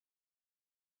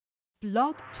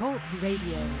Blog Talk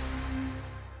Radio.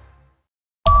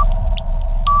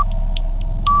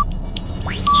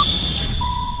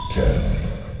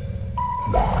 10,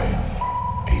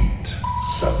 9, 8,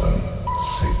 7,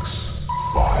 6,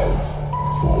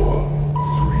 5,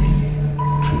 4, 3,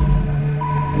 2,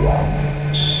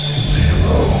 1, 0.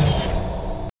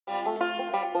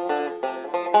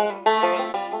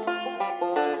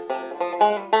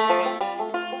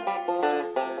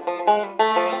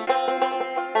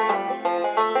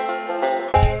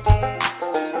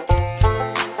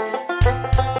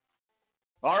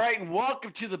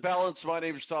 Welcome to The Balance. My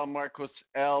name is Tom Marcos,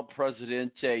 El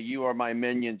Presidente. You are my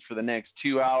minions for the next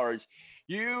 2 hours.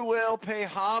 You will pay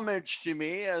homage to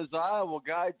me as I will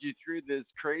guide you through this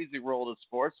crazy world of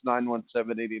sports.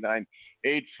 917-898-5516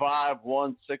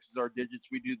 is our digits.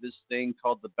 We do this thing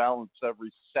called The Balance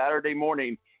every Saturday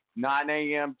morning, 9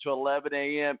 a.m. to 11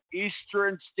 a.m.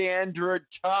 Eastern Standard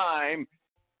Time.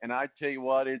 And I tell you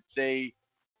what, it's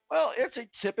a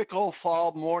typical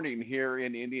fall morning here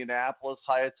in Indianapolis,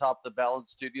 high atop the Balance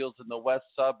Studios in the west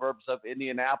suburbs of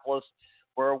Indianapolis,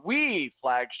 where we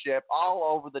flagship all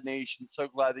over the nation. So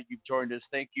glad that you've joined us.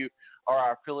 Thank you,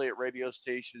 our affiliate radio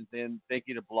stations, and thank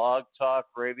you to Blog Talk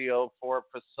Radio for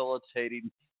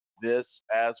facilitating this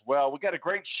as well. We got a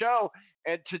great show,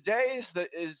 and today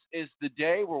is the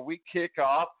day where we kick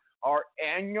off our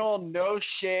annual No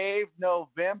Shave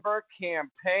November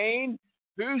campaign.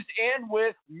 Who's in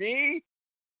with me?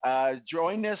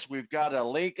 Join us. We've got a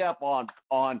link up on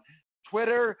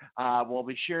Twitter. We'll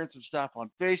be sharing some stuff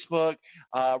on Facebook.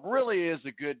 Really is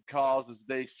a good cause, as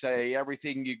they say.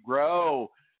 Everything you grow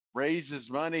raises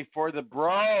money for the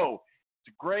bro.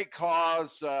 It's a great cause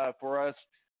for us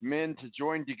men to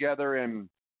join together and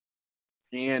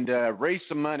raise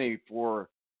some money for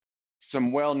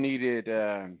some well-needed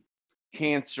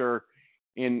cancer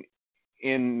in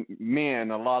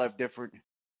men. A lot of different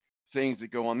things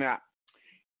that go on that.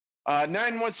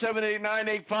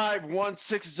 917-898-5516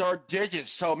 is our digits.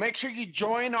 So make sure you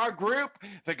join our group.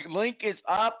 The link is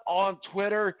up on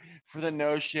Twitter for the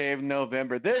No Shave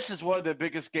November. This is one of the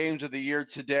biggest games of the year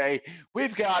today.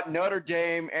 We've got Notre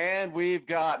Dame and we've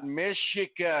got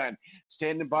Michigan.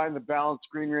 Standing by in the Balance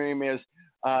Green Room is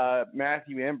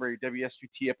Matthew Embry,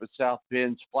 WSBT up at South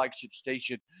Bend's flagship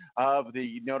station of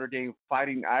the Notre Dame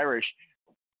Fighting Irish.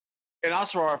 And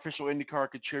also our official IndyCar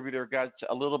contributor. Got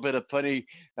a little bit of funny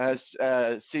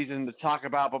season to talk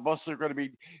about, but mostly we're going to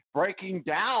be breaking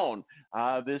down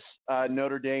this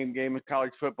Notre Dame game of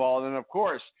college football. And then, of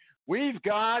course, we've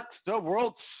got the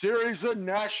World Series of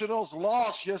Nationals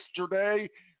lost yesterday,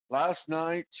 last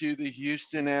night, to the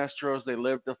Houston Astros. They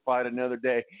live to fight another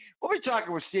day. We'll be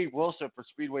talking with Steve Wilson for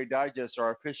Speedway Digest,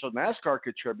 our official NASCAR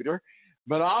contributor,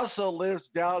 but also lives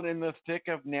down in the thick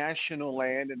of national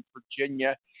land in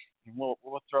Virginia. And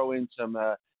we'll throw in some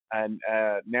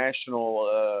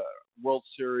national World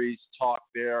Series talk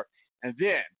there. And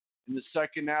then in the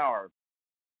second hour,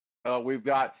 we've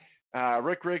got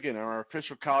Rick Riggin, our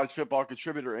official college football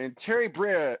contributor, and Terry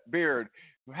Beard,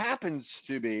 who happens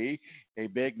to be a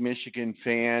big Michigan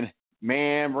fan.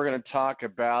 Man, we're going to talk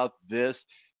about this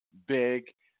big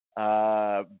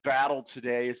battle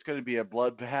today. It's going to be a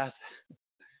bloodbath.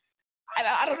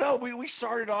 I don't know. We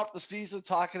started off the season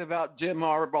talking about Jim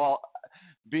Harbaugh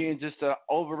being just an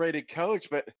overrated coach,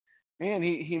 but man,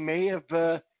 he may have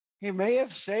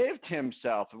saved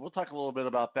himself, and we'll talk a little bit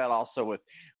about that also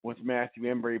with Matthew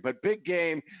Embry. But big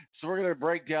game, so we're going to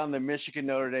break down the Michigan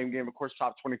Notre Dame game, of course,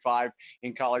 top 25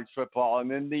 in college football,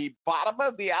 and then the bottom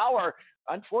of the hour.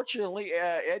 Unfortunately,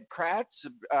 Ed Kratz,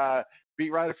 beat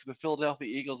writer for the Philadelphia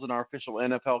Eagles and our official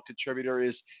NFL contributor,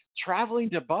 is traveling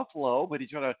to Buffalo, but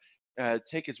he's going to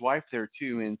take his wife there,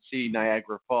 too, and see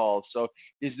Niagara Falls. So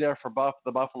he's there for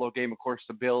the Buffalo game. Of course,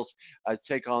 the Bills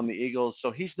take on the Eagles. So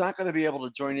he's not going to be able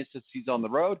to join us since he's on the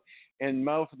road. And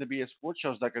Mo from the BS Sports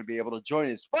Show is not going to be able to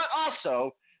join us. But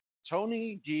also,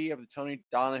 Tony D of the Tony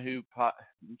Donahue got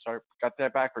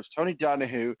that backwards. Tony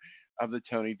Donahue of the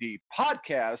Tony D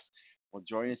podcast will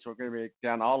join us. We're going to break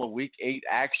down all of Week 8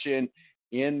 action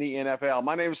in the NFL.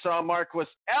 My name is Tom Marquis,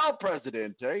 El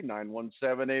Presidente.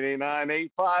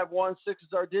 917-889-8516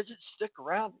 is our digit. Stick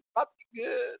around. Up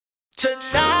good. Tonight,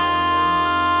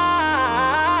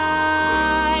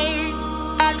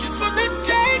 I just want to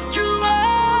take you away.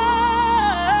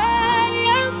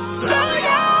 Throw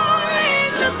your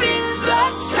hands up in the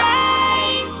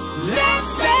sky. Let's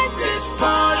set this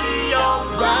party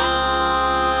alright.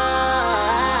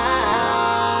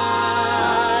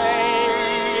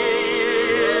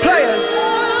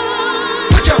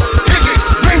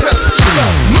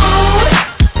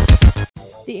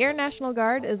 National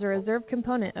Guard is a reserve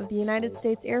component of the United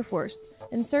States Air Force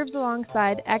and serves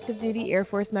alongside active-duty Air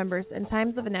Force members in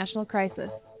times of a national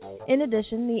crisis. In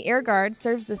addition, the Air Guard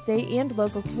serves the state and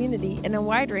local community in a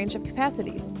wide range of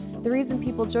capacities. The reason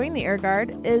people join the Air Guard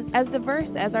is as diverse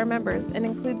as our members and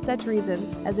includes such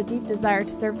reasons as a deep desire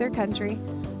to serve their country,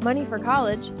 money for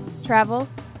college, travel,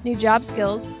 new job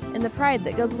skills, and the pride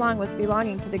that goes along with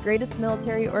belonging to the greatest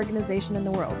military organization in the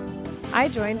world. I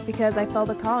joined because I felt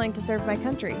a calling to serve my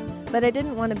country, but I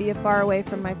didn't want to be far away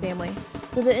from my family,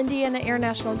 so the Indiana Air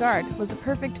National Guard was a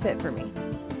perfect fit for me.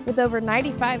 With over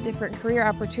 95 different career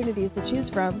opportunities to choose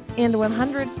from and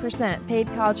 100% paid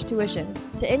college tuition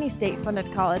to any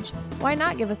state-funded college, why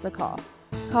not give us a call?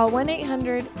 Call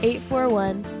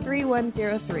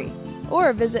 1-800-841-3103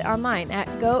 or visit online at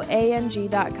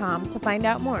goang.com to find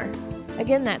out more.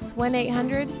 Again, that's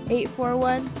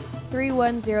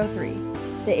 1-800-841-3103.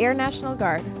 The Air National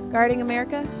Guard, guarding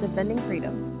America, defending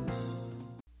freedom.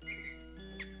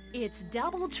 It's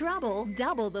double trouble,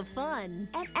 double the fun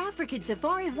at African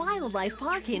Safari Wildlife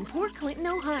Park in Port Clinton,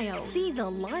 Ohio. See the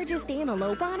largest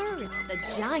antelope on Earth, the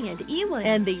giant eland,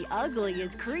 and the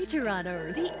ugliest creature on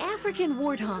Earth, the African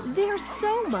warthog. There's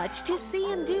so much to see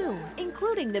and do,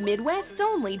 including the Midwest's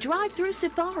only drive-through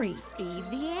safari. Feed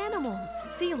the animals,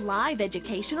 see live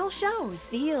educational shows,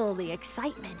 feel the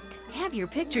excitement. Have your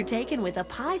picture taken with a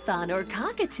python or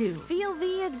cockatoo. Feel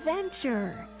the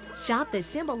adventure. Shop the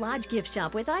Simba Lodge gift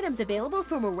shop with items available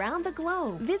from around the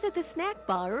globe. Visit the snack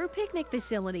bar or picnic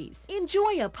facilities.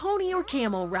 Enjoy a pony or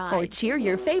camel ride. Or cheer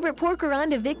your favorite porker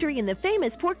on to victory in the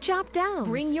famous Pork Chop Down.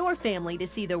 Bring your family to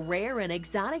see the rare and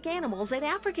exotic animals at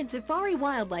African Safari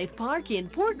Wildlife Park in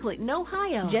Port Clinton,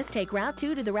 Ohio. Just take Route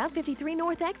 2 to the Route 53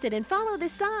 North exit and follow the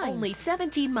sign. Only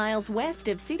 17 miles west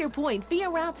of Cedar Point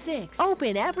via Route 6.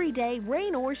 Open every day,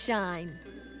 rain or shine.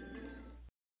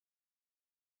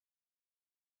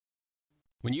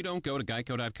 When you don't go to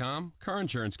Geico.com, car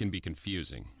insurance can be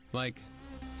confusing. Like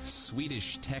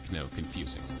Swedish techno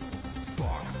confusing.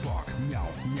 Bark, bark, meow,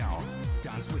 meow.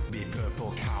 Dance with me,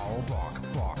 purple cow. Bark,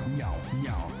 bark, meow,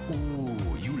 meow.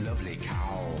 Ooh, you lovely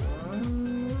cow.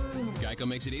 Geico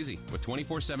makes it easy. With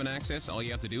 24/7 access, all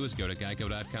you have to do is go to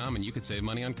Geico.com and you could save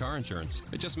money on car insurance.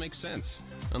 It just makes sense.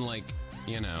 Unlike,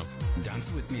 Dance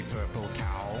with me, purple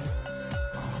cow.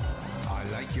 I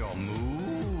like your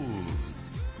moves.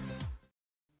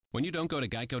 When you don't go to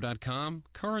Geico.com,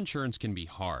 car insurance can be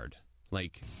hard.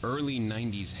 Like early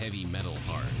 90s heavy metal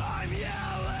hard. I'm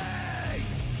yelling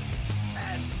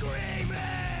and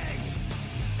screaming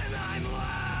and I'm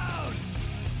loud.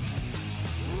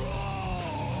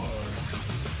 Roar.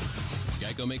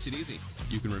 Geico makes it easy.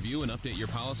 You can review and update your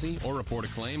policy or report a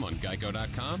claim on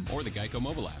Geico.com or the Geico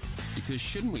mobile app. Because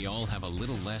shouldn't we all have a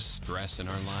little less stress in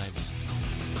our lives?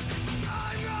 I'm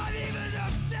not even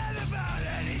upset about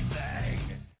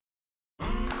anything.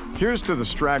 Here's to the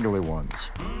straggly ones.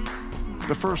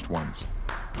 The first ones.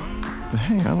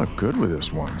 Hey, I look good with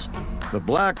this ones. The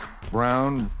black,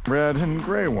 brown, red, and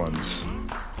gray ones.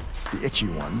 The itchy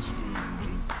ones.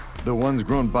 The ones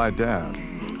grown by Dad.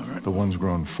 The ones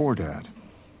grown for Dad.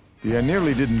 The I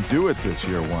nearly didn't do it this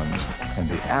year ones. And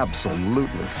the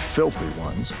absolutely filthy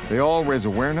ones. They all raise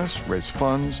awareness, raise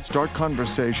funds, start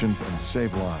conversations, and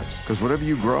save lives. Because whatever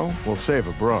you grow will save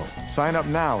a bro. Sign up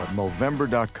now at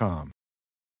Movember.com.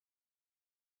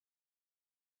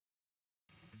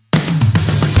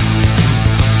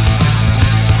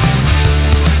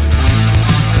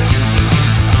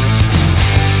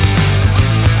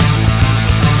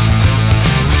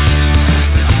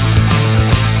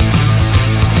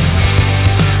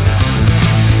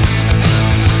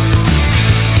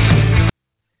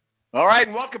 All right,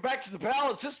 and welcome back to the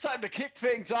Balance. This time to kick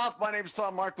things off, my name is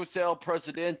Tom Marcos, El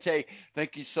Presidente.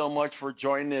 Thank you so much for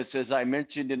joining us. As I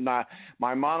mentioned in my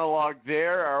monologue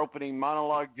there, our opening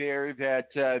monologue there,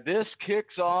 that this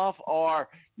kicks off our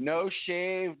No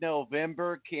Shave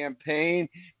November campaign.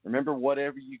 Remember,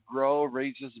 whatever you grow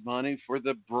raises money for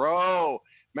the bro.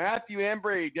 Matthew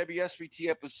Embry, WSBT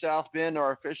up with South Bend,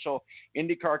 our official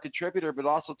IndyCar contributor, but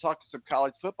also talking some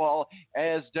college football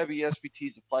as WSBT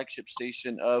is the flagship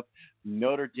station of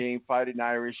Notre Dame Fighting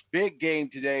Irish. Big game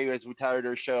today as we titled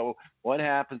our show, What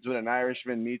Happens When an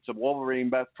Irishman Meets a Wolverine?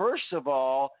 But first of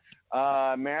all,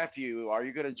 Matthew, are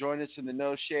you going to join us in the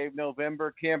No Shave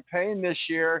November campaign this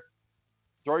year?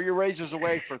 Throw your razors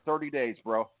away for 30 days,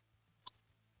 bro.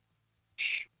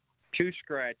 Too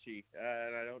scratchy,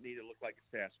 and I don't need to look like a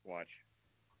Sasquatch.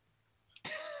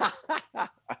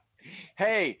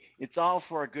 Hey, it's all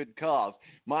for a good cause.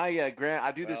 I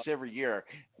do this every year.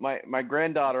 My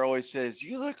granddaughter always says,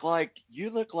 "You look like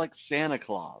Santa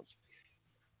Claus."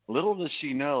 Little does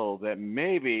she know that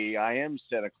maybe I am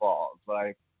Santa Claus.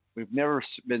 We've never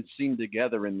been seen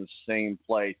together in the same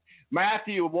place.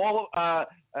 Matthew,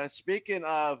 speaking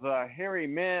of hairy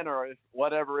men or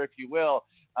whatever, if you will,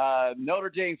 Notre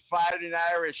Dame Fighting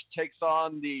Irish takes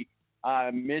on the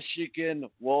Michigan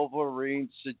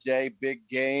Wolverines today. Big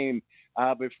game.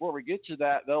 Before we get to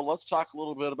that, though, let's talk a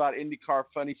little bit about IndyCar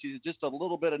funny season. Just a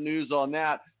little bit of news on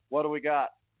that. What do we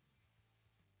got?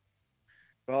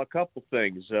 Well, a couple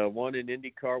things. One in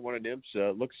IndyCar, one in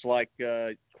IMSA. Looks like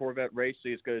Corvette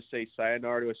Racing is going to say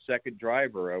sayonara to a second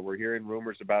driver. We're hearing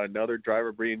rumors about another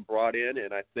driver being brought in,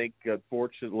 and I think,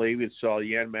 unfortunately, we saw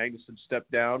Jan Magnussen step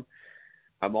down.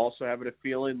 I'm also having a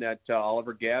feeling that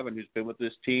Oliver Gavin, who's been with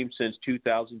this team since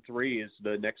 2003, is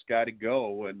the next guy to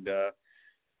go, and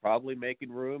probably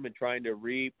making room and trying to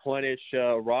replenish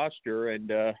roster.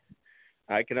 And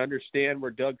I can understand where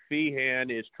Doug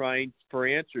Feehan is trying for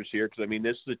answers here, because, I mean,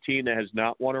 this is a team that has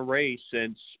not won a race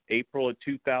since April of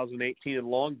 2018 in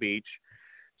Long Beach.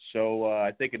 So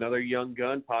I think another young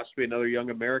gun, possibly another young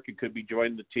American, could be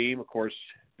joining the team. Of course,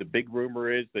 the big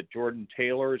rumor is that Jordan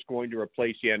Taylor is going to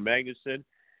replace Jan Magnussen.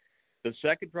 The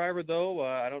second driver, though,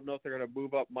 I don't know if they're going to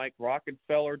move up Mike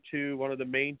Rockenfeller to one of the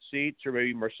main seats or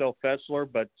maybe Marcel Fessler,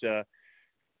 but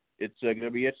it's going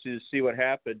to be interesting to see what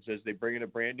happens as they bring in a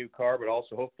brand new car, but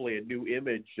also hopefully a new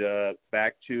image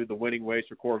back to the winning ways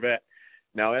for Corvette.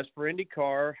 Now, as for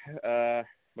IndyCar,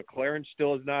 McLaren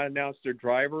still has not announced their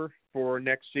driver for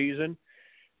next season,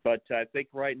 but I think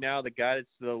right now the guy that's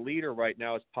the leader right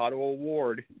now is Pato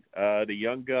O'Ward, the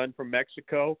young gun from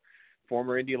Mexico,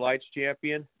 former Indy Lights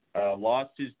champion.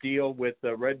 Lost his deal with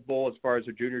Red Bull as far as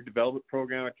their junior development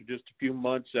program after just a few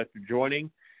months after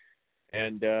joining.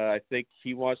 And I think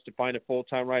he wants to find a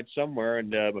full-time ride somewhere.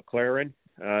 And McLaren,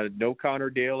 no Connor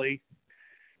Daly,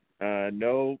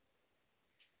 no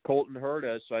Colton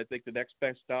Herta. So I think the next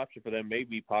best option for them may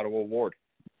be Pato O'Ward.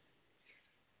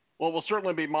 Well, we'll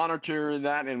certainly be monitoring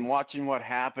that and watching what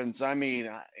happens. I mean,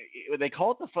 they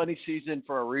call it the funny season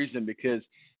for a reason, because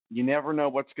you never know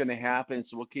what's going to happen,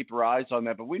 so we'll keep our eyes on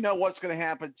that. But we know what's going to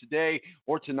happen today,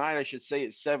 or tonight, I should say,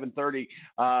 at 7:30,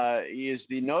 is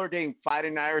the Notre Dame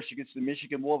Fighting Irish against the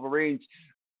Michigan Wolverines.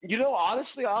 You know,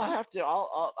 honestly, I'll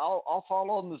follow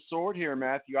on the sword here,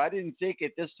 Matthew. I didn't think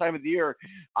at this time of the year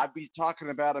I'd be talking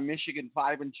about a Michigan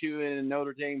 5-2 and a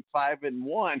Notre Dame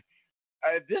 5-1.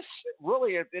 This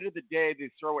really, at the end of the day, they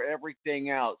throw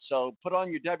everything out. So put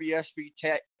on your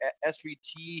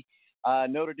SVT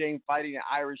Notre Dame Fighting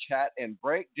Irish hat and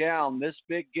break down this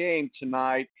big game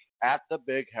tonight at the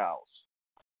Big House.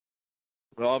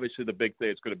 Well, obviously the big thing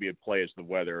that's going to be in play is the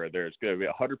weather. There's going to be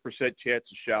a 100% chance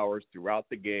of showers throughout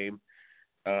the game.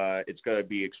 It's going to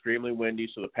be extremely windy,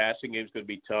 so the passing game is going to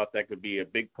be tough. That could be a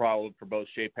big problem for both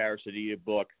Shea Harris and Ian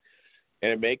Book.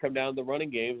 And it may come down to the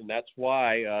running game, and that's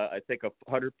why I think a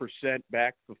 100%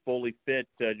 back to fully fit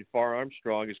Jafar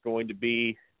Armstrong is going to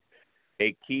be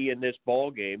a key in this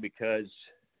ball game, because,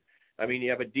 I mean,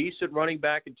 you have a decent running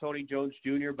back in Tony Jones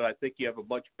Jr., but I think you have a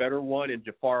much better one in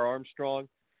Jafar Armstrong.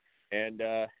 And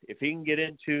if he can get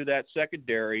into that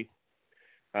secondary,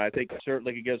 I think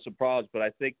certainly could get some problems. But I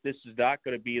think this is not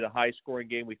going to be the high-scoring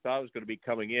game we thought it was going to be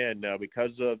coming in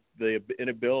because of the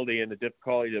inability and the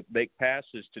difficulty to make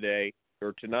passes today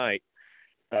or tonight.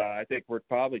 I think we're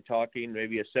probably talking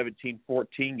maybe a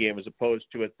 17-14 game as opposed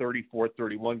to a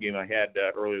 34-31 game I had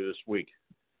earlier this week.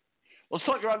 Let's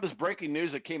talk about this breaking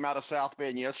news that came out of South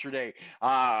Bend yesterday.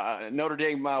 Notre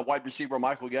Dame wide receiver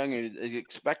Michael Young is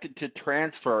expected to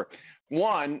transfer.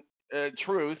 One,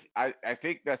 truth, I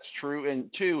think that's true.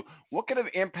 And two, what kind of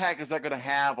impact is that going to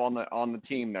have on the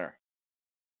team there?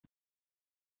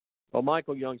 Well,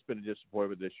 Michael Young's been a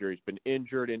disappointment this year. He's been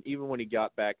injured, and even when he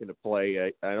got back into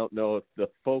play, I don't know if the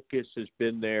focus has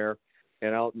been there,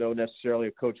 and I don't know necessarily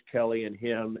if Coach Kelly and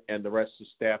him and the rest of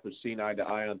the staff have seen eye to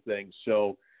eye on things.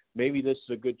 So maybe this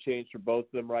is a good change for both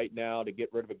of them right now to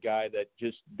get rid of a guy that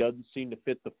just doesn't seem to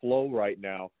fit the flow right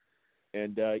now.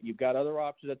 And you've got other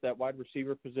options at that wide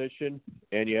receiver position,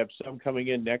 and you have some coming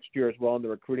in next year as well in the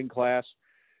recruiting class.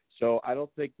 So I don't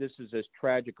think this is as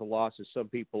tragic a loss as some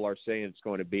people are saying it's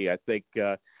going to be. I think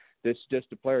this is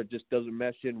just a player that just doesn't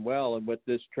mesh in well. And with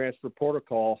this transfer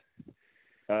protocol,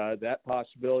 that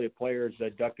possibility of players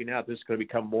ducking out, this is going to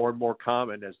become more and more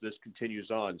common as this continues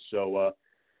on. So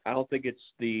I don't think it's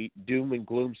the doom and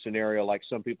gloom scenario like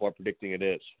some people are predicting it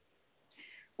is.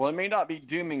 Well, it may not be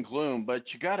doom and gloom, but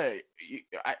you got to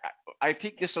 – I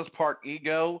think this is part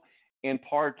ego and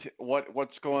part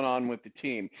what's going on with the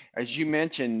team. As you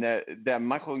mentioned, that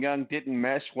Michael Young didn't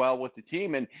mesh well with the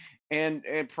team,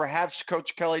 and perhaps Coach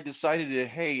Kelly decided that,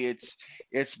 hey,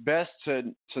 it's best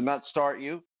to not start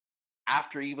you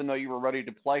after, even though you were ready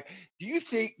to play. Do you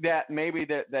think that maybe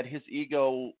that his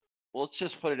ego, well, let's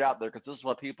just put it out there because this is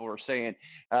what people are saying.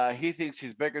 He thinks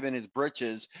he's bigger than his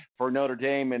britches for Notre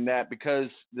Dame, and that because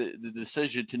the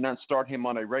decision to not start him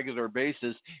on a regular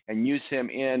basis and use him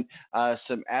in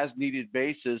some as needed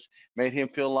basis made him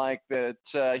feel like that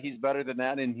he's better than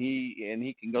that, and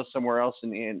he can go somewhere else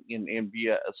and be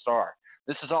a star.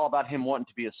 This is all about him wanting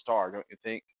to be a star, don't you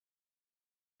think?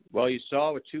 Well, you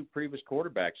saw with two previous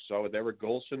quarterbacks. You saw with Everett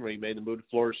Golson when he made the move to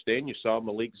Florida State, and you saw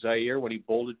Malik Zaire when he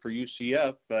bolted for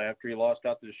UCF after he lost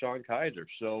out to Deshaun Kaiser.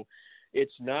 So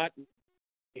it's not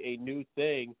a new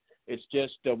thing. It's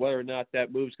just whether or not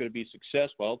that move is going to be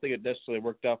successful. I don't think it necessarily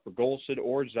worked out for Golson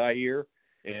or Zaire,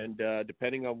 and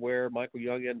depending on where Michael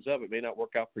Young ends up, it may not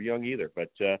work out for Young either.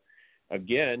 But,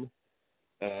 again,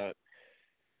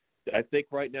 I think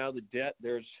right now the depth,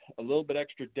 there's a little bit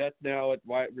extra depth now at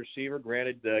wide receiver.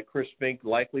 Granted, Chris Fink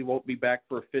likely won't be back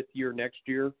for a fifth year next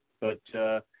year, but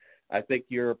I think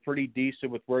you're pretty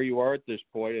decent with where you are at this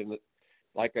point. And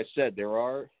like I said, there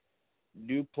are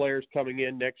new players coming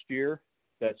in next year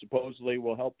that supposedly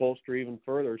will help bolster even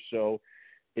further. So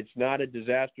it's not a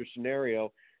disaster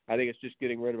scenario. I think it's just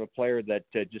getting rid of a player that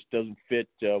just doesn't fit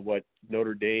what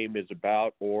Notre Dame is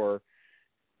about or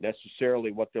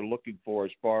necessarily what they're looking for as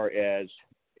far as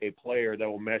a player that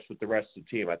will mesh with the rest of the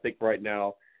team. I think right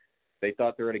now they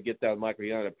thought they were going to get that with Michael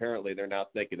Young. Apparently they're now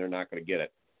thinking they're not going to get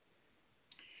it.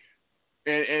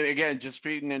 And again, just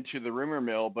feeding into the rumor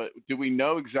mill, but do we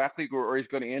know exactly where he's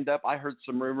going to end up? I heard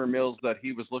some rumor mills that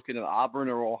he was looking at Auburn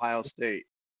or Ohio State.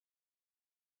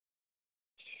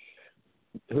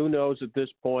 Who knows at this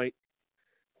point?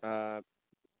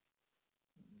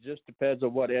 Just depends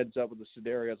on what ends up with the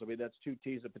scenarios. I mean, that's two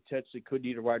teams that potentially could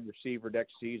need a wide receiver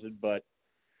next season, but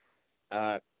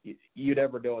you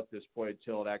never know at this point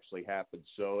until it actually happens.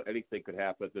 So anything could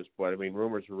happen at this point. I mean,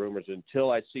 rumors are rumors.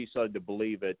 Until I see something to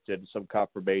believe it and some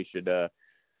confirmation,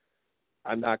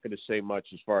 I'm not going to say much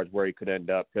as far as where he could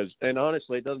end up. And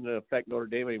honestly, it doesn't affect Notre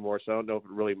Dame anymore, so I don't know if it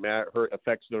really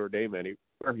affects Notre Dame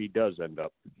where he does end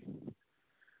up.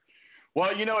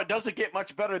 Well, it doesn't get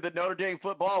much better than Notre Dame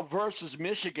football versus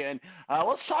Michigan.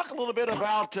 Let's talk a little bit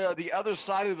about the other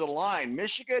side of the line.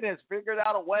 Michigan has figured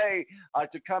out a way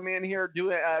to come in here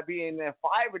being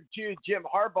 5-2. Jim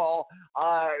Harbaugh,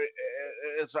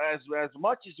 as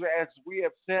much as we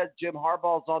have said, Jim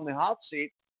Harbaugh's on the hot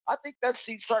seat. I think that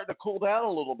seat's starting to cool down a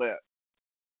little bit.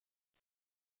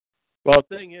 Well,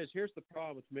 the thing is, here's the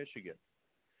problem with Michigan.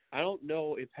 I don't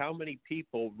know if how many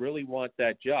people really want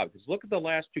that job. Because look at the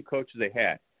last two coaches they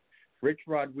had, Rich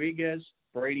Rodriguez,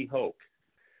 Brady Hoke.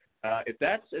 If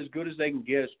that's as good as they can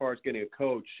get as far as getting a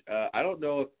coach, I don't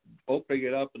know if opening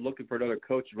it up and looking for another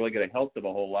coach is really going to help them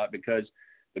a whole lot because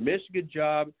the Michigan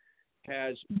job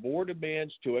has more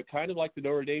demands to it, kind of like the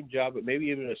Notre Dame job, but maybe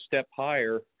even a step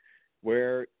higher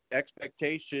where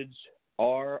expectations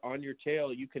are on your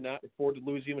tail. You cannot afford to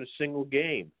lose even a single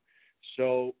game.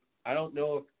 So I don't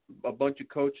know if a bunch of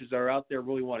coaches that are out there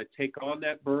really want to take on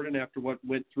that burden after what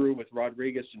went through with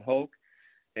Rodriguez and Hoke.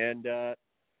 And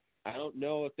I don't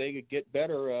know if they could get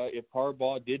better if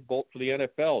Harbaugh did bolt for the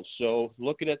NFL. So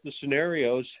looking at the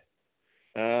scenarios,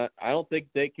 I don't think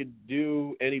they could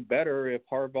do any better if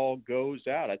Harbaugh goes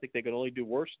out. I think they can only do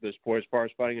worse at this point as far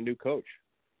as finding a new coach.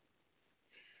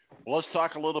 Well, let's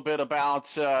talk a little bit about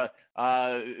the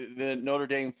Notre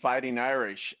Dame Fighting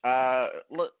Irish.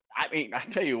 Look, I mean, I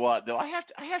tell you what, though, I have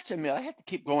to admit, I have to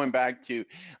keep going back to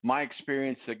my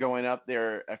experience of going up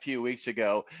there a few weeks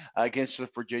ago against the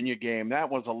Virginia game. That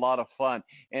was a lot of fun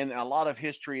and a lot of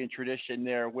history and tradition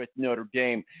there with Notre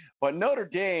Dame. But Notre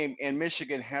Dame and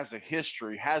Michigan has a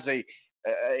history, has a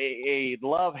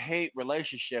love-hate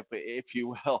relationship, if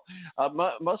you will.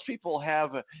 Most people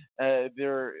have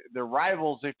their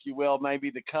rivals, if you will. Maybe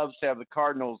the Cubs have the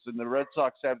Cardinals and the Red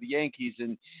Sox have the Yankees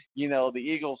and, the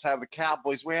Eagles have the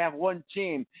Cowboys. We have one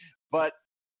team. But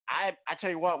I tell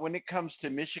you what, when it comes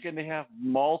to Michigan, they have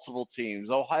multiple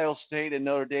teams, Ohio State and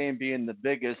Notre Dame being the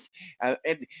biggest.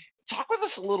 And talk with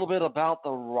us a little bit about the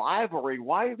rivalry.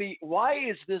 Why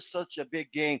is this such a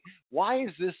big game? Why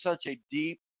is this such a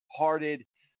deep-hearted,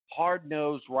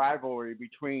 hard-nosed rivalry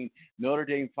between Notre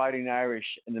Dame Fighting Irish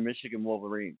and the Michigan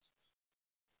Wolverines?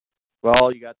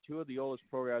 Well, you got two of the oldest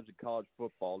programs in college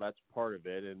football. That's part of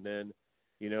it. And then,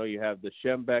 you have the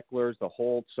Schembechlers, the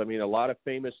Holtz. I mean, a lot of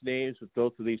famous names with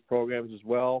both of these programs as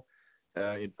well.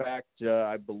 In fact,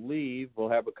 I believe we'll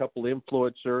have a couple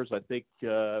influencers. I think,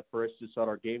 for instance, on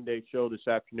our game day show this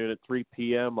afternoon at 3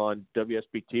 p.m. on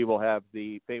WSBT, we'll have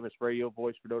the famous radio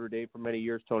voice for Notre Dame for many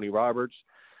years, Tony Roberts.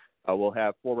 We'll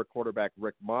have former quarterback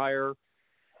Rick Meyer.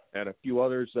 and a few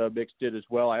others mixed in as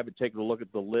well. I haven't taken a look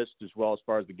at the list as well as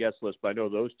far as the guest list, but I know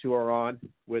those two are on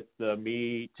with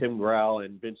me, Tim Grau,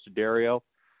 and Vince D'Addario.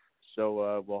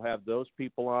 So we'll have those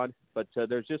people on. But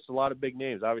there's just a lot of big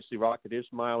names. Obviously, Rocket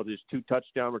Ismail with his 2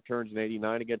 touchdown returns in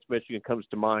 '89 against Michigan comes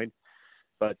to mind.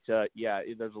 But,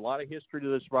 there's a lot of history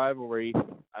to this rivalry.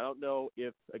 I don't know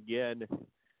if, again,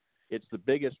 it's the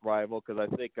biggest rival, because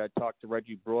I think I talked to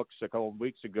Reggie Brooks a couple of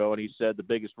weeks ago, and he said the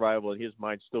biggest rival in his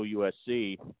mind is still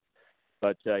USC.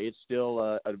 But it's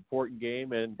still an important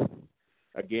game and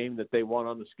a game that they want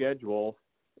on the schedule.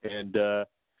 And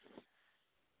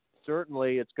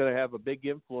certainly it's going to have a big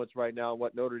influence right now on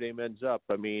what Notre Dame ends up.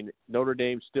 I mean, Notre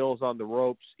Dame still is on the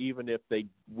ropes even if they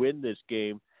win this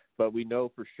game, but we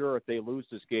know for sure if they lose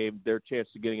this game, their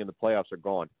chances of getting in the playoffs are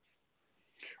gone.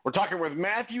 We're talking with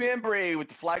Matthew Embry with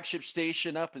the flagship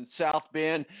station up in South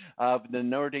Bend of the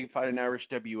Notre Dame Fighting Irish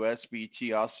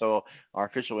WSBT, also our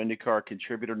official IndyCar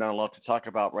contributor. Not a lot to talk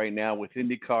about right now with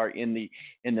IndyCar in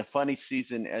the funny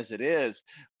season as it is.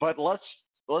 But let's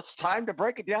time to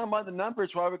break it down by the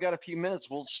numbers while we've got a few minutes.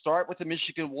 We'll start with the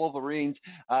Michigan Wolverines,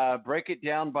 break it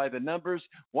down by the numbers.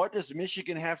 What does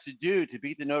Michigan have to do to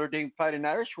beat the Notre Dame Fighting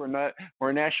Irish? We're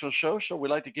a national show, so we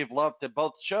like to give love to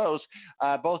both shows,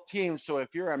 both teams. So if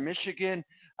you're a Michigan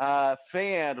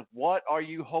fan, what are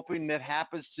you hoping that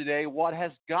happens today? What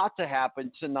has got to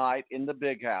happen tonight in the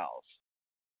Big House?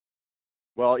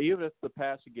 Well, even if the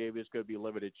passing game is going to be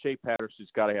limited, Shea Patterson's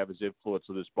got to have his influence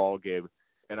in this ball game.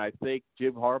 And I think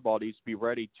Jim Harbaugh needs to be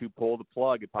ready to pull the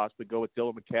plug and possibly go with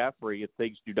Dylan McCaffrey if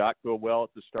things do not go well at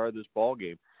the start of this ball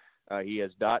game. He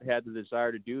has not had the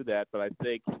desire to do that, but I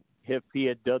think if he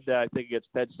had done that, I think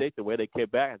against Penn State, the way they came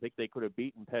back, I think they could have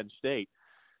beaten Penn State.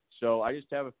 So I just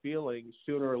have a feeling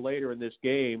sooner or later in this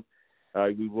game,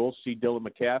 we will see Dylan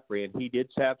McCaffrey, and he did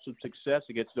have some success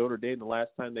against Notre Dame the last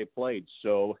time they played.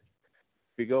 So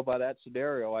if we go by that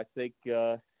scenario, I think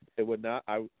it would not.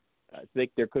 I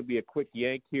think there could be a quick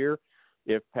yank here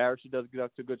if Patterson doesn't get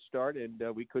off to a good start, and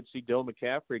we could see Dylan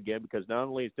McCaffrey again, because not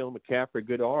only is Dylan McCaffrey a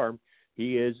good arm,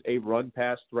 he is a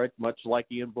run-pass threat, much like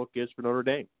Ian Book is for Notre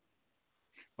Dame.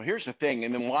 Well, here's the thing,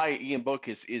 and then why Ian Book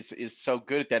is so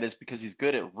good at that is because he's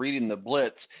good at reading the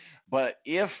blitz. But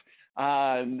if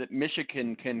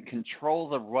Michigan can control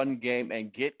the run game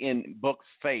and get in Book's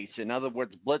face, in other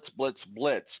words, blitz,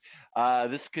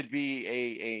 this could be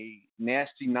a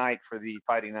nasty night for the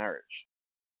Fighting Irish.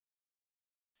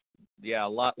 Yeah, a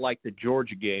lot like the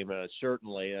Georgia game,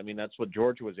 certainly. I mean, that's what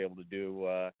Georgia was able to do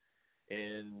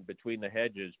in between the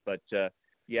hedges. But,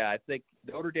 I think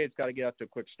Notre Dame's got to get out to a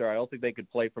quick start. I don't think they could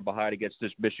play from behind against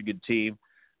this Michigan team.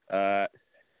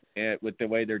 And with the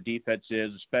way their defense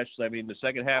is, especially, I mean, the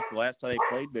second half, the last time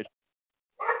they played Michigan,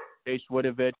 Chase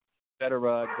Winovich, et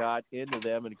cetera, got into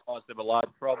them and caused them a lot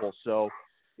of trouble. So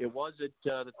it wasn't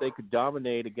that they could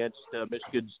dominate against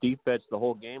Michigan's defense the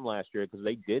whole game last year, because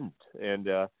they didn't. And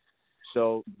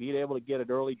so being able to get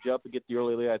an early jump and get the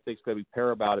early lead, I think is going to be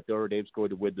paramount if Notre Dame's going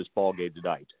to win this ball game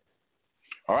tonight.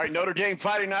 All right, Notre Dame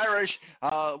Fighting Irish.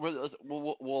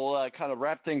 We'll kind of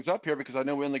wrap things up here because I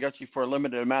know we only got you for a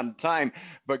limited amount of time.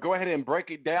 But go ahead and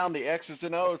break it down, the X's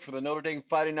and O's for the Notre Dame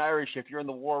Fighting Irish. If you're in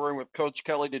the war room with Coach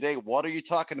Kelly today, what are you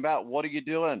talking about? What are you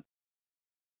doing?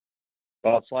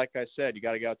 Well, it's like I said, you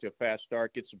got to get out to a fast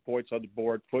start, get some points on the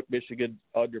board, put Michigan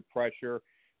under pressure,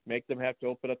 make them have to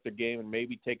open up their game and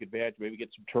maybe take advantage, maybe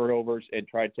get some turnovers and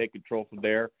try to take control from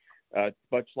there,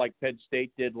 much like Penn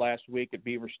State did last week at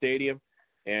Beaver Stadium.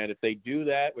 And if they do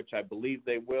that, which I believe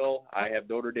they will, I have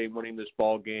Notre Dame winning this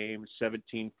ball game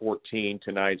 17-14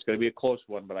 tonight. It's going to be a close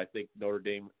one, but I think Notre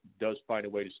Dame does find a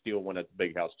way to steal one at the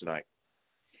Big House tonight.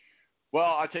 Well,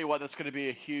 I'll tell you what, that's going to be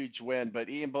a huge win, but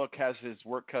Ian Book has his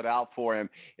work cut out for him.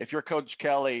 If you're Coach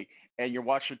Kelly and you're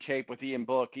watching tape with Ian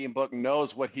Book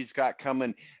knows what he's got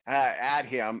coming at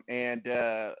him, and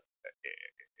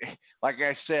like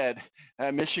I said,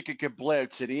 Michigan can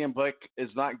blitz, and Ian Book is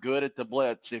not good at the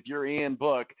blitz. If you're Ian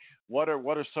Book, what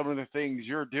are some of the things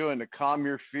you're doing to calm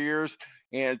your fears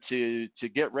and to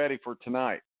get ready for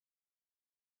tonight?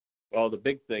 Well, the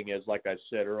big thing is, like I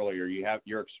said earlier,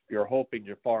 you're hoping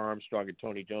Jafar Armstrong and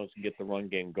Tony Jones can get the run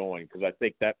game going, because I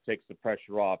think that takes the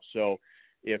pressure off. So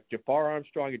if Jafar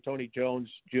Armstrong and Tony Jones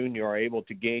Jr. are able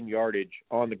to gain yardage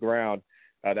on the ground,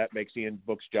 that makes Ian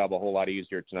Book's job a whole lot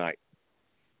easier tonight.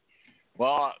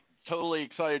 Well, totally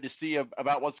excited to see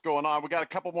about what's going on. We got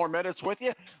a couple more minutes with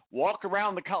you. Walk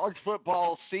around the college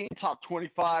football scene, top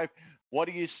 25. What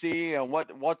do you see, and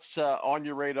what's on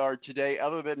your radar today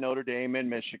other than Notre Dame and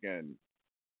Michigan?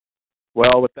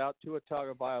 Well, without Tua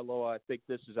Tagovailoa, I think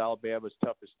this is Alabama's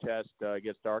toughest test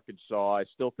against Arkansas. I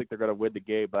still think they're going to win the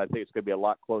game, but I think it's going to be a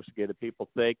lot closer game than people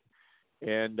think.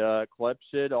 And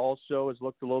Clemson also has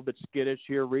looked a little bit skittish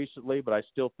here recently, but I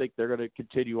still think they're going to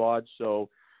continue on. So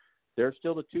they're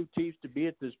still the two teams to be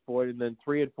at this point. And then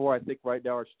 3 and 4, I think right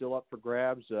now are still up for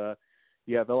grabs.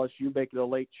 You have LSU making a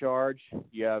late charge.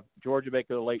 You have Georgia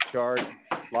making a late charge.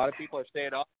 A lot of people are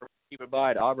staying off. Keep in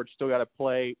mind, Auburn's still got to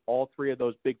play all 3 of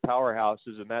those big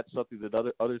powerhouses, and that's something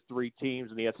that other 3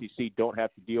 teams in the SEC don't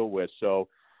have to deal with. So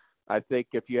I think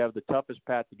if you have the toughest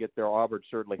path to get there, Auburn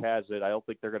certainly has it. I don't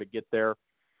think they're going to get there.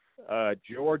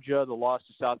 Georgia, the loss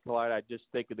to South Carolina, I just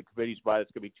think in the committee's mind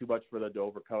it's going to be too much for them to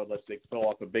overcome unless they pull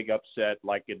off a big upset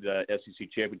like in the SEC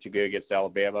championship game against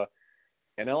Alabama.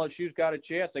 And LSU's got a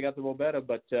chance. They got the momentum,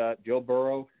 but Joe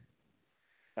Burrow,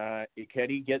 can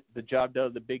he get the job done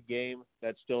in the big game?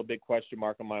 That's still a big question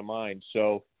mark on my mind.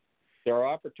 So there are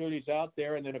opportunities out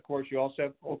there. And then, of course, you also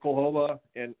have Oklahoma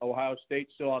and Ohio State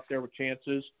still out there with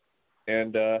chances.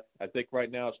 And I think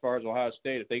right now, as far as Ohio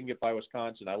State, if they can get by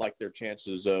Wisconsin, I like their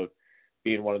chances of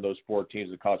being one of those 4 teams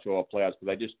in the college football playoffs,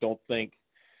 because I just don't think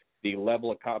the level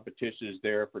of competition is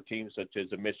there for teams such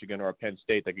as a Michigan or a Penn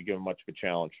State that could give them much of a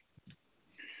challenge.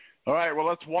 All right, well,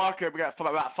 let's walk. We got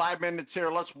about 5 minutes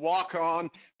here. Let's walk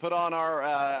on, put on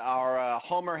our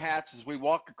Homer hats as we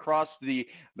walk across the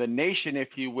nation, if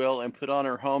you will, and put on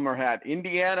our Homer hat.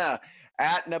 Indiana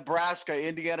at Nebraska.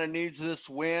 Indiana needs this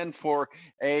win for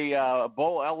a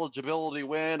bowl eligibility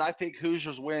win. I think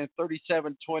Hoosiers win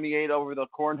 37-28 over the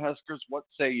Cornhuskers. What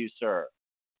say you, sir?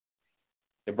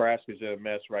 Nebraska's in a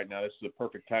mess right now. This is a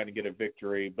perfect time to get a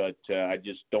victory, but I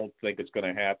just don't think it's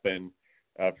going to happen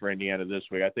for Indiana this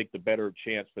week. I think the better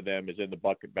chance for them is in the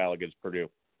bucket battle against Purdue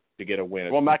to get a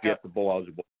win. Well, get the bowl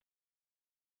eligible.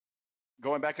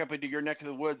 Going back up into your neck of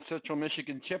the woods, Central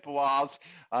Michigan Chippewas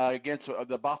against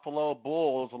the Buffalo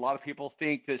Bulls. A lot of people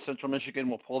think that Central Michigan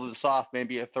will pull this off,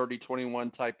 maybe a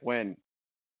 30-21 type win.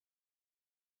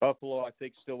 Buffalo, I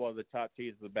think, still one of the top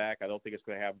teams in the back. I don't think it's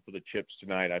going to happen for the Chips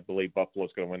tonight. I believe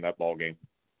Buffalo's going to win that ball game.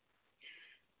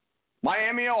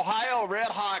 Miami, Ohio,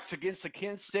 Redhawks against the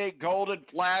Kent State Golden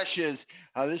Flashes.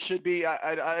 This should be.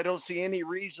 I don't see any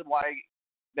reason why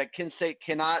that Kent State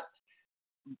cannot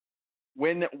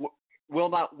win.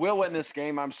 Will win this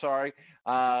game. I'm sorry.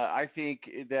 I think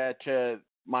that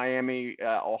Miami,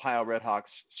 Ohio Redhawks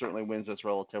certainly wins this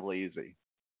relatively easy.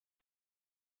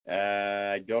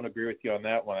 I don't agree with you on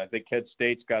that one. I think Kent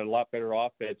State's got a lot better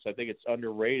offense. I think it's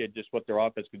underrated just what their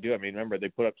offense can do. I mean, remember, they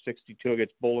put up 62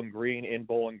 against Bowling Green in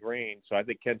Bowling Green. So I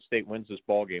think Kent State wins this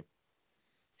ball game.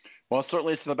 Well,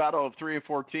 certainly it's the battle of 3 or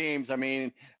 4 teams. I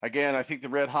mean, again, I think the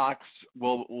Redhawks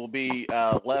will be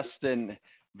less than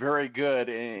very good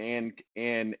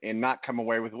and not come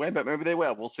away with a win, but maybe they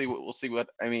will. We'll see what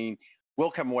I mean.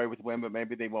 We'll come away with a win, but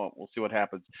maybe they won't. We'll see what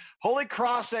happens. Holy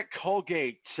Cross at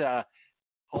Colgate.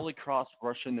 Holy Cross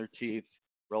brushing their teeth,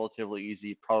 relatively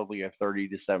easy, probably a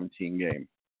 30-17 game.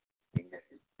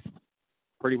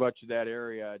 Pretty much in that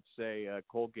area, I'd say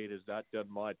Colgate has not done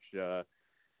much. The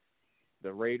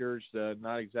Raiders,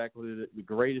 not exactly the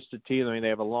greatest of teams. I mean, they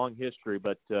have a long history,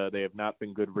 but they have not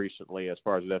been good recently as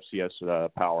far as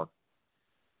FCS power.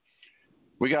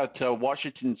 We got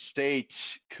Washington State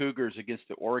Cougars against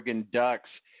the Oregon Ducks.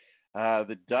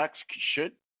 The Ducks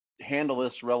should handle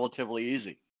this relatively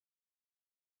easy.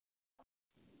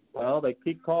 Well, they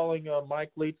keep calling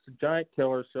Mike Leach the giant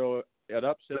killer, so an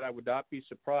upset I would not be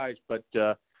surprised. But,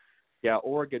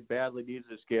 Oregon badly needs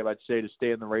this game, I'd say, to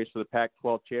stay in the race for the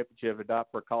Pac-12 championship and not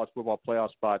for a college football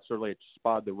playoff spot. Certainly a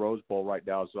spot in the Rose Bowl right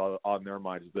now is on their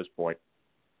minds at this point.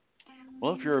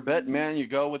 Well, if you're a betting man, you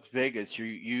go with Vegas.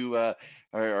 You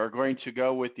are going to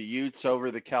go with the Utes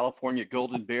over the California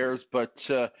Golden Bears, but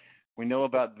we know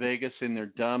about Vegas and their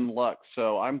dumb luck.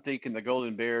 So I'm thinking the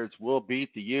Golden Bears will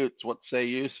beat the Utes. What say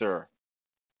you, sir?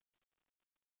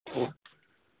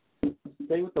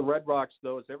 Thing with the Red Rocks,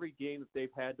 though, is every game that they've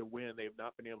had to win, they've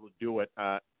not been able to do it.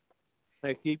 I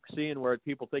keep seeing where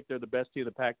people think they're the best team in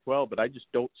the Pac-12, but I just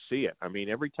don't see it. I mean,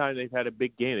 every time they've had a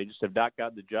big game, they just have not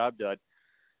gotten the job done.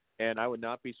 And I would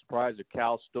not be surprised if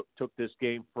Cal took this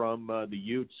game from the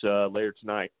Utes later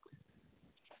tonight.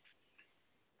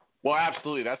 Well,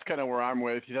 absolutely. That's kind of where I'm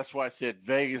with you. That's why I said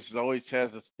Vegas always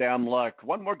has this down luck.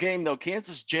 One more game, though.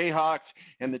 Kansas Jayhawks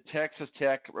and the Texas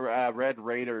Tech Red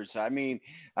Raiders. I mean,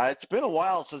 it's been a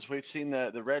while since we've seen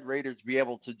the Red Raiders be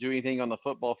able to do anything on the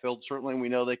football field. Certainly we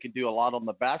know they can do a lot on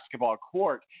the basketball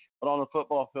court, but on the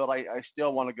football field, I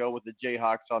still want to go with the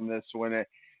Jayhawks on this one.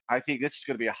 I think this is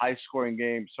going to be a high-scoring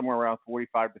game, somewhere around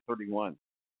 45-31.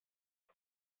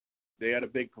 They had a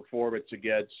big performance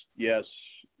against,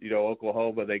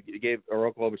 Oklahoma.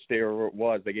 Oklahoma State, or where it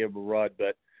was, they gave them a run.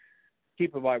 But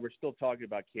keep in mind, we're still talking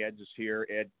about Kansas here,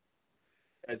 and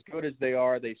as good as they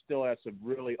are, they still have some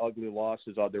really ugly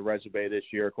losses on their resume this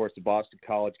year. Of course, the Boston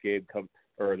College win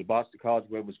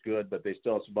was good, but they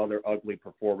still have some other ugly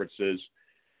performances.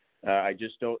 I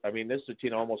just don't. I mean, this is a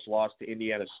team almost lost to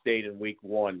Indiana State in Week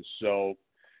 1, so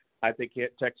I think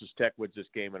Texas Tech wins this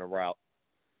game in a rout.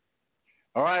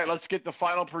 All right, let's get the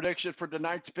final prediction for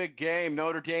tonight's big game,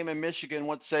 Notre Dame and Michigan.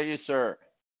 What say you, sir?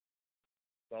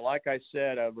 Well, like I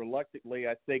said, reluctantly,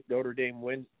 I think Notre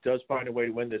Dame does find a way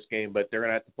to win this game, but they're going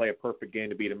to have to play a perfect game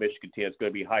to beat a Michigan team. It's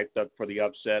going to be hyped up for the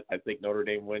upset. I think Notre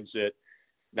Dame wins it.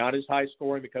 Not as high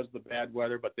scoring because of the bad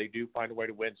weather, but they do find a way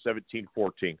to win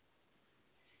 17-14.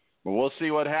 Well, we'll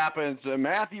see what happens.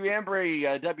 Matthew Embry,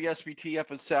 WSBT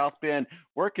up in South Bend.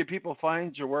 Where can people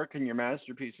find your work and your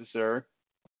masterpieces, sir?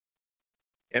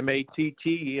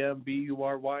 MATTEMBURY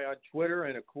on Twitter.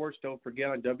 And, of course, don't forget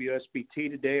on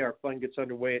WSBT today, our fun gets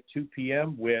underway at 2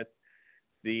 p.m. with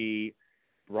the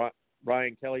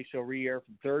Brian Kelly Show re-air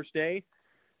from Thursday.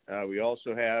 We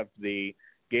also have the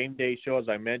Game Day Show, as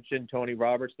I mentioned. Tony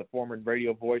Roberts, the former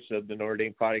radio voice of the Notre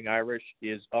Dame Fighting Irish,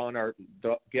 is on our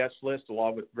guest list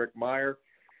along with Rick Meyer.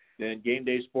 Then Game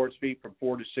Day Sports Beat from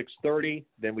 4 to 6:30.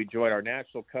 Then we join our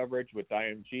national coverage with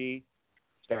IMG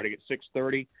starting at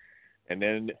 6:30. And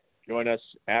then join us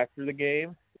after the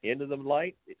game, into the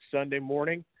light. It's Sunday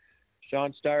morning.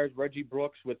 Sean Stiers, Reggie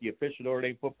Brooks with the official Notre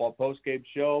Dame football postgame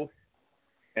show.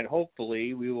 And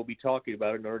hopefully we will be talking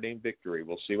about a Notre Dame victory.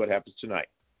 We'll see what happens tonight.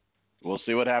 We'll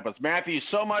see what happens. Matthew,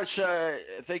 so much.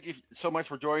 Thank you so much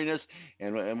for joining us,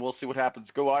 and we'll see what happens.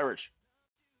 Go Irish.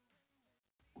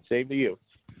 Same to you.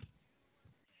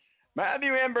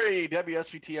 Matthew Embry,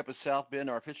 WSBT up in South Bend,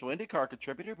 our official IndyCar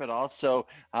contributor, but also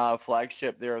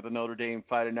flagship there of the Notre Dame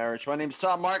Fighting Irish. My name is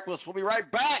Tom Marquis. We'll be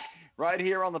right back right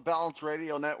here on the Balance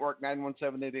Radio Network,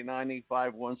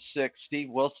 917-889-8516. Steve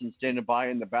Wilson standing by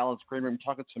in the Balance Green Room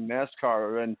talking some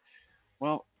NASCAR. And,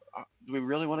 well, do we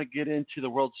really want to get into the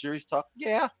World Series talk?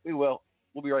 Yeah, we will.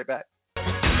 We'll be right back.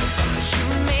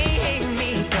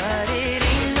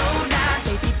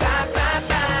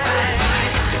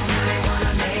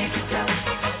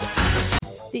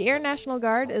 The Air National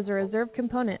Guard is a reserve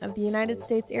component of the United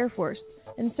States Air Force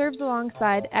and serves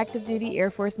alongside active duty Air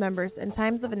Force members in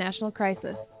times of a national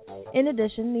crisis. In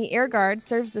addition, the Air Guard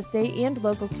serves the state and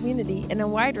local community in a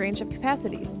wide range of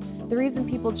capacities. The reason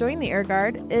people join the Air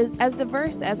Guard is as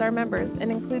diverse as our members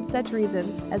and includes such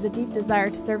reasons as a deep desire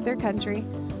to serve their country,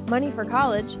 money for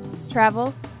college,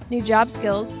 travel, new job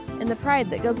skills, and the pride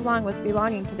that goes along with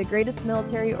belonging to the greatest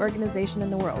military organization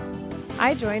in the world.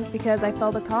 I joined because I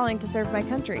felt a calling to serve my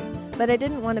country, but I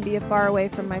didn't want to be far away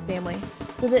from my family,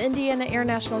 so the Indiana Air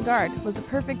National Guard was a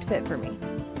perfect fit for me.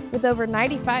 With over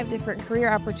 95 different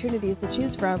career opportunities to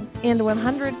choose from and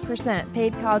 100%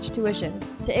 paid college tuition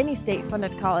to any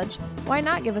state-funded college, why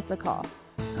not give us a call?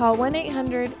 Call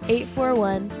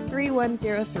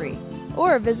 1-800-841-3103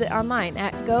 or visit online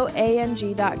at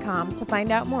goang.com to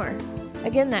find out more.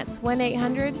 Again, that's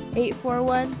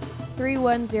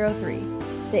 1-800-841-3103.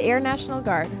 The Air National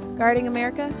Guard, guarding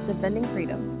America, defending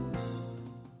freedom.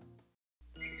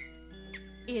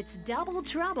 It's double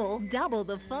trouble, double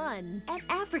the fun at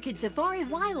African Safari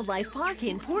Wildlife Park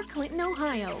in Port Clinton,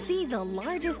 Ohio. See the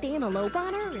largest antelope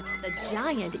on Earth, the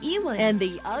giant eland, and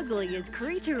the ugliest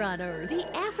creature on Earth, the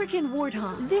African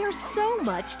warthog. There's so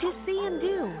much to see and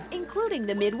do, including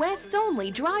the Midwest's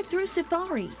only drive-through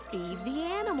safari. Feed the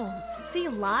animals, see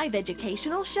live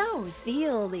educational shows,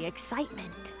 feel the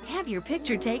excitement. Have your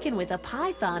picture taken with a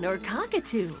python or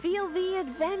cockatoo. Feel the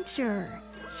adventure.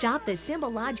 Shop the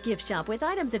Symbol Lodge gift shop with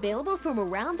items available from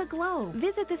around the globe.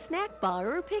 Visit the snack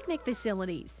bar or picnic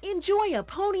facilities. Enjoy a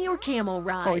pony or camel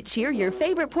ride. Or cheer your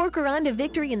favorite porker on to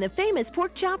victory in the famous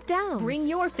Pork Chop Down. Bring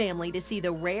your family to see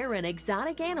the rare and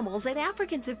exotic animals at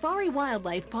African Safari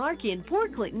Wildlife Park in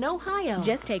Port Clinton, Ohio.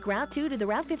 Just take Route 2 to the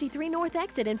Route 53 North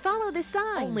exit and follow the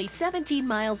sign. Only 17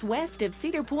 miles west of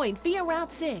Cedar Point via Route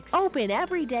 6. Open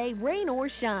every day, rain or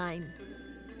shine.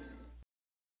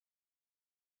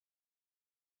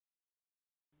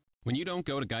 When you don't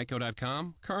go to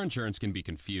Geico.com, car insurance can be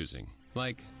confusing.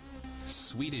 Like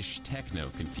Swedish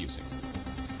techno confusing.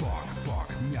 Bark,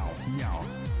 bark, meow, meow.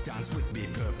 Dance with me,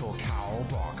 purple cow.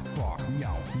 Bark, bark,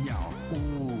 meow, meow.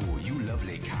 Ooh, you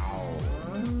lovely cow.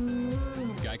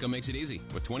 Geico makes it easy.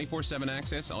 With 24/7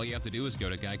 access, all you have to do is go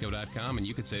to Geico.com and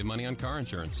you could save money on car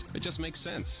insurance. It just makes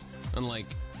sense. Unlike,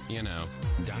 you know.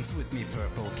 Dance with me,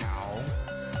 purple cow.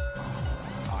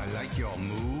 I like your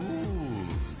move.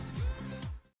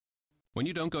 When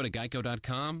you don't go to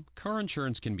Geico.com, car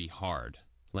insurance can be hard.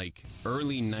 Like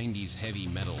early 90s heavy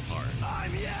metal hard.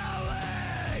 I'm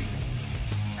yelling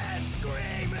and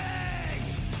screaming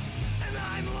and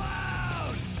I'm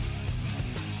loud.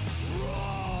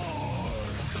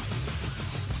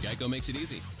 Geico makes it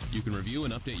easy. You can review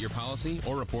and update your policy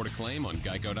or report a claim on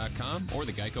Geico.com or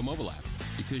the Geico mobile app.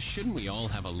 Because shouldn't we all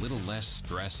have a little less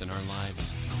stress in our lives?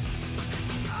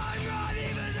 I'm not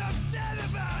even upset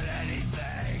about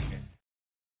anything.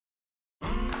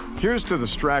 Here's to the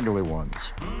straggly ones.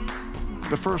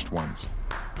 The first ones.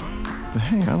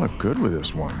 Hey, I look good with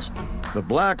this ones. The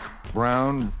black,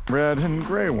 brown, red, and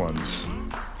gray ones.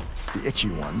 The itchy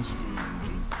ones.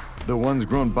 The ones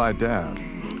grown by Dad.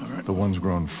 The ones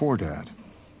grown for Dad.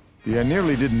 The I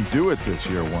nearly didn't do it this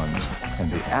year ones.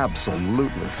 And the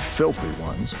absolutely filthy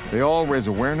ones. They all raise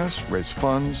awareness, raise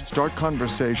funds, start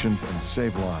conversations, and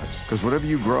save lives. Because whatever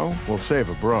you grow will save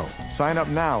a bro. Sign up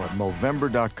now at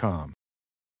Movember.com.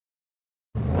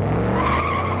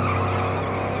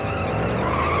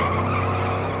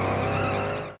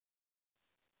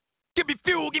 Give me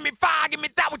fuel, give me fire, give me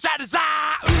that which I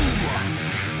desire. Ooh.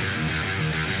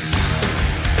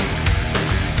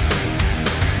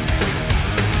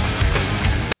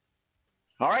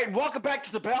 All right, welcome back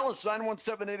to the Balance.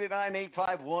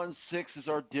 917-889-8516 is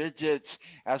our digits.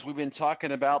 As we've been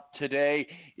talking about today,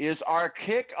 is our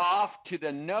kickoff to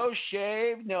the No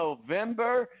Shave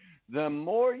November. The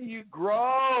more you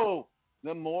grow,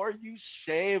 the more you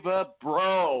save a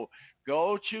bro.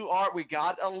 Go to we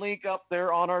got a link up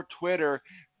there on our Twitter.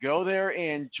 Go there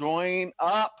and join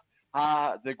up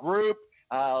the group.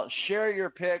 Share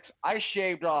your pics. I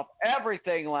shaved off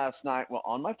everything last night,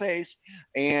 on my face,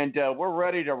 and we're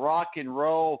ready to rock and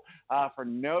roll for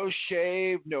No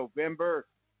Shave November.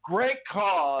 Great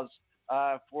cause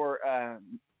for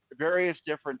various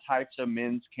different types of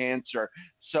men's cancer.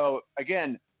 So,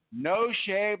 again, No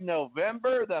Shave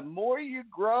November. The more you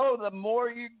grow, the more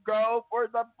you go for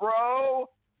the bro.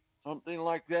 Something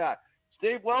like that.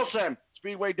 Steve Wilson,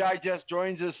 Speedway Digest,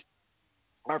 joins us,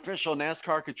 our official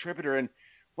NASCAR contributor and,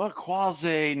 well,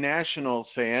 quasi-Nationals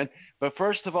fan. But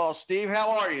first of all, Steve,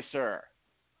 how are you, sir?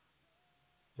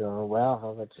 Doing well. How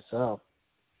about yourself?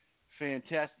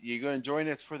 Fantastic. You going to join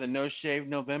us for the No Shave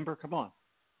November? Come on.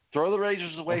 Throw the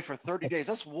razors away for 30 days.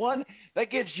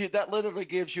 That literally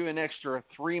gives you an extra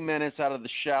 3 minutes out of the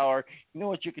shower. You know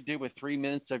what you could do with 3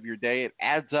 minutes of your day? It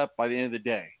adds up by the end of the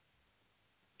day.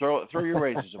 Throw your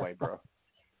razors away, bro.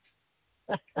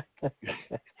 Do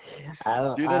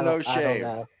the no shave.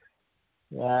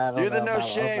 Do the no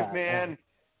shave, man.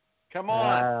 Come on.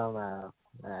 I don't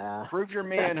know. Prove your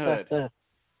manhood.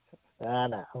 I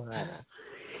know.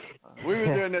 We've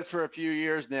been doing this for a few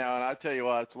years now, and I tell you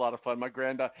what, it's a lot of fun. My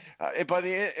granddaughter,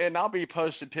 and I'll be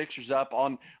posting pictures up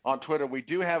on Twitter. We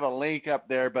do have a link up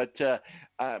there, but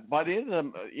by the end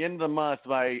of the month,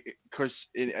 because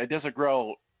it doesn't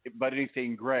grow but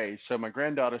anything gray. So my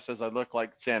granddaughter says I look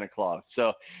like Santa Claus.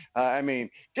 So,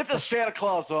 get the Santa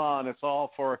Claus on. It's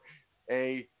all for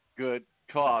a good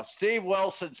cause. Steve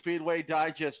Wilson, Speedway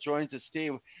Digest, joins us.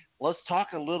 Steve, let's talk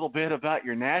a little bit about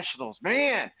your Nationals.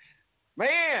 Man,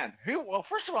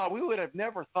 first of all, we would have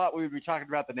never thought we would be talking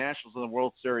about the Nationals in the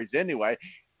World Series anyway.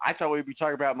 I thought we'd be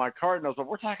talking about my Cardinals, but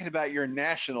we're talking about your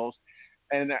Nationals.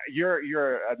 And you're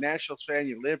a Nationals fan.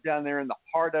 You live down there in the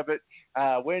heart of it.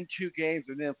 Win 2 games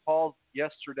and then fall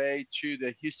yesterday to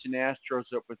the Houston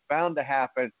Astros. It was bound to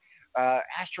happen.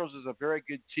 Astros is a very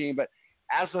good team, but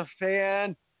as a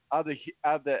fan of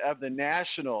the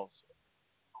Nationals,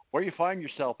 where do you find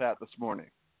yourself at this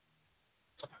morning?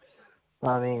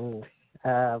 I mean,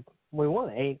 we won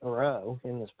 8 in a row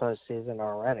in this postseason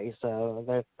already, so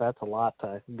that's a lot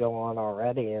to go on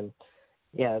already. And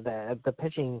yeah, the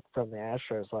pitching from the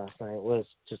Astros last night was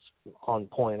just on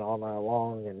point all night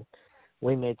long, and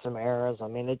we made some errors. I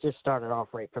mean, it just started off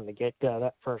right from the get-go.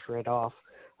 That first right off,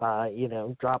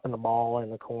 dropping the ball in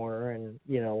the corner and,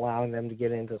 allowing them to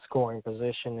get into scoring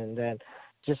position, and then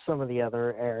just some of the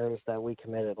other errors that we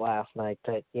committed last night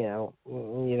that,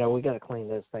 we got to clean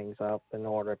those things up in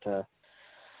order to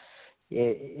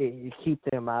keep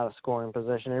them out of scoring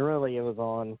position. And really it was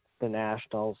on the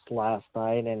Nationals last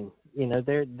night, and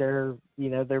they're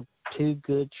 2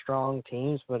 good, strong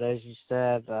teams. But as you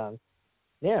said,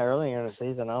 earlier in the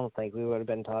season, I don't think we would have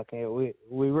been talking.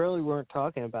 We really weren't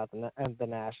talking about the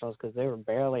Nationals because they were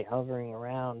barely hovering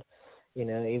around.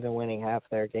 Even winning half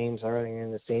their games earlier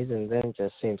in the season. Then it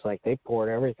just seems like they poured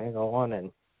everything on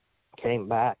and came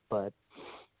back. But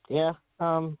yeah,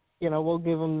 we'll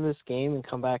give them this game and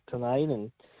come back tonight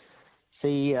and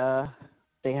see how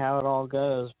it all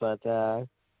goes. But I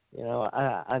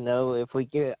know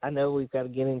we've got to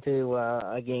get into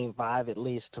a game 5 at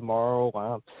least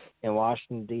tomorrow in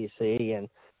Washington D.C. and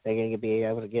they're going to be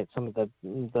able to get some of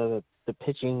the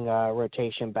pitching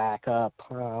rotation back up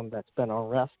that's been on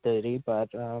rest duty. But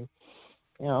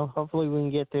hopefully we can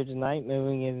get there tonight. Maybe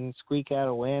we can squeak out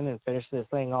a win and finish this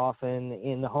thing off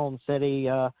in the home city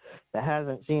that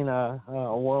hasn't seen a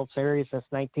World Series since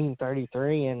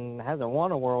 1933 and hasn't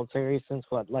won a World Series since,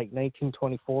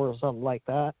 1924 or something like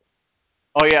that.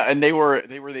 Oh yeah, and they were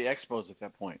the Expos at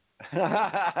that point.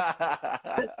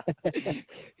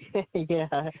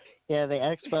 yeah,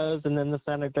 the Expos and then the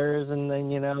Senators, and then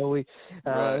we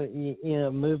right.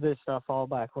 move this stuff all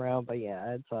back around. But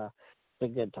yeah, it's a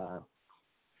good time.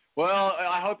 Well,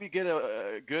 I hope you get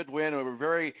a good win.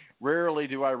 Very rarely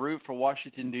do I root for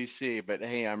Washington, D.C., but,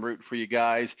 hey, I'm rooting for you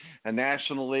guys, a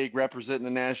National League, representing the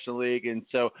National League, and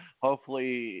so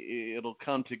hopefully it'll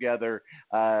come together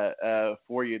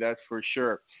for you, that's for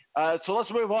sure. So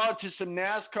let's move on to some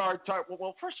NASCAR talk.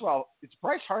 Well, first of all, is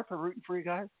Bryce Harper rooting for you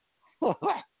guys?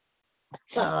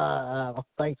 I don't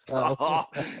think so.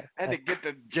 Had to get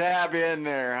the jab in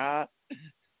there, huh?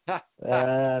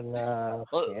 No.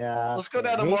 Yeah. Let's go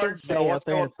down to Martinsville. What's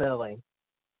going on?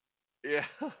 Yeah.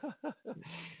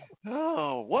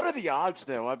 Oh, what are the odds,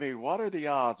 though? I mean, what are the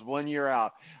odds 1 year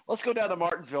out? Let's go down to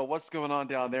Martinsville. What's going on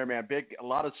down there, man? A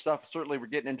lot of stuff. Certainly, we're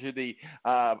getting into the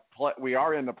we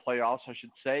are in the playoffs, I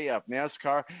should say, of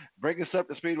NASCAR. Bring us up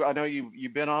to speed. I know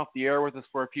you've been off the air with us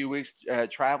for a few weeks,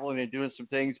 traveling and doing some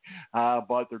things,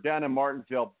 but they're down in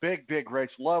Martinsville. Big race.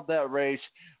 Love that race.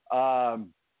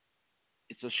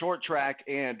 It's a short track,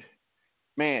 and,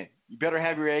 man, you better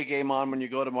have your A game on when you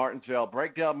go to Martinsville.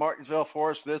 Break down Martinsville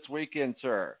for us this weekend,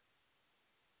 sir.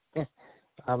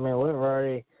 I mean, we've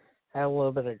already had a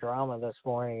little bit of drama this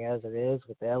morning as it is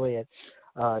with Elliott.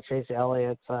 Chase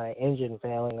Elliott's engine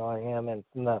failing on him in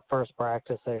the first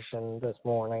practice session this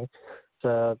morning.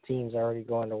 So team's already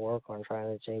going to work on trying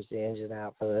to change the engine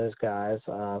out for those guys.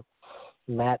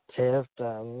 Matt Tift,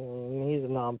 he's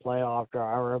a non-playoff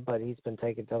driver, but he's been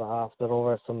taken to the hospital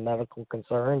with some medical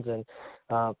concerns. And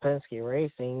Penske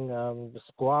Racing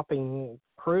swapping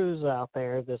crews out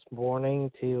there this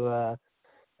morning to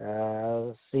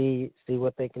see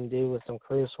what they can do with some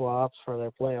crew swaps for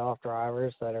their playoff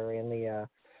drivers that are in the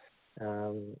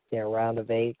round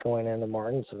of 8 going into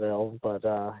Martinsville. But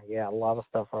a lot of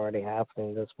stuff already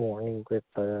happening this morning with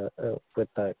the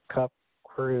Cup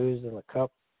crews and the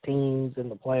Cup teams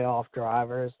and the playoff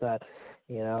drivers that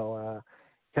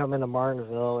come into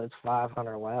Martinsville. It's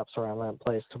 500 laps around that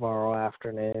place tomorrow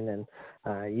afternoon,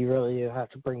 and you really have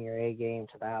to bring your A game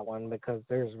to that one because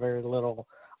there's very little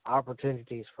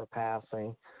opportunities for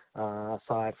passing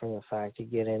aside from the fact you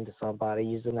get into somebody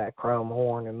using that chrome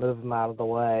horn and move them out of the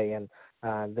way and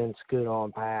then scoot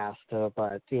on past.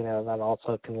 But that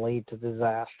also can lead to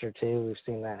disaster too. We've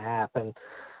seen that happen.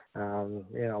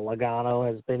 Logano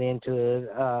has been into it.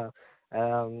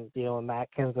 Matt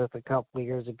Kenseth a couple of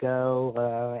years ago.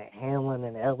 Hamlin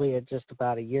and Elliott just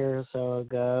about a year or so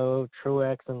ago.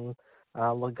 Truex and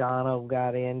Logano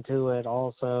got into it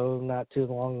also not too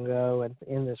long ago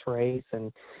in this race.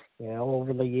 And,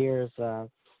 over the years,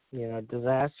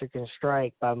 disaster can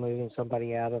strike by moving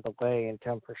somebody out of the way, and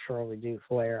tempers surely do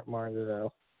flare at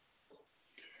Martinsville.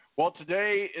 Well,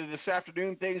 this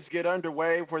afternoon, things get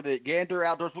underway for the Gander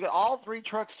Outdoors. We got all 3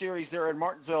 truck series there in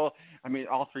Martinsville. I mean,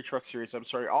 all 3 truck series. I'm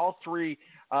sorry, all 3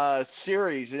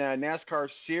 series, NASCAR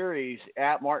series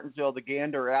at Martinsville. The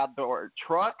Gander Outdoor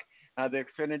Truck, the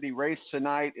Xfinity race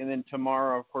tonight, and then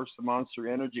tomorrow, of course, the Monster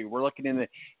Energy. We're looking at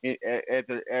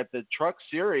the truck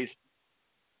series,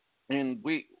 and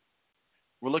we're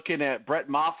looking at Brett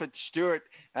Moffitt, Stewart,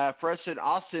 Fresson,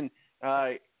 Austin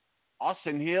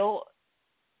Hill,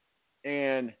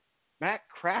 and Matt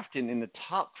Crafton in the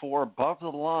top 4 above the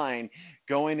line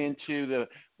going into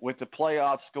with the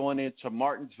playoffs going into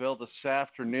Martinsville this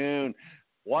afternoon.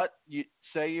 What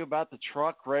say you about the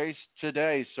truck race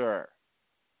today, sir?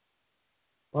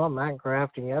 Well, Matt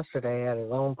Crafton yesterday had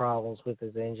his own problems with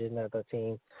his engine that the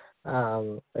team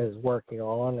is working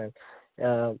on. And,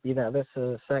 this is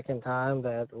the second time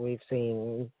that we've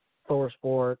seen Thor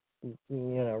Sport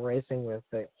racing with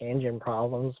the engine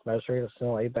problems, most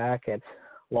recently back at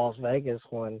Las Vegas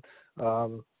when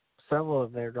several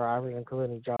of their drivers,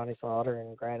 including Johnny Sauter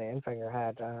and Grant Enfinger,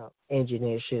 had engine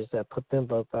issues that put them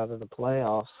both out of the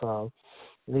playoffs.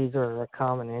 These are a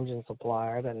common engine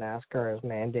supplier that NASCAR has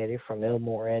mandated from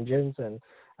Ilmore Engines, and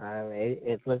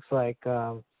it looks like,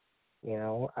 I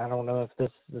don't know if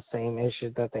this is the same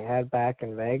issue that they had back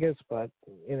in Vegas, but,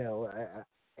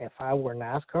 if I were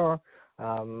NASCAR,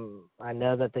 I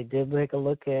know that they did take a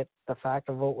look at the fact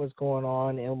of what was going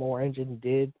on. Ilmore Engine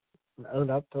did own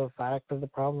up to the fact of the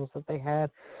problems that they had.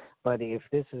 But if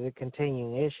this is a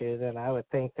continuing issue, then I would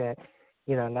think that,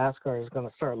 NASCAR is going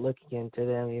to start looking into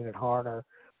them even harder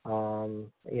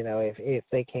If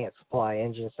they can't supply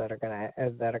engines that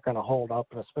are gonna hold up,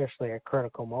 especially at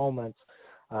critical moments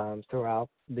throughout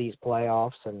these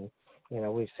playoffs, and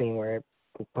we've seen where it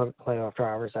put playoff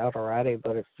drivers out already.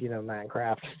 But if Matt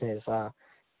Crafton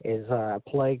is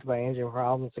plagued by engine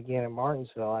problems again in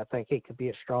Martinsville, I think it could be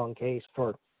a strong case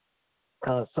for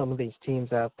some of these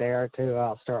teams out there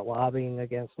to start lobbying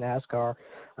against NASCAR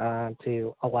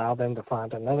to allow them to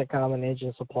find another common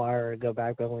engine supplier or go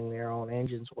back building their own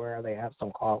engines where they have some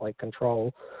quality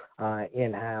control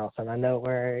in-house. And I know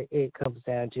where it comes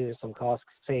down to some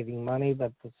cost-saving money, but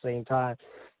at the same time,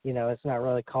 it's not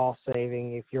really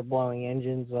cost-saving if you're blowing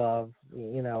engines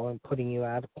and putting you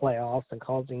out of playoffs and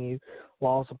causing you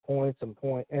loss of points and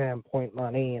point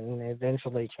money and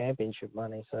eventually championship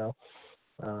money. So,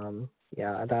 I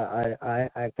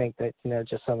think that,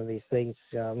 just some of these things,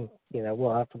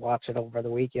 we'll have to watch it over the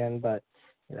weekend, but,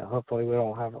 hopefully we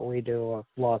don't have a redo of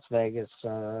Las Vegas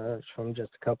from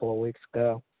just a couple of weeks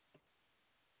ago.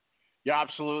 Yeah,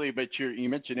 absolutely. But you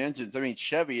mentioned engines. I mean,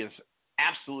 Chevy is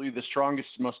absolutely the strongest,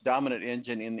 most dominant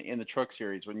engine in the truck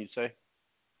series, wouldn't you say?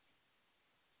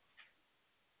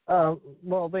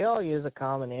 Well, they all use a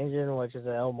common engine, which is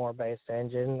an Elmore-based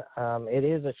engine. It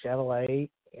is a Chevrolet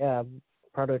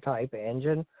prototype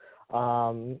engine,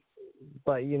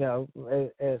 but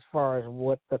as far as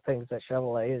what the things that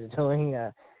Chevrolet is doing,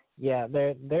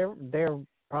 they're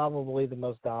probably the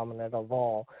most dominant of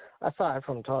all, aside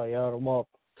from Toyota. Well,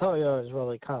 Toyota is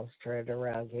really concentrated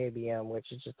around KBM,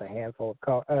 which is just a handful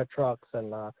of trucks,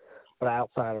 and but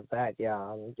outside of that,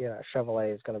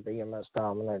 Chevrolet is going to be your most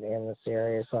dominant in the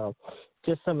series. So,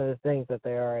 just some of the things that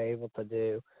they are able to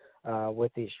do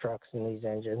with these trucks and these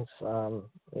engines,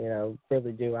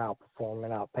 really do outperform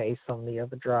and outpace some of the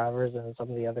other drivers and some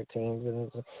of the other teams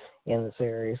in the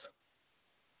series.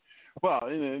 Well,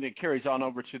 and it carries on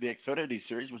over to the Xfinity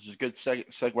Series, which is a good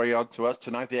segue on to us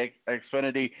tonight. The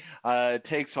Xfinity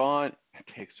takes on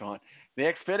the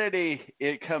Xfinity.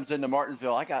 It comes into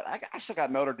Martinsville. I still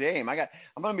got Notre Dame. I'm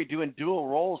going to be doing dual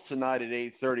roles tonight at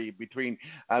 8:30 between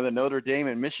the Notre Dame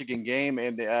and Michigan game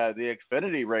and the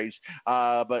Xfinity race.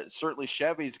 But certainly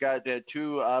Chevy's got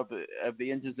two of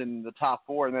the engines in the top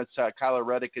four, and that's Kyler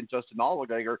Reddick and Justin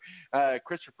Allgaier.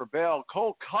 Christopher Bell,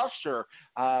 Cole Custer,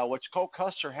 which Cole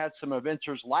Custer had some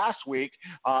adventures last week,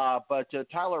 but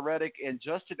Tyler Reddick and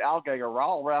Justin Allgaier are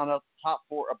all around up top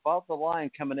four above the line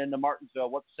coming into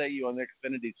Martinsville. What say you on the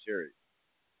Xfinity Series?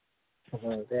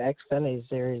 The Xfinity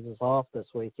Series is off this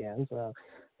weekend, so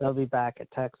they'll be back at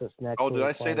Texas next week. Oh, did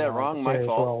I say that wrong? My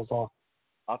fault.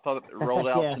 I thought it rolled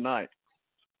out tonight.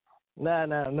 No,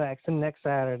 next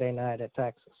Saturday night at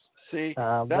Texas. See,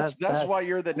 that's why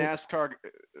you're the NASCAR,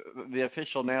 the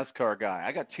official NASCAR guy.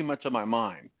 I got too much on my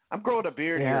mind. I'm growing a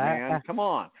beard here, man. Come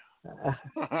on.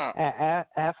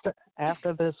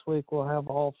 After this week, we'll have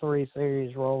all three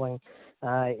series rolling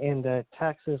into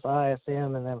Texas,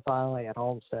 ISM, and then finally at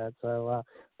Homestead. So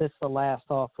this is the last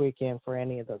off weekend for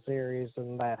any of the series,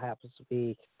 and that happens to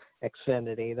be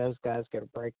Xfinity. Those guys get a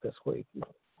break this week.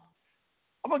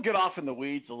 I'm going to get off in the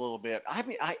weeds a little bit. I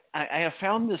mean, I have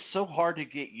found this so hard to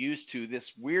get used to, this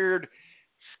weird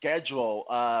schedule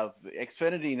of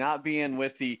Xfinity not being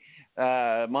with the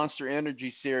Monster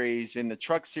Energy Series and the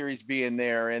Truck Series being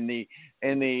there, and the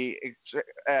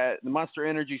Monster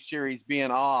Energy Series being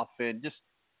off, and just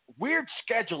weird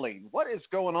scheduling. What is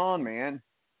going on, man?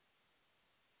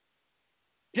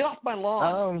 Get off my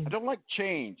lawn. I don't like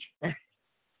change.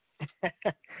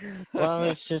 Well,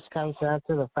 it just comes down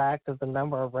to the fact of the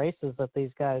number of races that these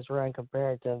guys run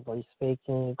comparatively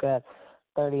speaking. You've got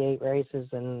 38 races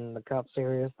in the Cup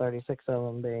Series, 36 of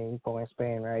them being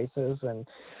point-span races, and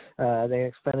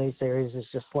the Xfinity Series is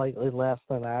just slightly less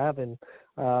than that. And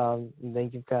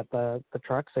then you've got the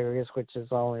Truck Series, which is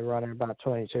only running about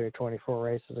 22 or 24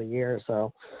 races a year.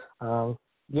 So,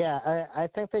 I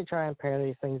think they try and pair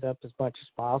these things up as much as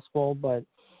possible, but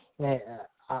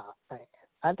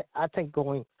I think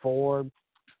going forward,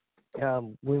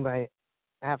 we might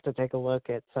have to take a look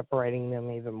at separating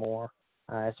them even more,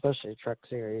 especially Truck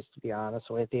Series, to be honest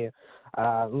with you.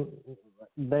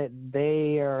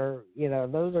 They are,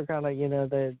 those are kind of,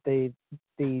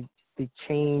 the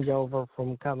changeover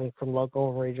from coming from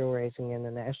local and regional racing and the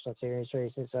National Series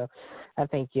racing. So I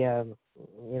think,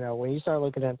 when you start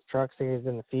looking at the Truck Series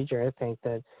in the future, I think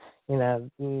that, they're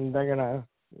going to,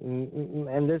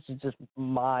 and this is just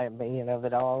my opinion of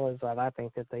it all, is that I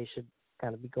think that they should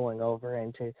kind of be going over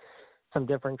into some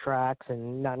different tracks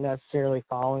and not necessarily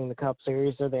following the Cup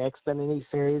Series or the Xfinity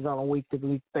Series on a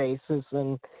week-to-week basis.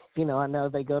 And, I know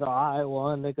they go to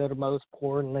Iowa and they go to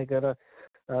Moseport and they go to,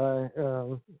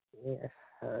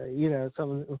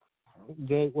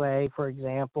 Gateway, for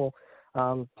example,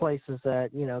 places that,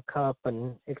 Cup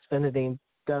and Xfinity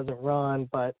doesn't run,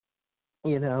 but,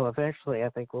 eventually I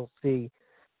think we'll see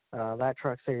that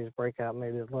truck series break out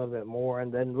maybe a little bit more,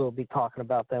 and then we'll be talking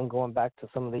about them going back to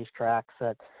some of these tracks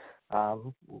that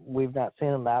we've not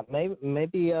seen them at.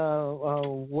 Maybe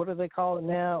what do they call it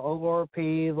now?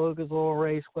 ORP, Lucas Oil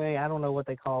Raceway. I don't know what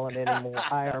they call it anymore.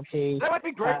 IRP. That would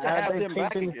be great to have them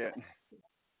back again.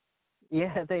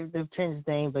 Yeah, they've changed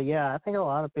the name, but yeah, I think a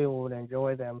lot of people would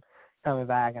enjoy them coming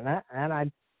back, and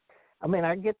I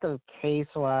get the case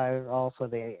why also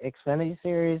the Xfinity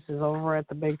series is over at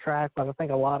the big track, but I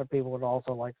think a lot of people would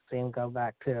also like to see them go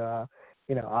back to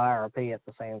IRP at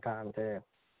the same time too.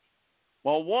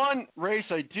 Well, one race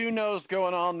I do know is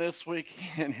going on this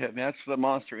weekend, and that's the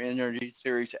Monster Energy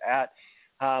Series at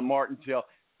Martinsville.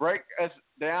 Break us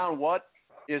down what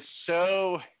makes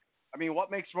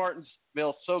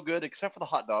Martinsville so good, except for the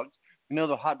hot dogs. We know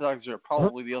the hot dogs are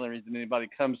probably the only reason anybody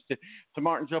comes to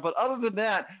Martinsville. But other than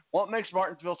that, what makes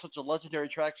Martinsville such a legendary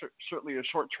track? Certainly a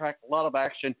short track, a lot of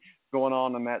action going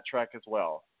on that track as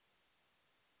well.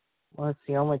 Well, it's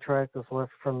the only track that's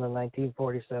left from the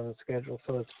 1947 schedule,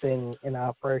 so it's been in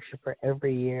operation for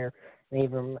every year. And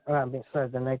even the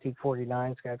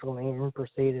 1949 schedule, and even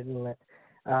preceded in the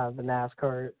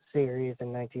NASCAR series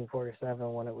in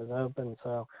 1947 when it was open.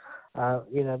 So,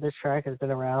 this track has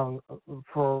been around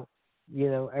for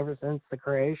ever since the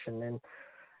creation, and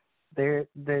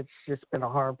that's just been a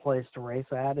hard place to race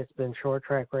at. It's been short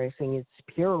track racing. It's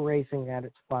pure racing at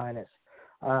its finest.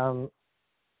 You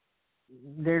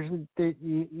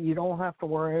don't have to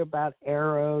worry about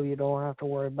aero. You don't have to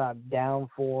worry about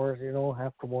downforce. You don't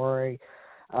have to worry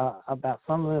about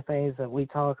some of the things that we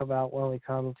talk about when we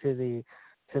come to the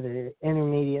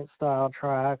intermediate style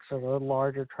tracks or the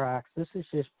larger tracks. This is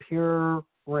just pure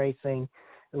racing,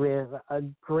 with a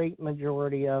great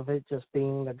majority of it just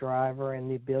being the driver and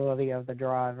the ability of the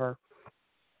driver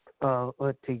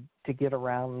to get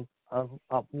around a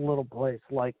little place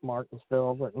like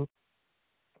Martinsville. But,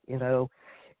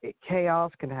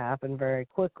 chaos can happen very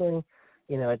quickly.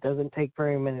 It doesn't take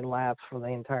very many laps for the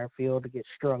entire field to get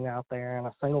strung out there in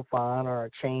a single file or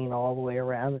a chain all the way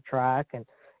around the track. And,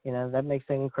 that makes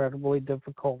it incredibly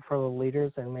difficult for the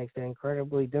leaders, and makes it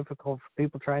incredibly difficult for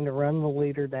people trying to run the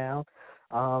leader down.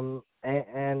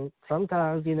 And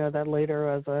sometimes, that leader,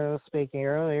 as I was speaking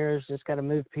earlier, has just got to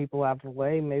move people out of the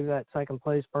way. Maybe that second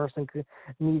place person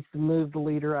needs to move the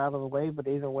leader out of the way, but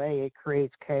either way, it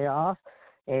creates chaos.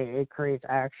 It creates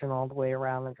action all the way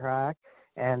around the track.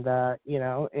 And,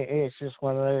 it's just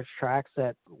one of those tracks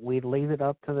that we leave it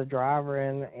up to the driver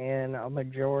in a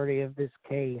majority of this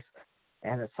case.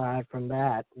 And aside from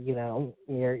that,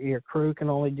 your crew can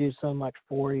only do so much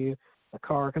for you. The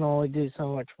car can only do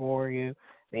so much for you.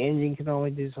 The engine can only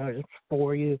do so much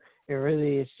for you. It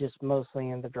really is just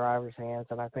mostly in the driver's hands,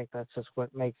 and I think that's just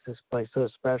what makes this place so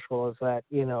special. Is that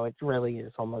it really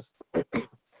is almost the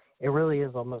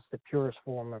purest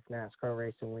form of NASCAR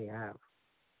racing we have.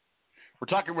 We're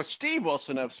talking with Steve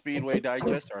Wilson of Speedway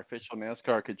Digest, our official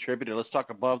NASCAR contributor. Let's talk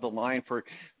above the line for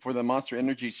the Monster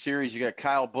Energy Series. You got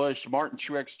Kyle Busch, Martin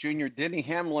Truex Jr., Denny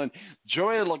Hamlin,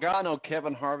 Joey Logano,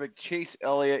 Kevin Harvick, Chase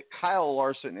Elliott, Kyle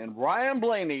Larson, and Ryan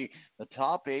Blaney, the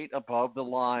top 8 above the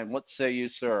line. What say you,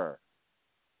 sir?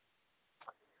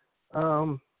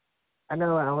 I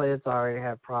know Elliott's already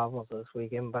had problems this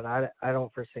weekend, but I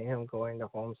don't foresee him going to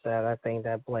Homestead. I think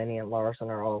that Blaney and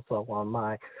Larson are also on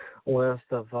my list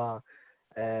of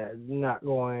not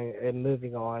going and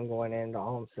moving on, going into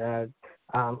Homestead.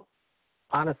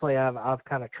 Honestly, I've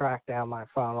kind of tracked down my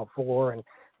final 4, and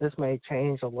this may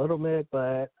change a little bit,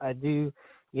 but I do,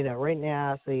 right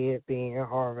now I see it being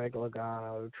Harvick,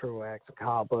 Logano, Truex, and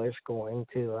Kyle Busch going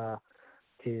to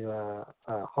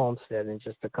Homestead in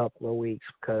just a couple of weeks,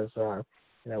 because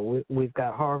we've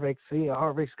got Harvick.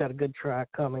 Harvick's got a good track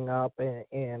coming up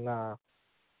in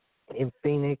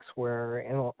Phoenix, where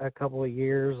in a couple of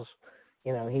years,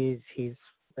 he's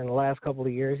in the last couple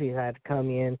of years he's had to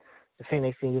come in to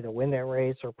Phoenix and either win that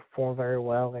race or perform very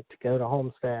well to go to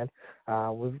Homestead.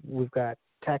 We've got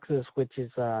Texas, which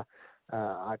is a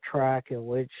track in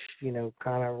which,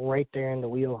 kind of right there in the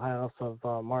wheelhouse of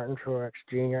Martin Truex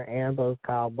Jr. and both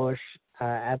Kyle Busch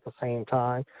at the same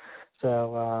time.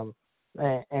 So,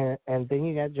 and then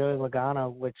you got Joey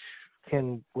Logano, which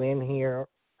can win here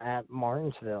at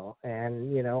Martinsville,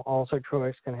 and also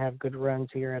Truex can have good runs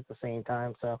here at the same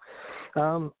time. So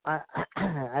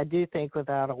I do think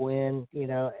without a win,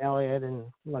 Elliott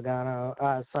and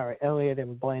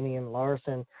Blaney and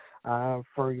Larson,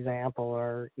 for example,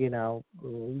 are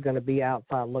going to be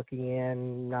outside looking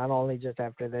in, not only just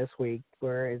after this week,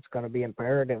 where it's going to be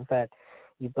imperative that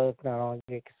you both not only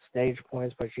get stage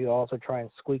points, but you also try and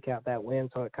squeak out that win,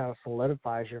 so it kind of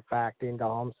solidifies your fact into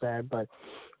Homestead. But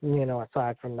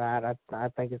aside from that, I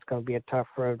think it's going to be a tough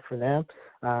road for them.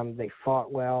 They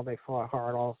fought well, they fought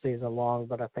hard all season long,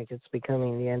 but I think it's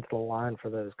becoming the end of the line for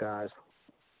those guys.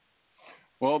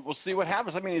 Well, we'll see what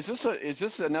happens. I mean, is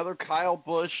this another Kyle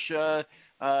Busch a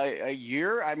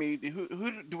year? I mean,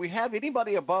 who do we have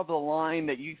anybody above the line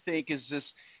that you think is this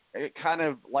kind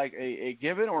of like a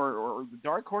given or the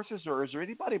dark horses, or is there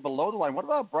anybody below the line? What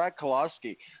about Brad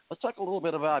Kolosky? Let's talk a little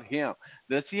bit about him.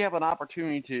 Does he have an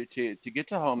opportunity to get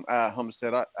to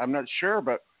Homestead? I'm not sure,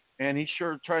 and he's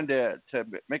sure trying to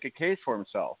make a case for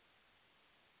himself.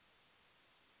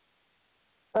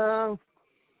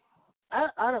 I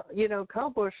don't, Kyle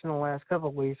Busch in the last couple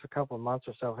of weeks, a couple of months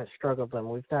or so has struggled, and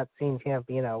we've not seen him,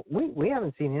 we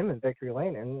haven't seen him in victory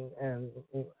lane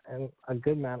in a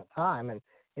good amount of time, and,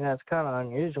 it's kind of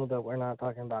unusual that we're not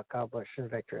talking about Kyle Busch in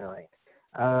victory lane.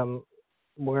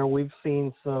 Where we've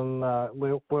seen some,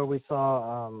 where we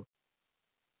saw,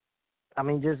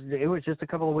 it was just a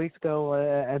couple of weeks ago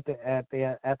at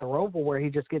the Roval where he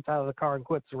just gets out of the car and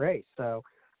quits the race. So,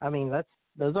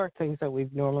 those are things that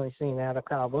we've normally seen out of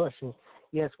Kyle Busch. And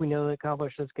yes, we know that Kyle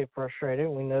Busch does get frustrated.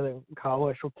 We know that Kyle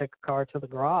Busch will take a car to the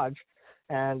garage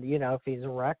and, if he's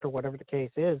wrecked or whatever the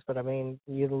case is. But,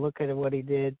 you look at what he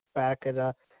did back at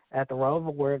the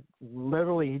Roval where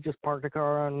literally he just parked the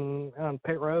car on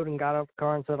pit road and got out the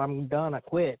car and said, I'm done, I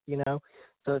quit, So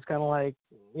it's kind of like,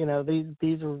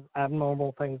 these are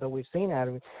abnormal things that we've seen out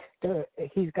of him.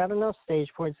 He's got enough stage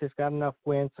points. He's got enough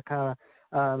wins to kind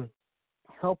of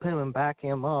help him and back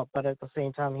him up, but at the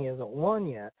same time, he hasn't won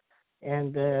yet.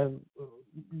 And do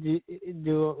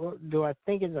I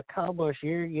think it's a Kyle Busch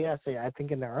year? Yes, I think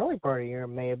in the early part of the year it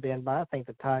may have been, but I think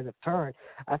the tides have turned.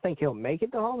 I think he'll make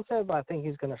it to Homestead, but I think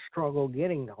he's going to struggle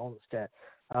getting to Homestead.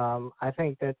 I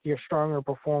think that your stronger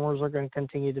performers are going to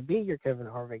continue to be your Kevin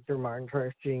Harvick, your Martin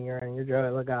Truex Jr., and your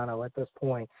Joey Logano at this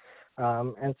point.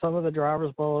 And some of the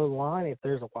drivers below the line, if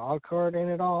there's a wild card in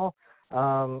it all,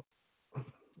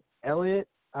 Elliott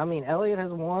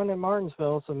has won in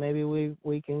Martinsville, so maybe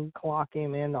we can clock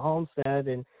him into Homestead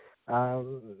and,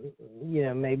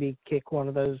 maybe kick one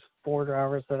of those 4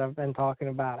 drivers that I've been talking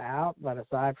about out. But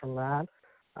aside from that,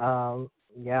 I'm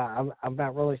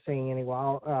not really seeing any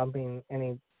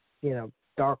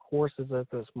dark horses at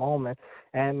this moment.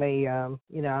 And I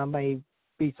may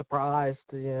be surprised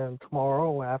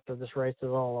tomorrow after this race is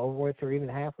all over with, or even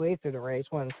halfway through the race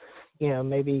when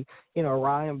maybe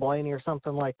Ryan Blaney or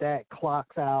something like that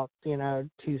clocks out 2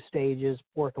 stages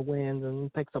worth of wins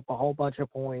and picks up a whole bunch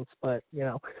of points. But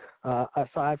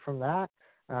aside from that,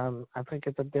 I think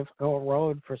it's a difficult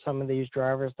road for some of these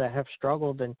drivers that have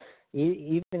struggled. And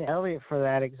even Elliott, for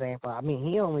that example,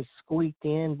 he only squeaked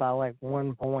in by like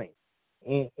 1 point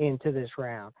into this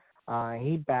round.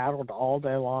 He battled all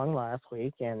day long last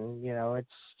week, and, it's,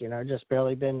 just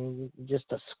barely been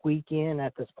just a squeak in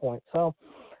at this point. So,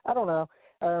 I don't know.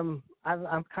 I'm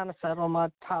kind of set on my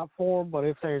top 4, but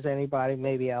if there's anybody,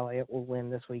 maybe Elliott will win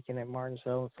this weekend at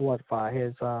Martinsville and solidify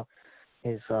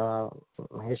his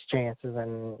chances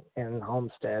in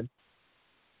Homestead.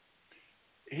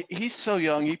 He's so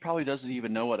young, he probably doesn't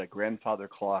even know what a grandfather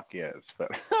clock is.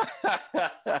 But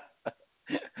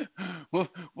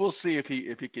we'll see if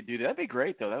he could do that. That'd be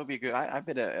great, though. That would be good. I've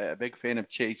been a big fan of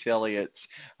Chase Elliott's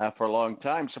for a long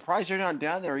time. Surprised they're not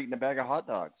down there eating a bag of hot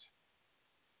dogs.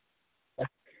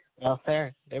 Well,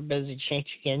 they're busy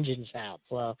changing engines out,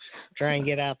 so try and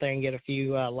get out there and get a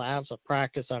few laps of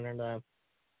practice under them.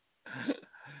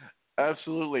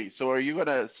 Absolutely. So, are you going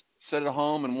to sit at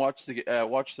home and watch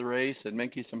the race and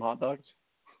make you some hot dogs?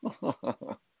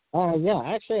 Yeah,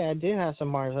 actually, I do have some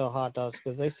Martinsville hot dogs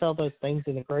because they sell those things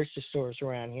in the grocery stores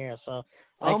around here, so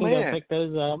I can go pick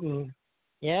those up. And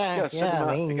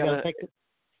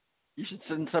you should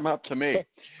send some up to me.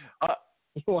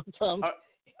 You want some?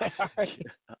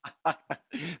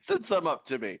 Send some up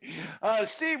to me.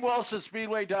 Steve Wilson,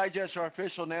 Speedway Digest, our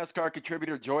official NASCAR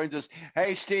contributor, joins us.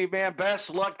 Hey, Steve, man, best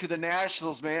luck to the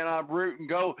Nationals, man. I'm rooting.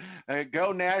 Go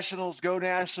Nationals, go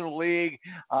National League.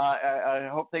 I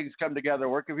hope things come together.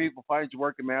 Where can people find your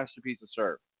work and masterpiece of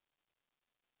surf?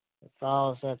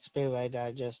 Follow us at Speedway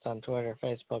Digest on Twitter,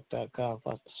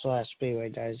 Facebook.com/Speedway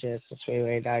Digest, and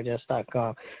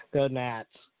SpeedwayDigest.com. Go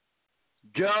Nats.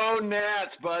 Go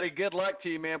Nats, buddy. Good luck to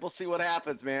you, man. We'll see what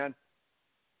happens, man.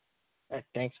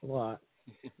 Thanks a lot.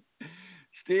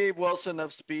 Steve Wilson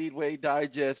of Speedway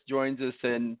Digest joins us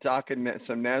and talking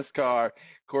some NASCAR. Of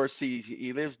course,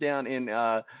 he lives down in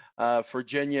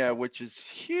Virginia, which is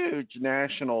huge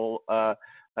national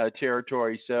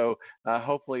territory. So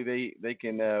hopefully they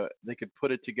can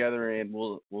put it together, and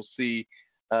we'll see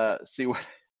what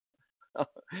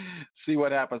see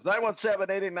what happens.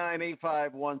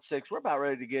 917-889-8516. We're about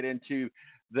ready to get into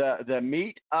the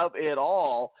meat of it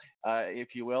all,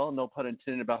 if you will. No pun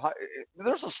intended.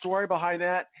 There's a story behind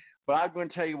that, but I'm going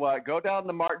to tell you what. Go down to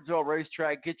the Martinsville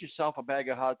racetrack, get yourself a bag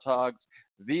of hot dogs,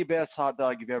 the best hot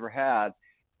dog you've ever had.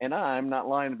 And I'm not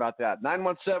lying about that.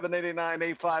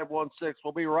 917-889-8516.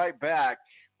 We'll be right back.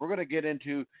 We're going to get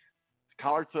into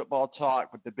college football talk,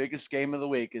 but the biggest game of the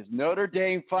week is Notre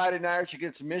Dame Fighting Irish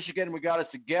against Michigan. We got us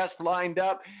a guest lined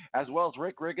up, as well as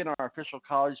Rick Riggin, our official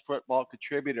college football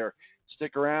contributor.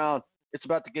 Stick around. It's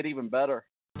about to get even better.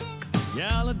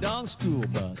 Yellow dog school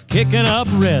bus, kicking up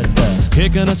red bus,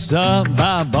 kicking us up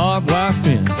by barbed wire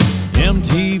fence.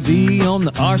 MTV on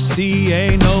the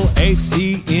RCA, no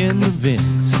AC in the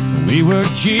vents. We were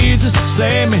Jesus,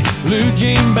 save me, blue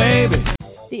jean baby.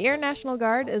 The Air National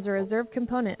Guard is a reserve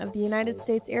component of the United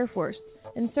States Air Force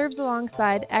and serves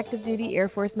alongside active duty Air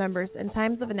Force members in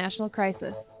times of a national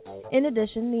crisis. In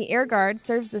addition, the Air Guard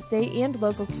serves the state and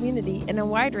local community in a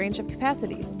wide range of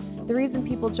capacities. The reason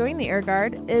people join the Air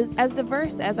Guard is as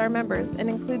diverse as our members and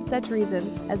includes such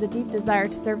reasons as a deep desire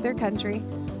to serve their country,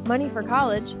 money for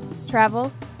college,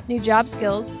 travel, new job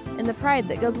skills, and the pride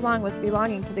that goes along with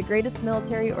belonging to the greatest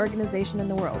military organization in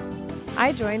the world.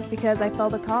 I joined because I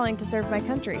felt a calling to serve my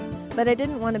country, but I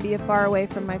didn't want to be far away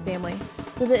from my family,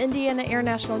 so the Indiana Air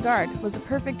National Guard was a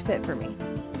perfect fit for me.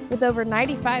 With over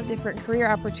 95 different career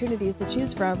opportunities to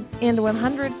choose from and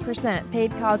 100%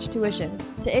 paid college tuition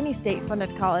to any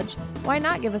state-funded college, why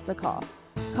not give us a call?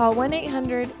 Call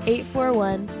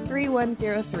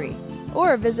 1-800-841-3103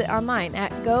 or visit online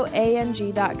at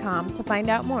goang.com to find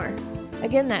out more.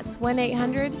 Again, that's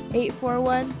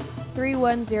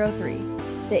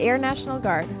 1-800-841-3103. The Air National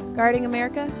Guard, guarding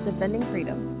America, defending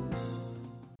freedom.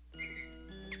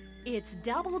 It's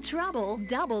double trouble,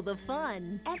 double the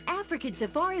fun at African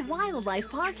Safari Wildlife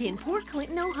Park in Port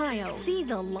Clinton, Ohio. See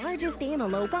the largest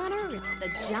antelope on Earth, the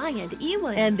giant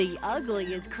eland, and the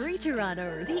ugliest creature on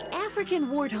Earth, the African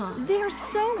warthog. There's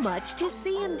so much to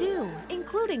see and do,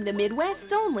 including the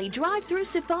Midwest's only drive-through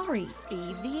safari.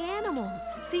 Feed the animals,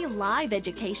 see live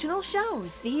educational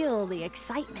shows, feel the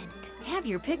excitement. Have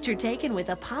your picture taken with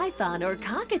a python or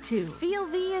cockatoo. Feel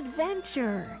the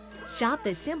adventure. Shop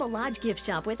the Symbol Lodge gift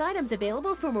shop with items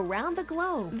available from around the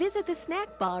globe. Visit the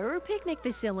snack bar or picnic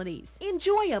facilities.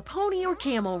 Enjoy a pony or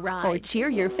camel ride. Or cheer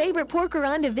your favorite porker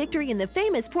on to victory in the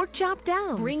famous Pork Chop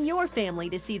Down. Bring your family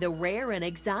to see the rare and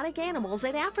exotic animals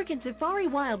at African Safari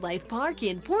Wildlife Park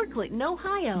in Port Clinton,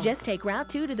 Ohio. Just take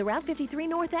Route 2 to the Route 53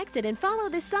 North exit and follow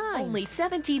the sign. Only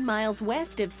 17 miles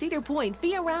west of Cedar Point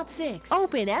via Route 6.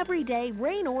 Open every day,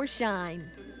 rain or shine.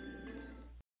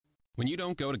 When you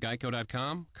don't go to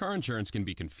Geico.com, car insurance can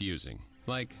be confusing.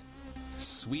 Like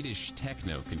Swedish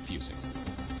techno confusing.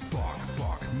 Bark,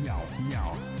 bark, meow,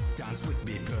 meow. Dance with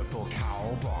me, purple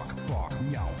cow. Bark, bark,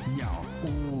 meow, meow.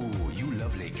 Ooh, you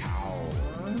lovely cow.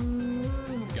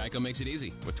 Geico makes it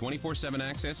easy. With 24/7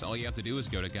 access, all you have to do is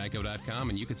go to Geico.com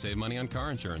and you could save money on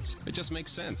car insurance. It just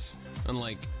makes sense.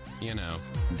 Unlike,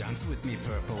 Dance with me,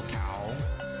 purple cow.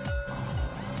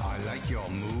 I like your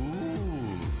move.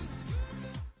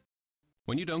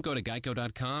 When you don't go to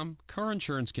Geico.com, car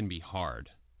insurance can be hard.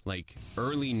 Like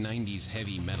early 90s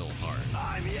heavy metal hard.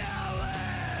 I'm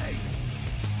yelling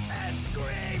and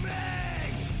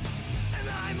screaming and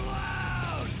I'm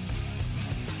loud.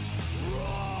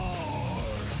 Roar.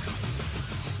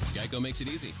 Geico makes it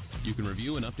easy. You can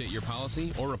review and update your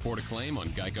policy or report a claim on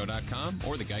Geico.com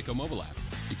or the Geico mobile app.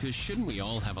 Because shouldn't we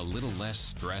all have a little less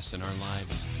stress in our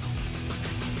lives?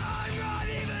 I'm not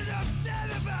even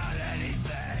upset about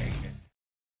anything.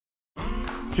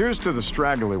 Here's to the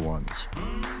straggly ones.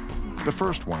 The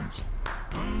first ones.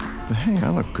 The hey, I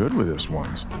look good with this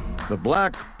ones. The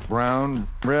black, brown,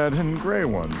 red, and gray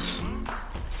ones.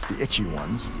 The itchy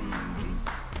ones.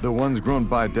 The ones grown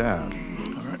by Dad.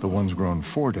 The ones grown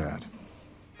for Dad.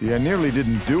 The I nearly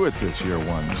didn't do it this year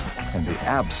ones. And the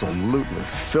absolutely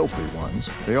filthy ones.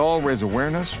 They all raise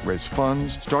awareness, raise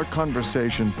funds, start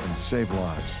conversations, and save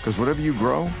lives. Because whatever you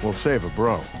grow will save a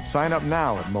bro. Sign up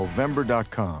now at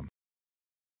Movember.com.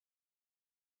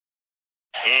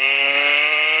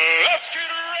 Let's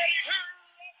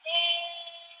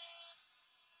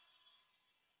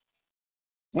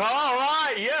get ready to rumble. All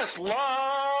right, yes,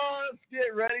 let's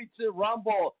get ready to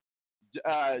rumble.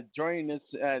 Joining us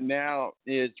now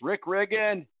is Rick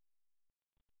Riggin.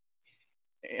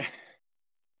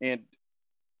 And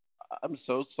I'm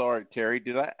so sorry, Terry.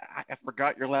 I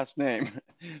forgot your last name.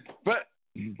 But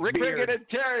Rick Riggin and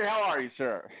Terry, how are you,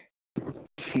 sir?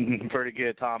 Pretty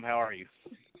good, Tom. How are you?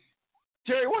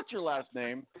 Terry, what's your last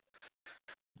name?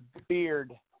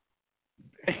 Beard.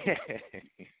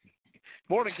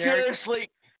 Morning, Terry. Seriously.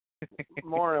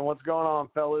 Morning. What's going on,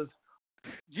 fellas?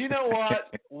 You know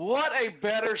what? What a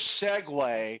better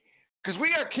segue, because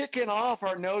we are kicking off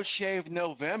our No Shave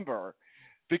November,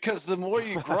 because the more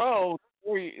you grow,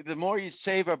 the more you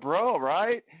save a bro,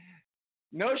 right?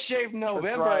 No Shave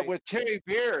November right. with Terry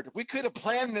Beard. We could have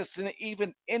planned this in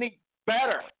even any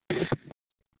better.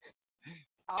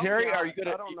 Terry, are you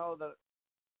gonna?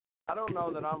 I don't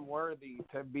know that I'm worthy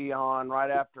to be on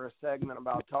right after a segment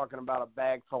about talking about a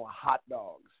bag full of hot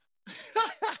dogs.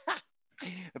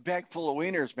 A bag full of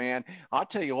wieners, man. I'll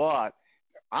tell you what.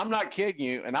 I'm not kidding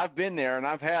you, and I've been there and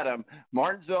I've had them.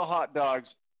 Martinsville hot dogs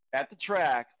at the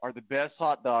track are the best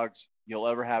hot dogs you'll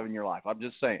ever have in your life. I'm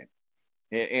just saying,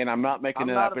 and I'm not making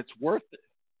it up. It's worth it.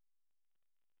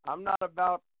 I'm not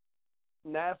about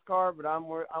NASCAR, but I'm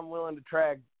willing to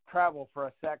travel for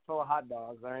a sack full of hot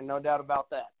dogs. There ain't no doubt about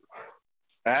that.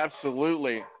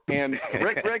 Absolutely. And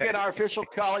Rick Riggin, our official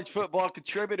college football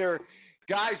contributor.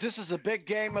 Guys, this is a big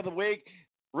game of the week.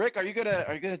 Rick, are you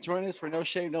gonna join us for No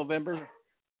Shave November?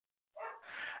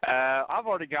 I've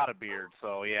already got a beard,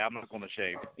 so yeah, I'm not going to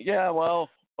shave. Yeah, well,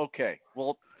 okay.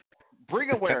 Well, bring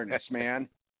awareness, man.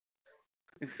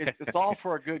 It's all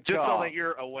for a good Just cause. so that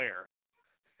you're aware.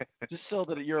 Just so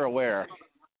that you're aware.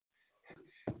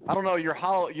 I don't know,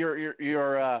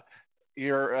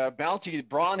 your bounty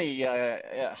brawny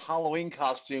Halloween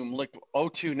costume looked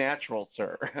too natural,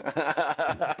 sir.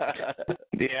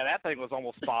 Yeah, that thing was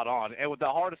almost spot on. And the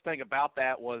hardest thing about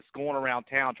that was going around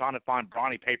town trying to find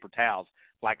brawny paper towels.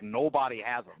 Like nobody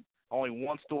has them. Only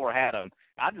one store had them.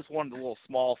 I just wanted a little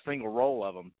small single roll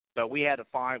of them, but we had to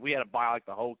buy like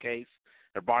the whole case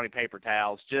of brawny paper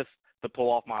towels just to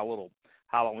pull off my little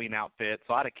Halloween outfit.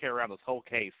 So I had to carry around this whole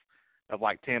case of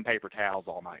like 10 paper towels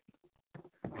all night.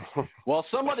 Well,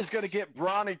 somebody's going to get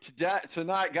brawny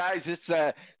tonight, guys. It's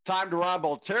time to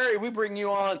rumble. Terry, we bring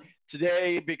you on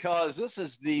today because this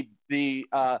is the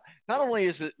not only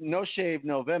is it No Shave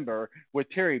November with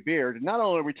Terry Beard, not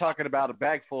only are we talking about a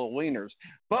bag full of wieners,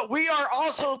 but we are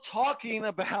also talking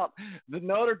about the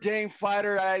Notre Dame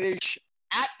Fighter Irish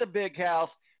at the Big House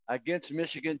against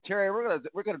Michigan. Terry,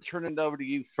 we're gonna turn it over to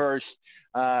you first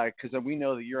because we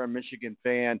know that you're a Michigan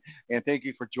fan, and thank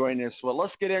you for joining us. Well,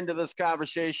 let's get into this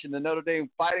conversation. The Notre Dame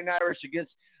Fighting Irish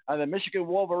against the Michigan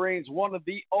Wolverines, one of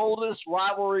the oldest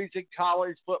rivalries in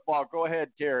college football. Go ahead,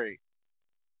 Terry.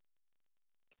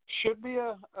 Should be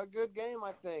a good game,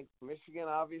 I think. Michigan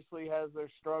obviously has their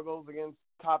struggles against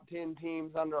top 10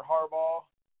 teams under Harbaugh.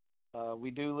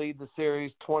 We do lead the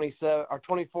series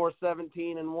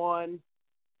 24-17-1.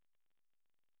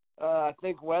 I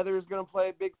think weather is going to play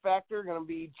a big factor. Going to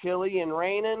be chilly and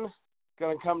raining.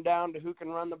 Going to come down to who can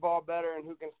run the ball better and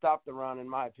who can stop the run, in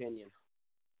my opinion.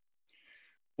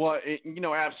 Well,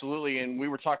 absolutely. And we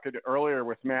were talking earlier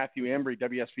with Matthew Embry,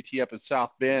 WSBT up in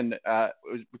South Bend,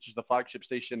 which is the flagship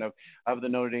station of the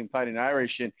Notre Dame Fighting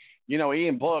Irish. And,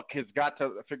 Ian Book has got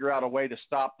to figure out a way to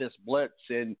stop this blitz.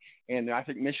 And I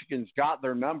think Michigan's got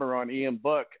their number on Ian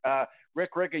Book.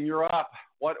 Rick Riggin, you're up.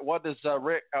 What does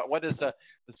the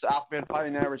South Bend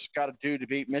Fighting Irish got to do to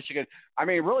beat Michigan? I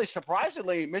mean, really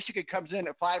surprisingly, Michigan comes in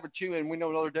at 5-2, and we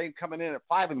know Notre Dame coming in at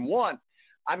 5-1.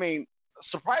 I mean,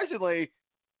 surprisingly,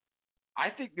 I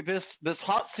think this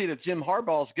hot seat of Jim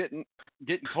Harbaugh is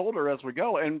getting colder as we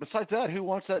go. And besides that, who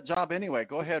wants that job anyway?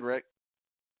 Go ahead, Rick.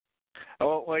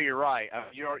 Oh, well, you're right.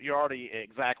 You're already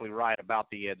exactly right about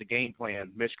the game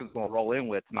plan Michigan's going to roll in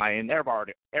with tonight, and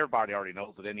everybody already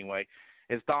knows it anyway.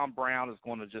 Is Don Brown is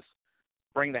going to just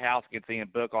bring the house against Ian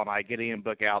Book all night, get Ian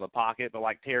Book out of the pocket. But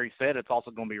like Terry said, it's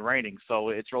also going to be raining, so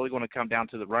it's really going to come down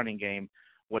to the running game,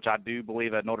 which I do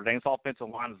believe that Notre Dame's offensive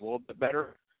line is a little bit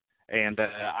better. And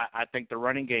I think the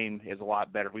running game is a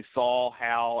lot better. We saw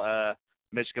how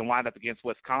Michigan lined up against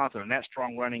Wisconsin, and that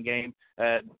strong running game.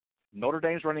 Notre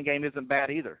Dame's running game isn't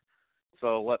bad either.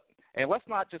 So let's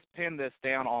not just pin this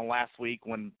down on last week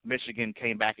when Michigan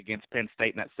came back against Penn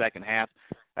State in that second half.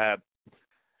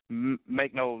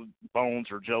 Make no bones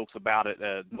or jokes about it.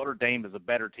 Notre Dame is a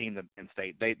better team than Penn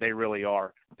State. They really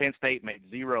are. Penn State made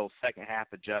 0 second half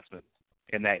adjustments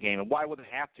in that game, and why would they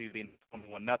have to? Being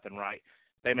 21-0, right?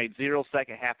 They made 0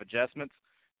 second half adjustments.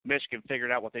 Michigan figured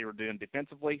out what they were doing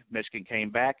defensively. Michigan came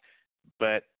back,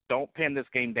 but don't pin this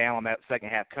game down on that second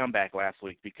half comeback last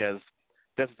week because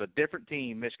this is a different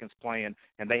team Michigan's playing,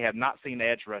 and they have not seen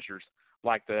edge rushers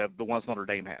like the ones Notre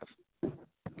Dame has.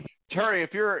 Terry,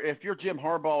 if you're Jim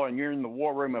Harbaugh and you're in the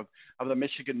war room of the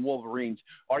Michigan Wolverines,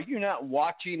 are you not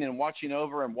watching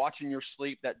over and watching your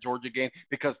sleep that Georgia game?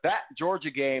 Because that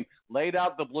Georgia game laid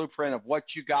out the blueprint of what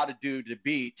you got to do to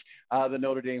beat the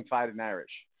Notre Dame Fighting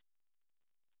Irish.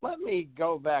 Let me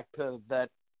go back to that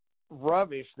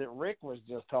rubbish that Rick was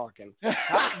just talking. Do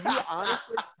you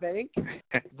honestly think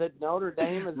that Notre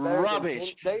Dame is better rubbish?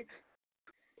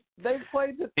 They've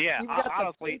played the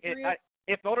honestly,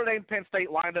 if Notre Dame Penn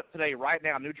State lined up today, right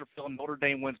now, neutral field, Notre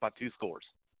Dame wins by 2 scores.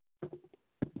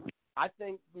 I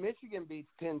think Michigan beats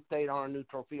Penn State on a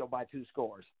neutral field by 2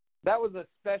 scores. That was a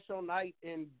special night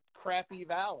in Crappy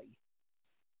Valley.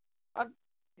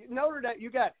 Notre Dame,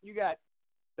 you got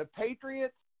the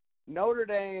Patriots, Notre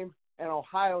Dame, and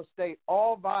Ohio State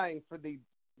all vying for the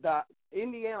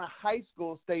Indiana High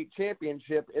School State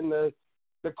Championship in the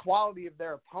quality of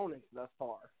their opponents thus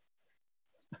far.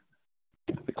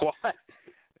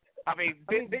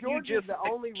 Didn't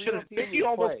you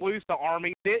almost lose to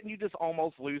Army? Didn't you just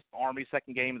almost lose to Army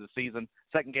second game of the season,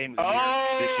 second game of the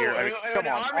year this year? Come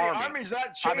on, Army's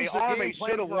not changed Army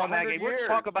should have won that game. We're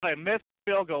talking about a missed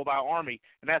field goal by Army,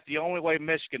 and that's the only way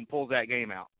Michigan pulls that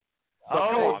game out.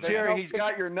 Oh, Terry, he's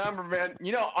got your number, man.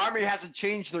 You know, Army hasn't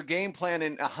changed their game plan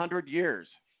in 100 years.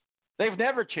 They've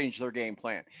never changed their game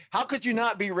plan. How could you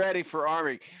not be ready for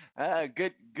Army?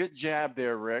 Good jab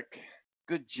there, Rick.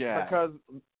 Good jab.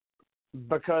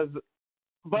 Because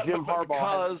Jim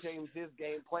Harbaugh hasn't changed his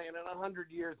game plan in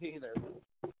 100 years either.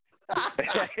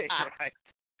 Right.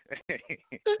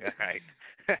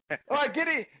 All right,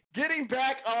 getting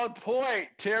back on point,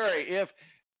 Terry.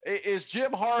 Is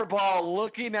Jim Harbaugh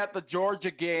looking at the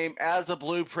Georgia game as a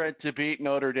blueprint to beat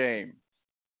Notre Dame?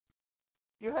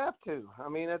 You have to. I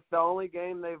mean, it's the only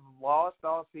game they've lost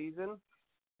all season.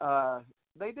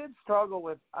 They did struggle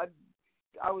with.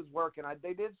 I was working.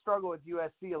 They did struggle with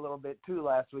USC a little bit too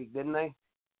last week, didn't they?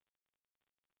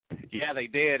 Yeah, they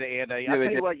did. And I tell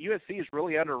you what, USC is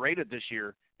really underrated this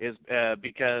year, is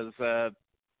because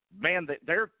man,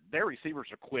 their receivers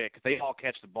are quick. They all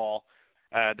catch the ball.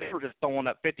 They were just throwing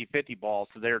up 50-50 balls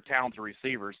to their talented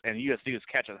receivers, and USC was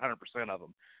catching 100% of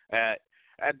them.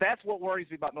 That's what worries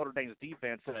me about Notre Dame's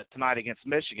defense tonight against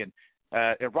Michigan.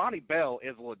 Ronnie Bell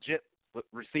is a legit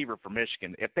receiver for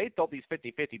Michigan. If they throw these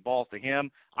 50-50 balls to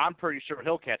him, I'm pretty sure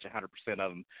he'll catch 100%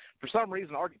 of them. For some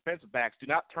reason, our defensive backs do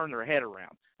not turn their head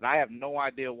around, and I have no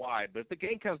idea why. But if the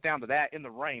game comes down to that in the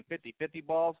rain, 50-50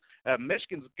 balls,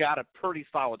 Michigan's got a pretty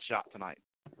solid shot tonight.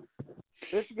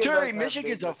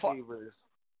 Michigan's receivers.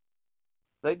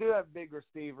 They do have big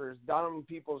receivers. Donovan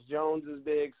Peoples-Jones is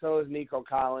big. So is Nico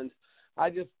Collins. I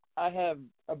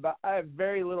have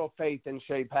very little faith in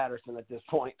Shea Patterson at this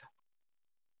point.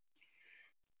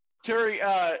 Terry,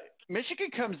 Michigan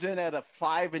comes in at a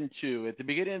 5-2. At the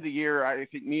beginning of the year, I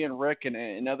think me and Rick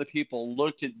and other people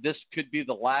looked at this could be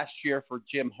the last year for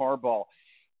Jim Harbaugh.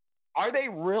 Are they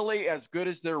really as good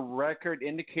as their record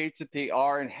indicates that they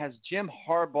are? And has Jim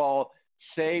Harbaugh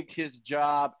saved his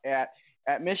job at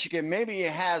Michigan? Maybe he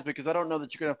has, because I don't know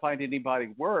that you're going to find anybody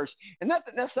worse. And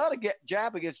that's not a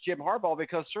jab against Jim Harbaugh,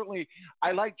 because certainly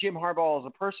I like Jim Harbaugh as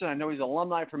a person. I know he's an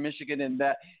alumni from Michigan, and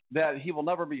that he will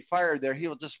never be fired there. He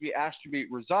will just be asked to be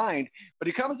resigned. But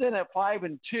he comes in at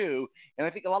 5-2, and I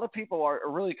think a lot of people are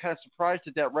really kind of surprised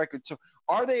at that record. So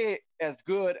are they as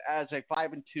good as a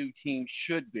 5-2 team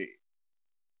should be?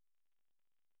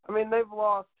 I mean, they've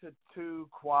lost to 2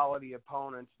 quality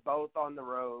opponents, both on the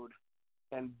road.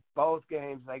 And both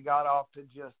games, they got off to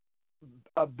just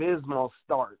abysmal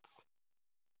starts.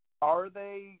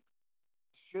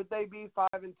 Should they be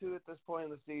 5-2 at this point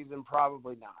in the season?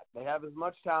 Probably not. They have as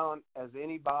much talent as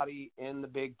anybody in the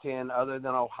Big Ten other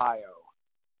than Ohio.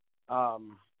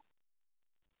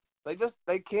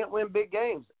 They can't win big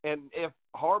games. And if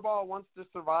Harbaugh wants to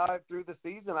survive through the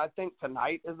season, I think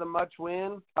tonight is a must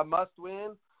win.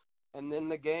 And then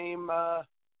the game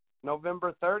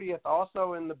November 30th,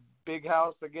 also in the Big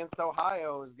House against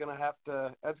Ohio, is going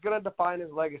to define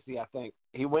his legacy, I think.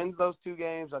 He wins those 2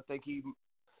 games. I think he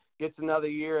gets another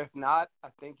year. If not, I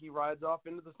think he rides off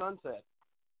into the sunset.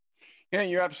 Yeah,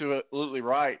 you're absolutely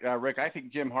right, Rick. I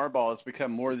think Jim Harbaugh has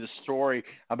become more the story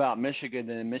about Michigan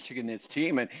than Michigan and its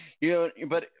team. And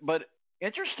but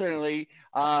interestingly,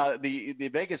 the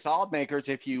Vegas odd makers,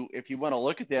 if you want to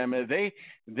look at them,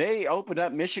 they opened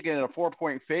up Michigan at a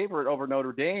 4-point favorite over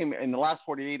Notre Dame in the last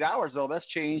 48 hours. Though that's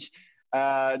changed.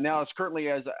 Now it's currently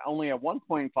as only a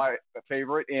 1-point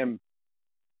favorite, and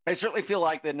I certainly feel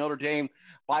like that Notre Dame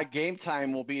by game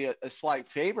time will be a slight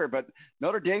favorite, but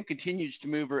Notre Dame continues to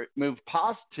move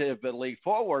positively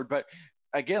forward. But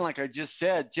again, like I just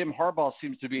said, Jim Harbaugh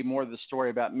seems to be more the story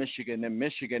about Michigan than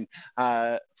Michigan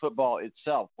football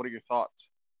itself. What are your thoughts?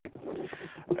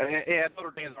 Yeah,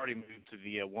 Notre Dame's already moved to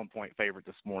the 1-point favorite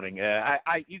this morning.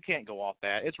 You can't go off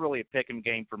that. It's really a pick 'em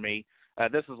game for me.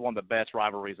 This is one of the best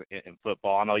rivalries in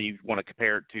football. I know you want to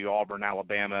compare it to Auburn,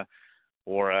 Alabama,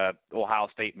 or Ohio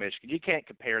State, Michigan. You can't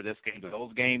compare this game to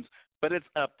those games, but it's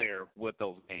up there with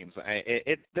those games.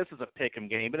 This is a pick 'em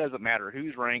game. It doesn't matter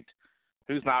who's ranked,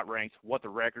 who's not ranked, what the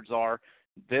records are.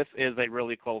 This is a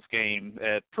really close game.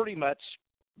 Pretty much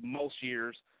most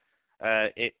years.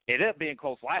 It ended up being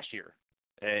close last year.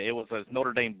 It was a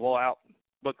Notre Dame blowout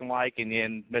looking like, and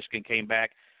then Michigan came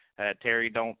back. Terry,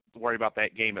 don't worry about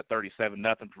that game at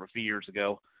 37-0 from a few years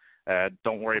ago.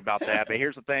 Don't worry about that. But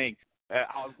here's the thing.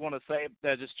 I was going to say,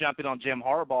 just jumping on Jim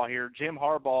Harbaugh here, Jim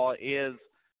Harbaugh is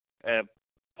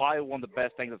probably one of the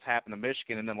best things that's happened to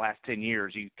Michigan in the last 10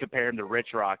 years. You compare him to Rich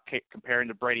Rock, compare him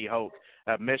to Brady Hoke.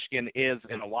 Michigan is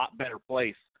in a lot better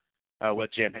place with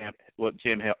Jim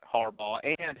Harbaugh,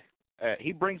 and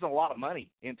he brings a lot of money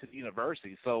into the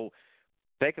university. So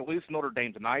they can lose to Notre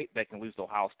Dame tonight. They can lose to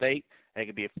Ohio State. They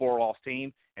could be a 4-loss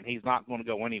team, and he's not going to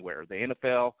go anywhere. The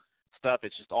NFL stuff,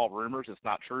 it's just all rumors. It's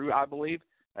not true, I believe.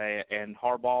 And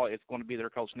Harbaugh is going to be their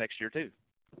coach next year, too.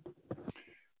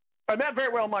 And that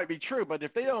very well might be true, but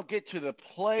if they don't get to the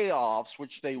playoffs,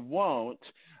 which they won't,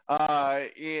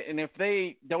 and if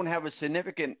they don't have a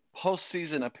significant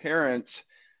postseason appearance,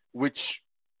 which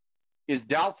is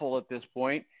doubtful at this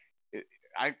point,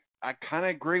 I kind of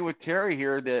agree with Terry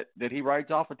here that he rides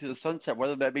off into the sunset,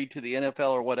 whether that be to the NFL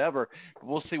or whatever.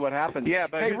 We'll see what happens. Yeah,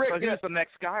 but hey, Rick, who's the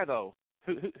next guy, though?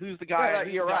 Who's the guy?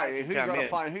 Yeah, you're right. Who's going to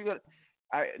find?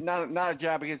 Not a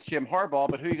jab against Jim Harbaugh,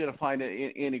 but who are you going to find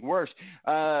any worse?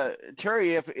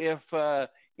 Terry, if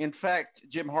in fact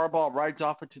Jim Harbaugh rides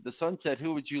off into the sunset,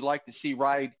 who would you like to see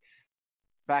ride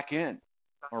back in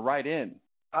or ride in?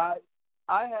 I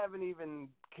haven't even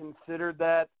considered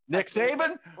that. Nick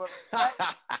Saban? Well,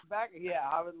 yeah,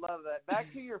 I would love that.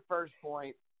 Back to your first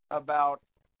point about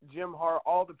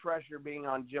all the pressure being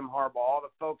on Jim Harbaugh, all the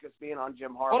focus being on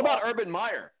Jim Harbaugh. What about Urban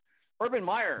Meyer?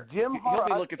 Jim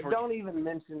Harbaugh. Don't even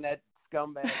mention that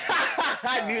scumbag.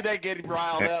 I knew they'd get him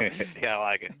riled up. Yeah, I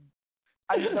like it.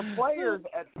 The players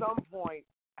at some point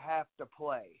have to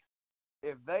play.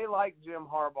 If they like Jim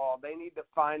Harbaugh, they need to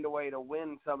find a way to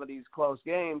win some of these close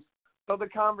games. So the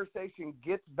conversation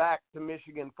gets back to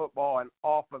Michigan football and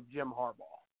off of Jim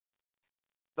Harbaugh.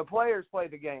 The players play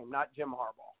the game, not Jim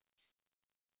Harbaugh.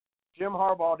 Jim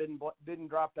Harbaugh didn't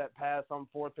drop that pass on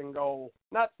 4th and goal.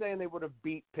 Not saying they would have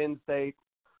beat Penn State,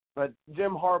 but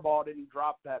Jim Harbaugh didn't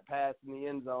drop that pass in the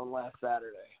end zone last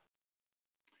Saturday.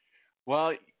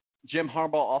 Well, Jim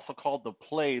Harbaugh also called the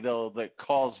play, though, that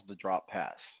caused the drop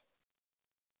pass.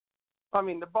 I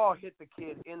mean, the ball hit the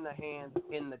kid in the hands,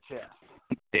 in the chest.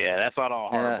 Yeah, that's not all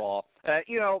Harbaugh.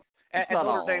 At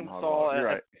Notre Dame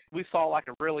we saw like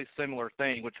a really similar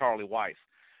thing with Charlie Weiss.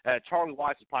 Charlie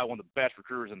Weiss is probably one of the best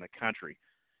recruiters in the country,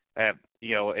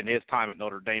 in his time at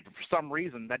Notre Dame. But for some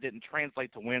reason, that didn't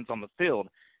translate to wins on the field.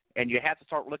 And you have to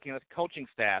start looking at the coaching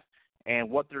staff and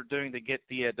what they're doing to get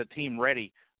the team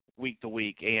ready week to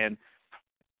week. And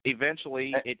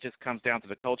eventually, it just comes down to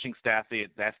the coaching staff.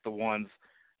 That's the ones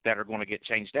that are going to get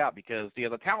changed out because the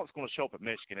talent's going to show up at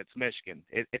Michigan. It's Michigan.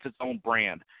 It's its own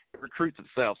brand. It recruits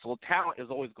itself. So the talent is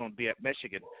always going to be at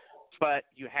Michigan. But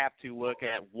you have to look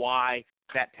at why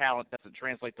that talent doesn't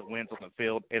translate to wins on the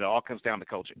field. It all comes down to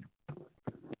coaching.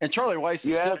 And Charlie Weiss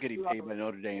is still getting paid by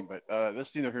Notre Dame, but that's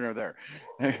neither here nor there.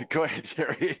 Go ahead,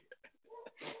 Terry.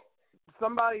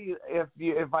 Somebody,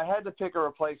 if I had to pick a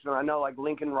replacement, I know like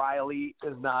Lincoln Riley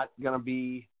is not going to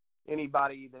be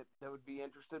anybody that would be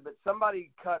interested, but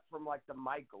somebody cut from like the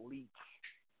Mike Leach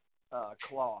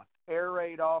cloth. Air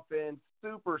raid offense,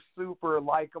 super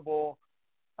likable,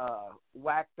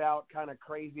 whacked out kind of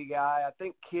crazy guy. I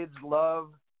think kids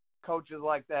love coaches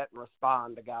like that and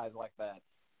respond to guys like that.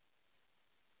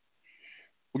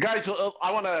 Well, guys,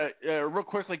 I want to real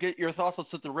quickly get your thoughts on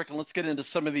something, Rick, and let's get into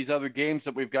some of these other games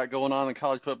that we've got going on in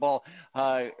college football.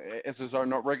 This is our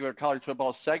regular college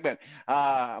football segment.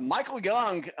 Michael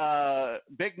Young,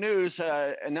 big news,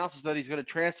 announces that he's going to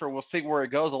transfer. We'll see where it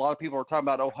goes. A lot of people are talking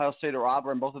about Ohio State or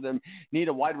Auburn. Both of them need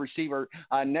a wide receiver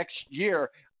next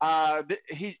year. A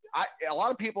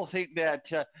lot of people think that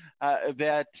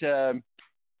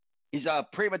he's a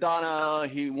prima donna.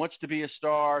 He wants to be a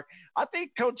star. I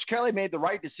think Coach Kelly made the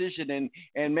right decision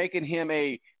in making him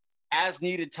a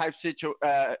as-needed type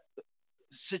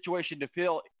situation to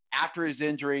fill after his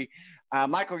injury.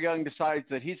 Michael Young decides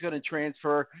that he's going to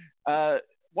transfer.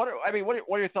 What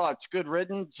are your thoughts? Good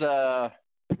riddance.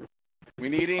 We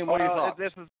need him. What are your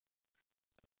thoughts?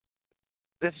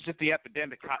 this is just the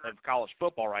epidemic of college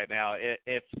football right now.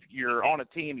 If you're on a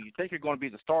team, you think you're going to be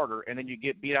the starter, and then you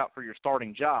get beat out for your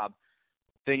starting job,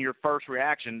 then your first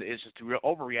reaction is just to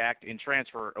overreact and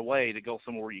transfer away to go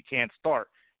somewhere where you can't start.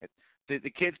 The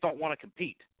kids don't want to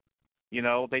compete. You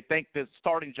know, they think that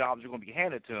starting jobs are going to be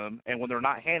handed to them, and when they're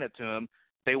not handed to them,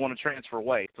 they want to transfer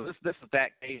away. So this is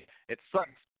that case. It sucks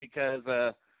because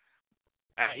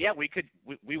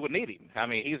we would need him. I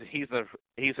mean, he's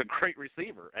a great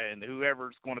receiver, and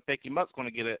whoever's going to pick him up is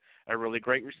going to get a really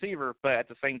great receiver. But at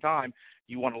the same time,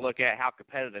 you want to look at how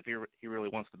competitive he really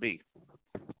wants to be.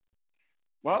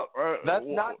 Well, that's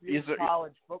not just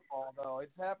college football, though.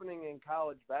 It's happening in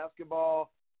college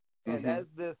basketball, and as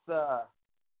this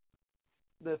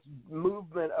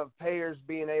movement of players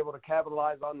being able to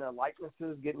capitalize on their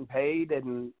likenesses, getting paid,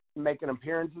 and making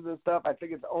appearances and stuff, I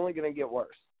think it's only going to get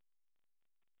worse.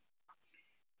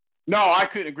 No, I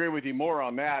couldn't agree with you more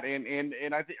on that,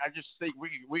 and I just think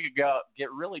we could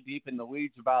get really deep in the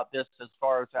weeds about this as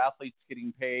far as athletes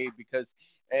getting paid because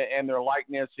and their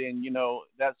likeness and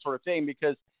that sort of thing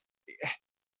because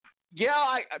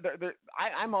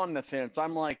I'm on the fence.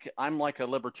 I'm like a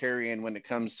libertarian when it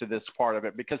comes to this part of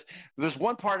it because there's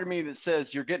one part of me that says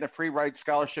you're getting a free ride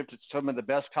scholarship to some of the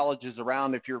best colleges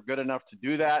around if you're good enough to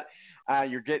do that.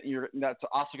 That's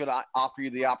also going to offer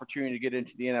you the opportunity to get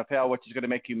into the NFL, which is going to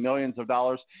make you millions of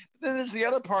dollars. But then there's the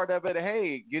other part of it.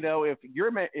 Hey, if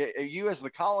you as the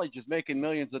college is making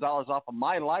millions of dollars off of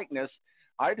my likeness,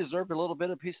 I deserve a little bit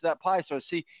of piece of that pie. So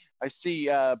I see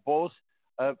both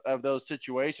of those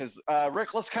situations. Rick,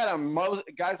 let's kind of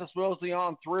let's mosey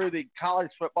on through the college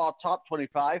football top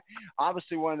 25.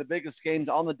 Obviously, one of the biggest games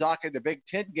on the docket, the Big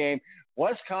Ten game,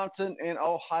 Wisconsin and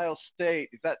Ohio State.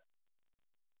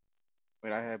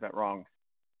 Wait, I had that wrong.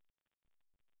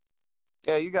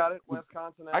 Yeah, you got it.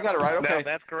 Wisconsin. I got it right. Okay, no,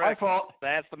 that's correct. My fault.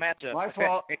 That's the matchup. My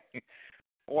fault.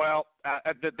 Well,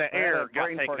 the air got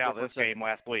taken out of this game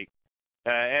last week.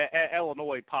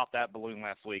 Illinois popped that balloon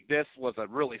last week. This was a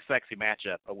really sexy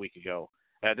matchup a week ago.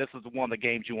 This is one of the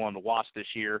games you wanted to watch this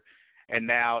year, and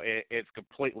now it's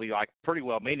completely pretty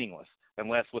well meaningless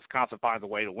unless Wisconsin finds a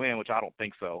way to win, which I don't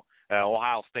think so.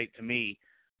 Ohio State, to me,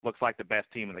 looks like the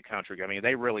best team in the country. I mean,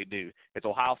 they really do. It's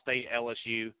Ohio State,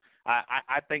 LSU.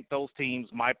 I think those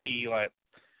teams might be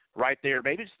right there,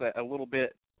 maybe just a little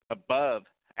bit above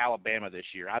Alabama this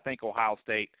year. I think Ohio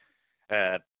State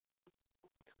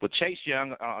with Chase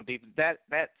Young on defense,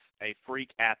 that's a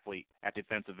freak athlete at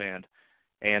defensive end.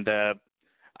 And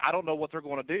I don't know what they're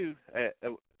going to do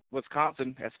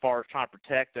Wisconsin as far as trying to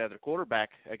protect their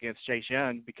quarterback against Chase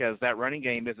Young because that running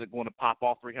game isn't going to pop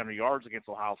off 300 yards against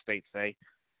Ohio State today.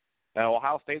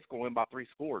 Ohio State's going to win by 3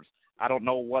 scores. I don't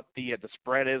know what the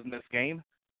spread is in this game,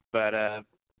 but I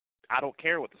don't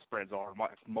care what the spreads are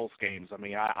in most games. I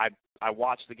mean, I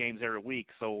watch the games every week,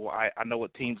 so I know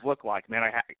what teams look like. Man,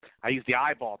 I use the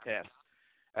eyeball test.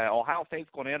 Ohio State's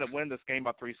going to end up winning this game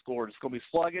by 3 scores. It's going to be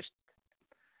sluggish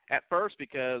at first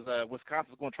because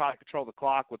Wisconsin's going to try to control the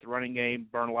clock with the running game,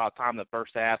 burn a lot of time in the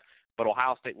first half, but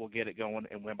Ohio State will get it going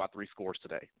and win by 3 scores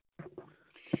today.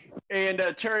 And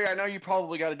Terry, I know you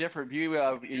probably got a different view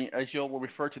of, as you'll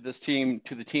refer to this team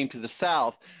to the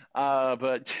south,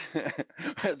 but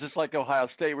just like Ohio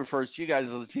State refers to you guys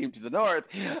as the team to the north.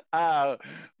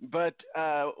 But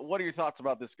what are your thoughts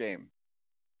about this game?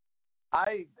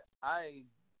 I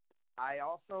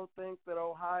also think that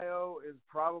Ohio is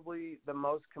probably the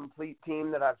most complete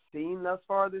team that I've seen thus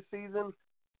far this season.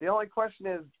 The only question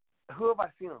is, who have I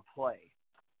seen them play?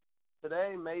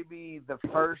 Today may be the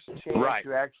first chance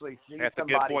to actually see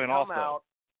somebody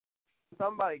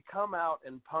come out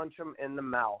and punch them in the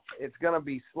mouth. It's going to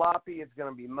be sloppy. It's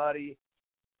going to be muddy.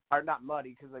 Or not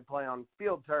muddy because they play on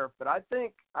field turf, but I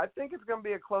think it's going to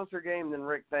be a closer game than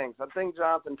Rick thinks. I think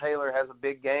Jonathan Taylor has a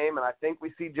big game, and I think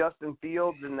we see Justin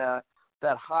Fields and that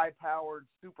high-powered,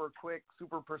 super quick,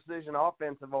 super precision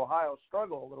offense of Ohio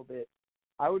struggle a little bit.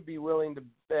 I would be willing to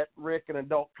bet Rick an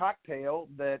adult cocktail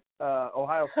that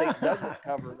Ohio State doesn't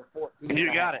cover the 14.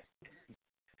 You got it.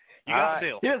 You got the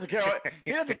deal. He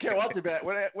doesn't care what to bet.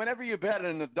 Whenever you bet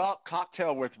an adult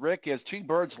cocktail with Rick, as 2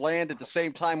 birds land at the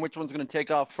same time, which one's going to take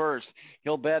off first?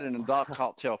 He'll bet an adult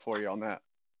cocktail for you on that.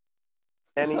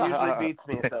 And he usually beats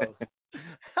me at those.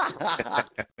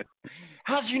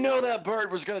 How'd you know that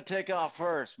bird was going to take off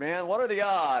first, man? What are the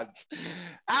odds?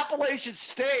 Appalachian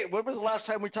State, when was the last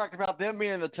time we talked about them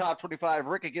being in the top 25?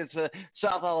 Rick against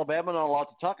South Alabama, not a lot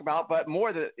to talk about, but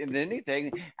more than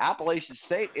anything, Appalachian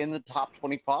State in the top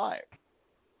 25.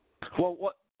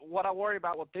 Well, what I worry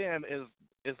about with them is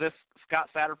this Scott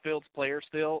Satterfield's player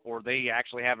still, or they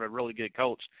actually have a really good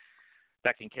coach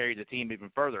that can carry the team even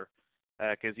further.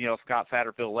 because, Scott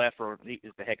Satterfield left he's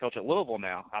the head coach at Louisville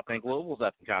now. I think Louisville's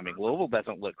up and coming. Louisville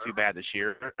doesn't look too bad this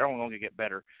year. They're only going to get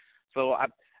better. So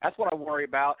that's what I worry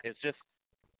about is just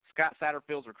Scott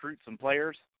Satterfield's recruit some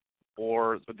players,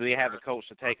 or do they have a coach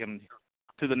to take them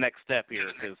to the next step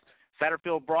here? Because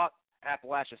Satterfield brought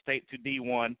Appalachia State to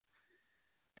D1,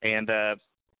 and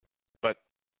but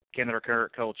can their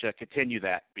current coach continue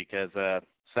that? Because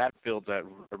Satterfield's a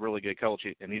really good coach,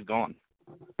 and he's gone.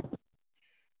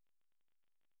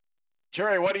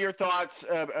 Jerry, what are your thoughts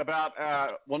about,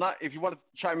 not if you want to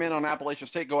chime in on Appalachian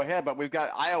State, go ahead, but we've got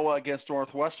Iowa against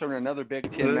Northwestern, another Big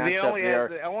Ten matchup there.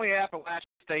 The only Appalachian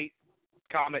State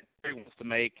comment he wants to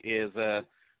make is, I'll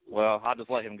just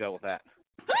let him go with that.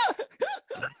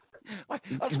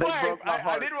 That's why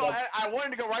I wanted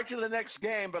to go right to the next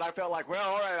game, but I felt like, all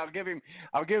right, I'll give him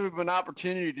an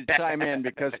opportunity to chime in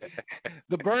because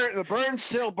the burn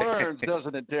still burns,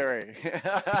 doesn't it, Terry?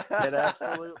 It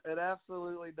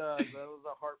absolutely does. That was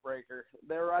a heartbreaker.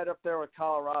 They're right up there with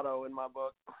Colorado in my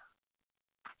book.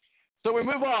 So we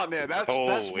move on then. That's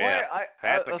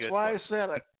why I said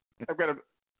I've got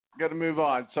to move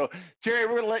on. So, Terry,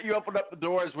 we're going to let you open up the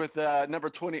doors with number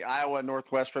 20 Iowa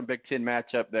Northwestern Big Ten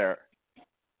matchup there.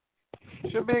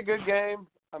 Should be a good game.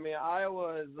 I mean,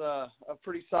 Iowa is a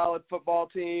pretty solid football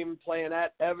team playing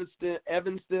at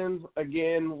Evanston.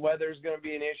 Again, weather's going to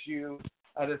be an issue.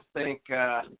 I just think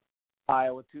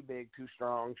Iowa too big, too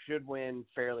strong, should win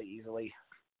fairly easily.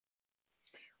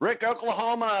 Rick,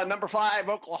 Oklahoma, number 5,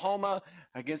 Oklahoma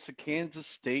against the Kansas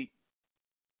State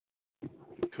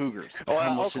Cougars.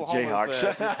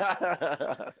 Jayhawks.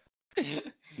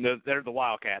 They're the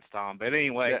Wildcats, Tom. But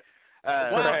anyway.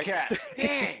 Wildcat.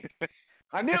 Dang.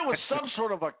 I knew it was some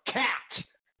sort of a cat.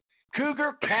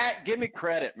 Cougar, cat, give me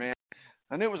credit, man.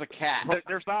 I knew it was a cat.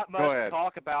 There's not much to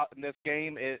talk about in this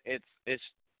game. It's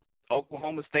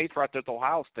Oklahoma State's right there with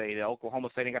Ohio State. Oklahoma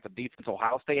State ain't got the defense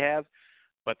Ohio State has,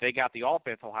 but they got the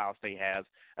offense Ohio State has.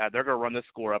 They're going to run this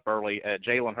score up early.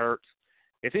 Jalen Hurts.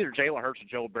 It's either Jalen Hurts or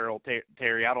Joe Burrow,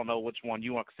 Terry. I don't know which one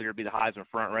you want to consider to be the Heisman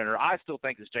front runner. I still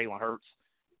think it's Jalen Hurts,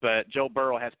 but Joe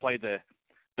Burrow has played the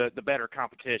better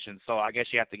competition, so I guess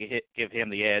you have to give him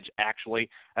the edge, actually.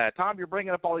 Tom, you're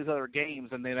bringing up all these other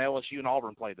games, and then LSU and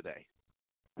Auburn play today.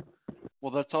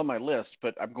 Well, that's on my list,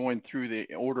 but I'm going through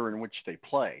the order in which they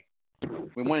play.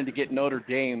 We wanted to get Notre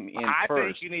Dame in first. I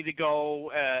think you need to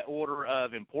go order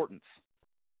of importance.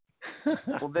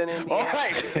 Well, then all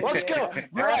right, let's go.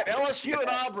 You're right, LSU and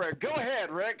Auburn. Go ahead,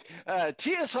 Rick.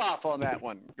 Tee us off on that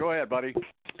one. Go ahead, buddy.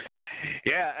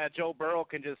 Yeah, Joe Burrow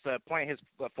can just plant his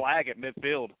flag at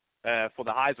midfield for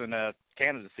the Heisman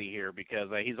candidacy here because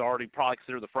he's already probably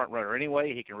considered the front runner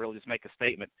anyway. He can really just make a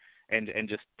statement and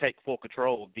just take full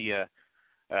control of the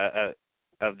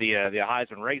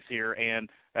Heisman race here. And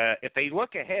if they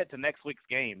look ahead to next week's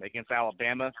game against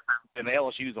Alabama, then the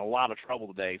LSU's in a lot of trouble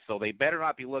today. So they better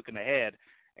not be looking ahead.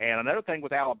 And another thing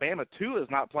with Alabama, Tua is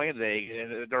not playing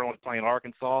today. They're only playing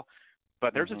Arkansas.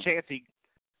 But there's a chance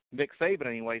Nick Saban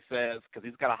anyway says, because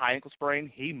he's got a high ankle sprain,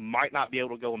 he might not be able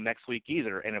to go next week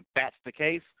either. And if that's the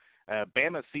case,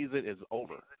 Bama's season is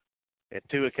over.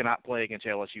 Tua cannot play against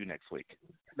LSU next week.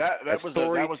 That was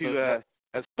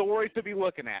a story to be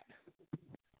looking at.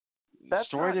 That's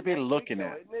story to be looking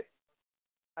at. Isn't it?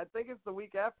 I think it's the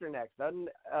week after next. Doesn't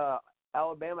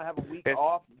Alabama have a week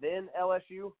off, then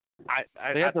LSU?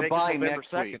 They have to bye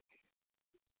next 2nd. week.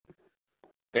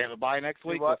 They have a bye next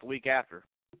week or the week after?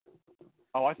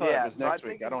 Oh, I thought it was next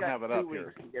week. I don't have it up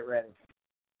here. To get ready.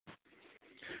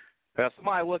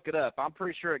 Somebody look it up. I'm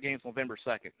pretty sure it game's November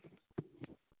 2nd.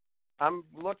 I'm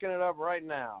looking it up right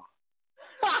now.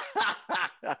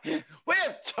 We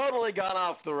have totally gone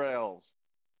off the rails.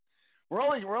 We're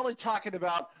only talking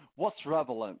about what's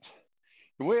relevant.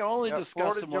 We only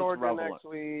discussing what's relevant. Next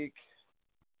week.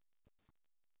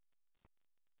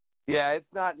 Yeah,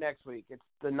 it's not next week. It's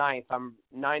the 9th. I'm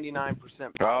 99%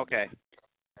 positive. Oh, okay.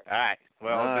 All right.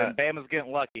 Well, then Bama's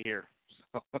getting lucky here.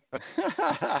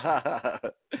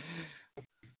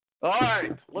 All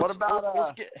right. What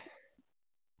about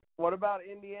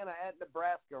Indiana at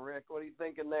Nebraska, Rick? What are you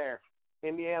thinking there?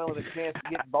 Indiana with a chance to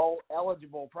get bowl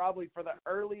eligible probably for the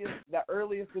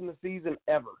earliest in the season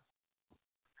ever.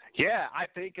 Yeah, I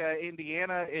think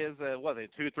Indiana is a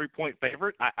 2 or 3 point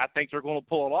favorite. I think they're going to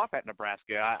pull it off at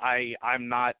Nebraska. I'm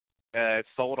not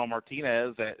sold on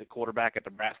Martinez at the quarterback at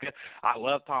Nebraska. I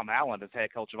love Tom Allen as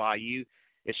head coach of IU.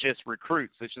 It's just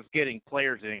recruits. It's just getting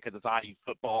players in because it's IU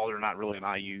football. They're not really an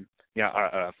IU,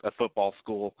 a football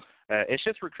school. It's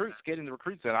just recruits, getting the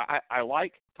recruits in. I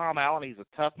like Tom Allen. He's a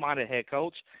tough-minded head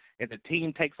coach, and the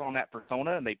team takes on that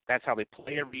persona, and that's how they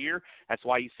play every year. That's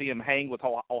why you see them hang with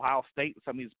Ohio State and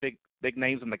some of these big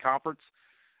names in the conference.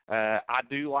 I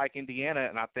do like Indiana,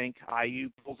 and I think IU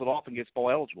pulls it off and gets bowl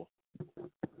eligible.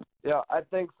 Yeah, I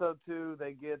think so too.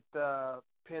 They get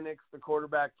Penix, the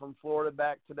quarterback from Florida,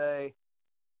 back today.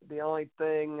 The only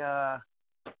thing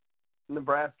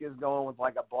Nebraska is going with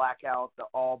like a blackout, the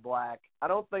all black. I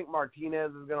don't think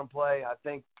Martinez is going to play. I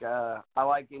think I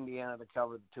like Indiana to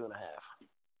cover the 2.5.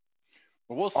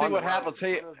 Well, we'll see what happens.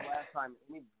 When was the last time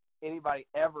anybody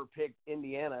ever picked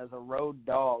Indiana as a road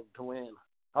dog to win,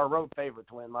 or road favorite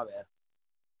to win? My bad.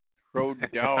 Road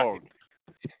dog.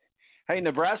 Hey,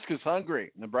 Nebraska's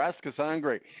hungry.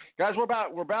 Guys, we're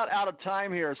about out of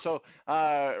time here. So,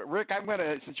 Rick, I'm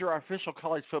gonna, since you're our official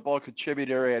college football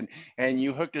contributor and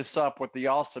you hooked us up with the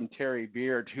awesome Terry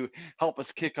Beard to help us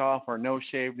kick off our No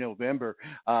Shave November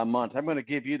month, I'm gonna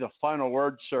give you the final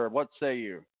word, sir. What say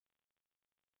you?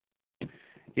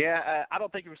 Yeah, I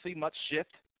don't think you'll see much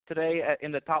shift today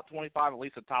in the top 25, at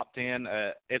least the top 10.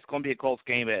 It's going to be a close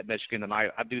game at Michigan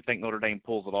tonight. I do think Notre Dame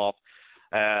pulls it off.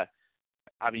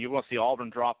 You're going to see Auburn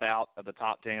drop out of the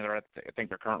top 10. I think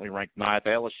they're currently ranked 9th.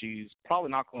 LSU's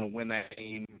probably not going to win that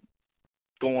game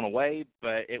going away,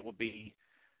 but it will be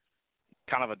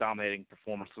kind of a dominating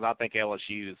performance because I think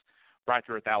LSU is right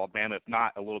there with Alabama, if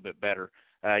not a little bit better.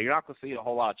 You're not going to see a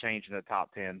whole lot of change in the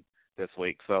top 10 this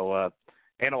week. So,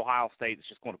 and Ohio State is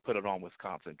just going to put it on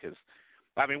Wisconsin because,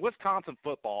 Wisconsin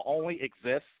football only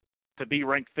exists to be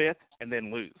ranked 5th and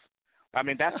then lose.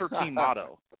 That's their team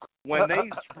motto. When they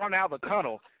run out of the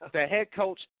tunnel, the head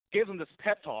coach gives them this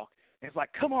pep talk, and it's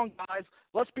like, come on, guys,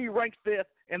 let's be ranked 5th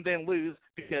and then lose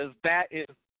because that is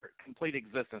their complete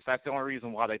existence. That's the only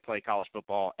reason why they play college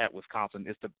football at Wisconsin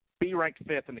is to be ranked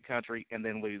 5th in the country and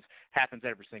then lose. Happens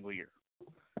every single year.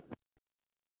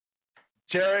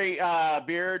 Terry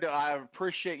Beard, I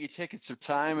appreciate you taking some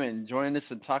time and joining us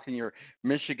and talking your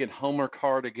Michigan homer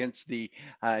card against the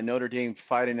Notre Dame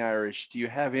Fighting Irish. Do you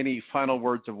have any final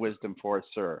words of wisdom for us,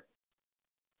 sir?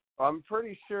 I'm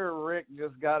pretty sure Rick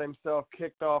just got himself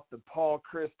kicked off the Paul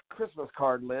Christ Christmas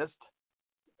card list.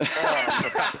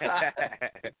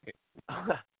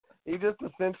 He just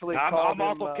essentially called I'm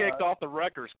also kicked off the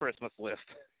Rutgers Christmas list.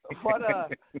 What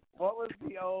was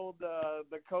the old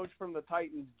the coach from the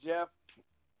Titans, Jeff?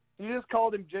 You just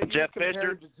called him Jeff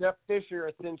Fisher. To Jeff Fisher,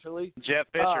 essentially. Jeff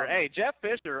Fisher. Hey, Jeff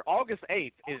Fisher. August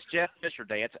 8th is Jeff Fisher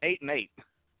Day. It's 8-8.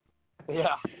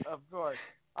 Yeah, of course.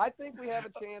 I think we have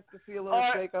a chance to see a little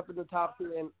shake up in the top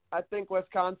 10. I think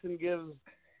Wisconsin gives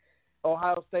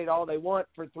Ohio State all they want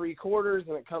for 3 quarters,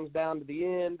 and it comes down to the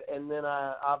end. And then,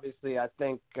 obviously, I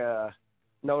think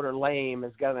Notre Dame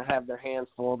is going to have their hands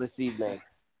full this evening.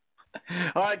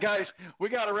 All right, guys, we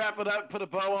got to wrap it up and put a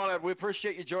bow on it. We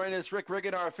appreciate you joining us. Rick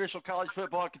Riggin, our official college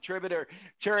football contributor.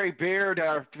 Terry Beard,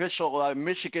 our official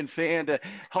Michigan fan, to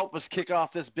help us kick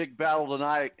off this big battle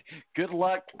tonight. Good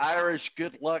luck, Irish.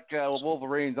 Good luck,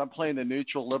 Wolverines. I'm playing the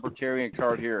neutral libertarian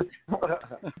card here. Have a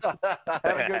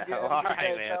good game. All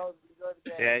right, man.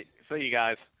 Yeah, see you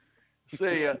guys.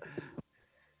 See ya.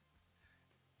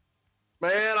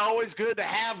 Man, always good to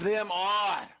have them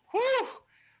on. Whew!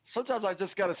 Sometimes I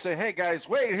just got to say, hey, guys,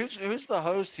 wait, who's the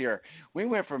host here? We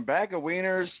went from Bag of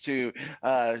Wieners to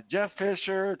Jeff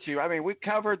Fisher to, we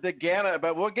covered the gamut,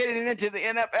 but we're getting into the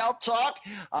NFL talk.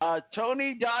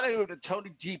 Tony Donahue of the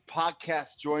Tony G podcast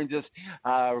joins us.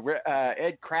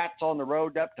 Ed Kratz on the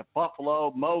road up to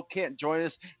Buffalo. Mo can't join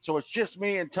us, so it's just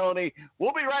me and Tony.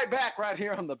 We'll be right back right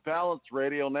here on the Balance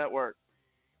Radio Network.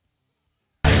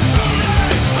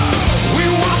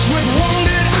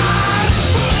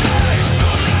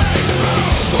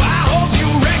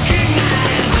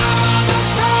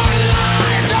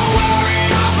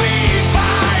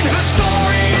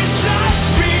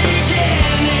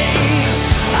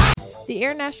 The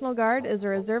Air National Guard is a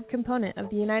reserve component of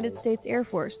the United States Air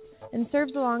Force and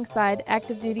serves alongside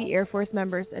active-duty Air Force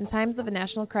members in times of a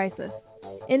national crisis.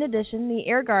 In addition, the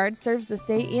Air Guard serves the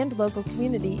state and local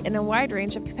community in a wide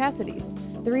range of capacities.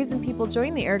 The reason people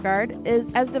join the Air Guard is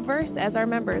as diverse as our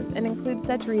members and includes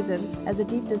such reasons as a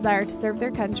deep desire to serve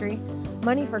their country,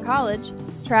 money for college,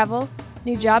 travel,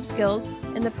 new job skills,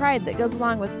 and the pride that goes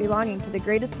along with belonging to the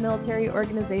greatest military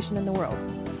organization in the world.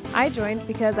 I joined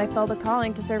because I felt a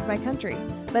calling to serve my country,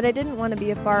 but I didn't want to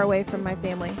be far away from my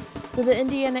family, so the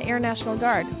Indiana Air National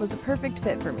Guard was a perfect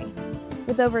fit for me.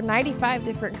 With over 95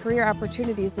 different career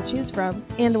opportunities to choose from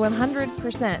and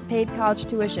 100% paid college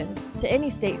tuition to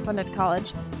any state-funded college,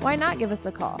 why not give us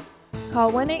a call?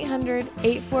 Call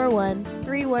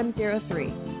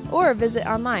 1-800-841-3103 or visit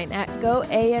online at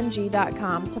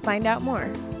goang.com to find out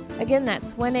more. Again, that's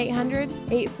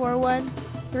 1-800-841-3103.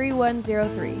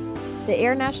 3103. The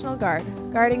Air National Guard,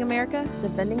 guarding America,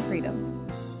 defending freedom.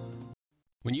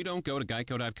 When you don't go to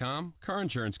Geico.com, car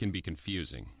insurance can be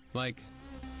confusing. Like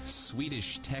Swedish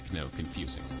techno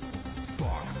confusing.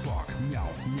 Bark, bark,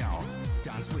 meow, meow.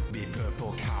 Dance with me,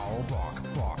 purple cow. Bark,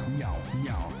 bark, meow,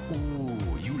 meow.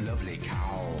 Ooh, you lovely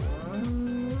cow.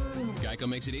 Geico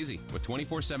makes it easy. With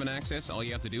 24/7 access, all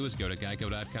you have to do is go to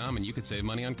Geico.com and you could save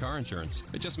money on car insurance.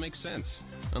 It just makes sense.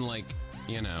 Unlike,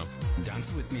 Dance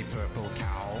with me, purple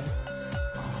cow.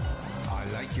 I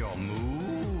like your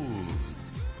moves.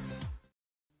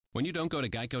 When you don't go to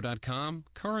Geico.com,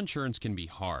 car insurance can be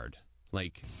hard.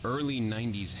 Like early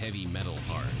 90s heavy metal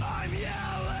hard. I'm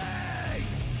yelling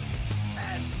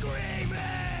and screaming,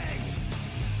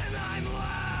 and I'm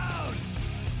loud.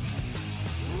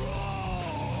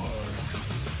 Roar!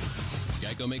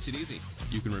 Geico makes it easy.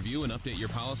 You can review and update your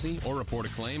policy or report a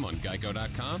claim on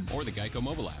Geico.com or the Geico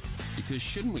mobile app. Because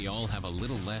shouldn't we all have a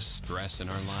little less stress in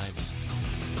our lives?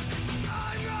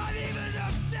 I'm not even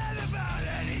upset about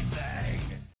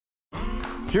anything.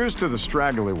 Here's to the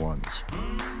straggly ones.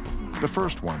 The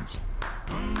first ones.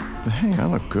 Hey, I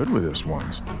look good with this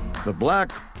ones. The black,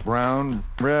 brown,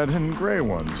 red, and gray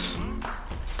ones.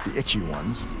 The itchy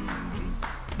ones.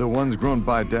 The ones grown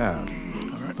by Dad.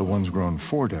 The ones grown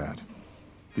for Dad.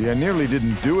 The I nearly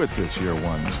didn't do it this year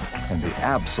ones. And the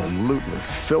absolutely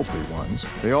filthy ones.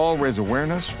 They all raise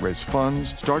awareness, raise funds,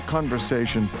 start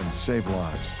conversations, and save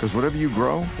lives. Because whatever you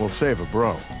grow will save a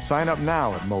bro. Sign up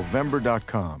now at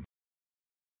Movember.com.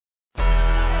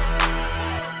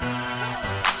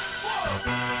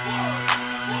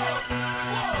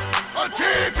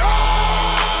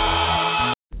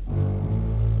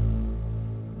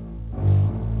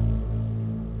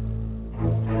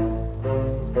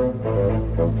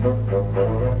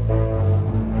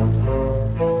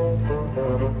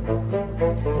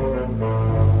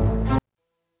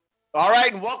 All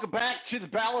right, and welcome back to the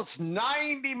Balance.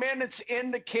 90 minutes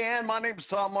in the can. My name is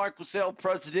Tom Marcos, El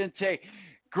Presidente.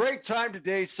 Great time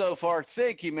today so far.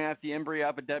 Thank you, Matthew Embry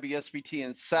up at WSBT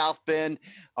in South Bend,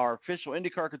 our official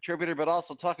IndyCar contributor, but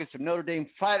also talking some Notre Dame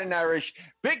Fighting Irish.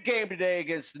 Big game today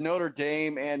against Notre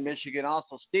Dame and Michigan.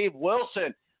 Also, Steve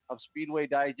Wilson of Speedway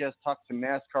Digest talks some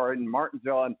NASCAR in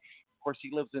Martinsville, and of course,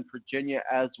 he lives in Virginia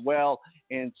as well,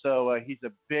 and so he's a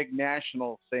big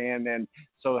Nationals fan. And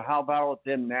so how about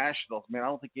them Nationals? Man, I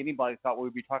don't think anybody thought we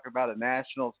would be talking about a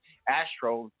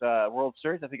Nationals-Astros World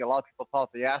Series. I think a lot of people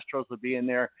thought the Astros would be in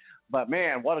there. But,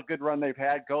 man, what a good run they've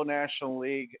had. Go National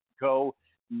League. Go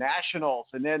Nationals.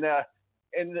 And then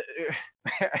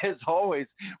as always,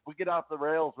 we get off the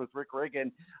rails with Rick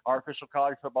Riggin, our official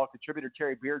college football contributor.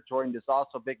 Terry Beard joined us,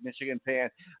 also a big Michigan fan,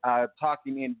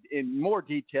 talking in more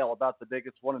detail about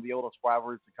one of the oldest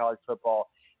rivalries in college football,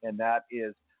 and that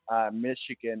is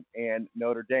Michigan and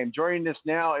Notre Dame. Joining us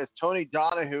now is Tony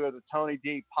Donahue of the Tony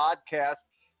D podcast,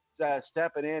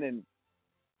 stepping in and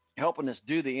helping us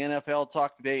do the NFL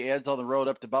talk today. Ed's on the road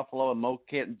up to Buffalo, and Mo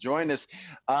can't join us.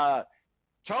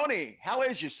 Tony, how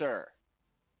is you, sir?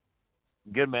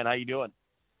 Good, man. How you doing?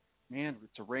 Man,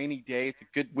 it's a rainy day. It's a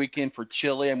good weekend for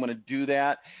chili. I'm going to do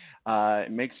that.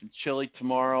 Make some chili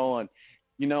tomorrow. And,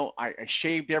 I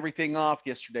shaved everything off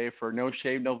yesterday for No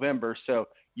Shave November. So,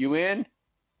 you in?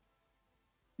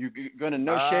 You going to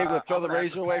no shave and throw the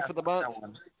razor away for the month?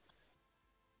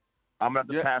 I'm going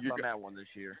to have to pass on that one this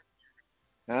year.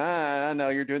 I know.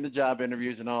 You're doing the job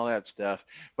interviews and all that stuff.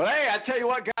 But, hey, I tell you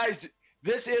what, guys.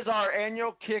 This is our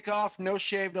annual kickoff, No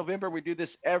Shave November. We do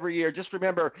this every year. Just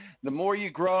remember, the more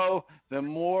you grow, the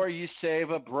more you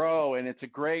save a bro. And it's a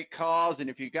great cause.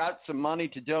 And if you got some money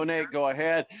to donate, go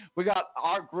ahead. We got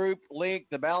our group link,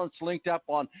 the Balance linked up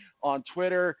on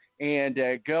Twitter. And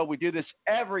go. We do this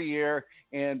every year.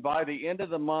 And by the end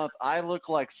of the month, I look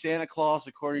like Santa Claus,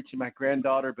 according to my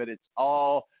granddaughter. But it's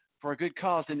all for a good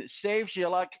cause. And it saves you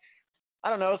like, I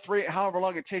don't know, however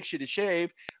long it takes you to shave,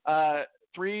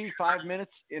 3-5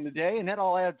 minutes in the day, and that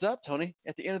all adds up, Tony.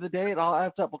 At the end of the day, it all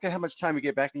adds up. Look at how much time you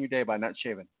get back in your day by not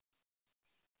shaving.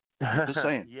 Just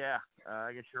saying. Yeah,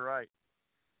 I guess you're right.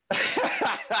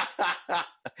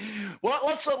 Well,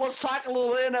 let's talk a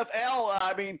little NFL.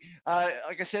 I mean,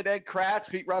 like I said, Ed Kratz,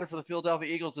 beat writer for the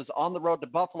Philadelphia Eagles, is on the road to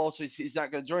Buffalo, so he's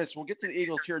not going to join us. We'll get to the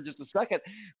Eagles here in just a second.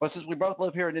 But since we both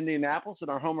live here in Indianapolis and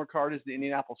our homer card is the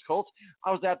Indianapolis Colts,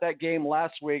 I was at that game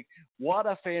last week. What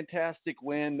a fantastic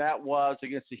win that was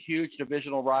against a huge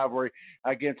divisional rivalry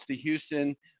against the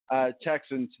Houston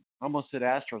Texans. Almost said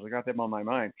Astros. I got them on my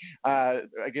mind.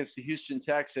 Against the Houston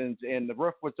Texans, and the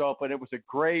roof was open. It was a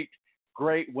great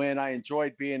win. I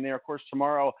enjoyed being there. Of course,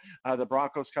 tomorrow the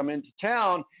Broncos come into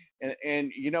town, and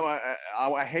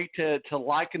I hate to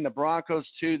liken the Broncos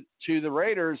to the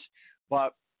Raiders,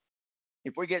 But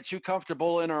if we get too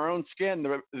comfortable in our own skin,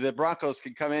 the Broncos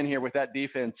can come in here with that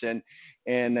defense and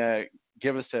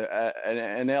give us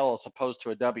an L as opposed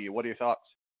to a W. What are your thoughts?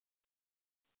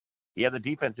 Yeah, the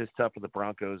defense is tough for the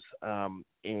Broncos,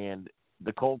 and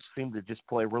the Colts seem to just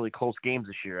play really close games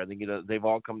this year. I think they've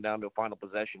all come down to a final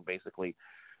possession, basically.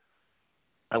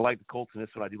 I like the Colts in this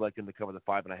one. I do like them to cover the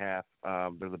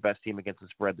 5.5. They're the best team against the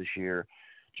spread this year.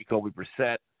 Jacoby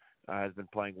Brissett has been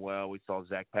playing well. We saw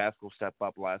Zach Pascal step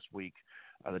up last week.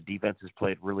 The defense has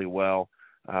played really well.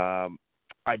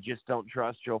 I just don't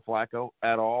trust Joe Flacco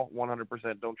at all.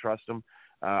 100% don't trust him.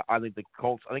 I think the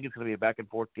Colts, I think it's going to be a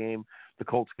back-and-forth game. The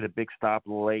Colts get a big stop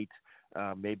late,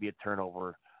 maybe a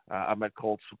turnover. I'm at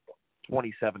Colts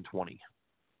 27-20.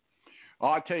 Oh,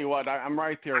 I'll tell you what, I'm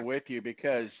right there with you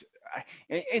because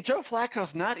and Joe Flacco's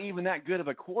not even that good of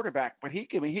a quarterback, but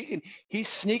he's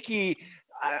sneaky.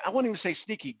 I wouldn't even say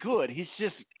sneaky good. He's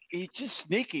just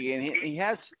sneaky, and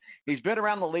he's been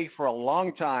around the league for a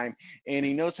long time, and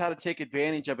he knows how to take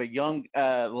advantage of a young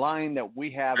line that we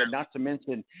have, and not to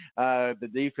mention the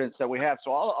defense that we have.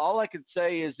 So all I can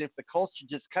say is if the Colts should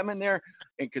just come in there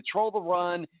and control the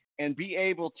run and be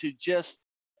able to just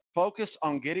focus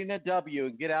on getting a W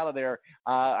and get out of there,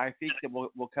 I think that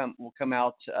we'll come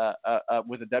out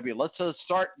with a W. Let's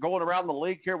start going around the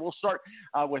league here. We'll start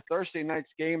with Thursday night's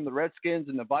game, the Redskins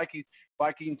and the Vikings.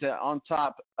 Vikings on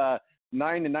top,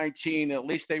 9-19. At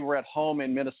least they were at home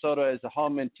in Minnesota as a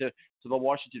home into the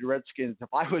Washington Redskins. If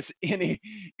I was any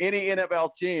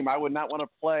NFL team, I would not want to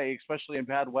play, especially in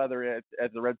bad weather,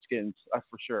 at the Redskins,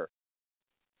 for sure.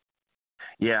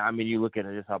 Yeah, I mean, you look at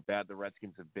it, just how bad the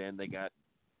Redskins have been. They got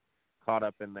caught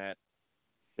up in that.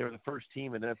 They were the first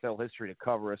team in NFL history to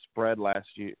cover a spread last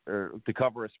year, or to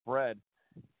cover a spread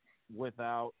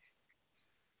without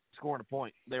scoring a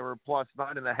point. They were plus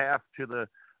 9.5 to the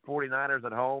 49ers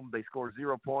at home. They scored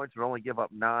 0 points, but only give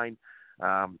up 9.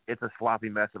 It's a sloppy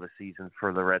mess of a season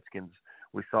for the Redskins.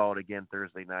 We saw it again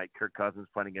Thursday night. Kirk Cousins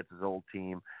playing against his old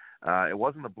team. It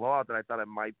wasn't the blowout that I thought it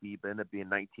might be, but ended up being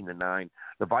 19-9.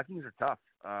 The Vikings are tough.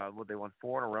 They won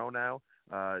 4 in a row now.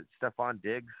 Stephon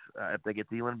Diggs, if they get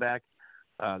Thielen back,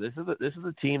 this is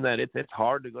a team that it's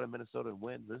hard to go to Minnesota and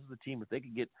win. This is a team if they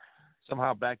could get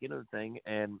somehow back into the thing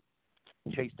and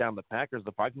chase down the Packers.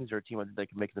 The Vikings are a team I think they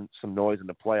can make them some noise in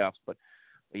the playoffs. But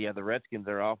yeah, the Redskins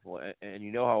are awful, and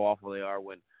you know how awful they are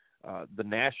when the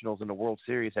Nationals in the World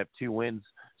Series have 2 wins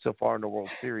so far in the World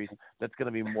Series. That's going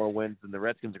to be more wins than the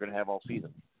Redskins are going to have all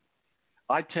season.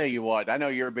 I tell you what, I know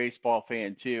you're a baseball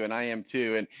fan too, and I am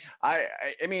too. And I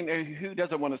mean, who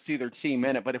doesn't want to see their team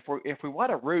in it? But if we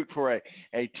want to root for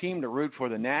a team to root for,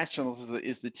 the Nationals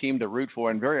is the team to root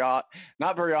for. And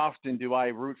not very often do I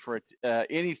root for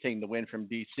anything to win from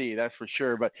DC, that's for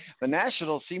sure. But the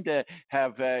Nationals seem to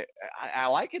have. I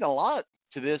like it a lot.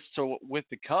 With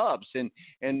the Cubs and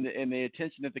the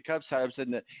attention that the Cubs have,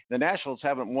 and the Nationals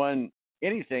haven't won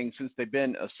anything since they've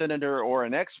been a senator or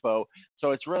an expo.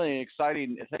 So it's really an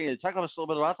exciting thing. Talk to us a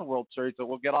little bit about the World Series, but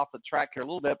we'll get off the track here a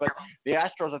little bit. But the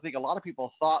Astros, I think a lot of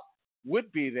people thought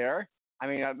would be there. I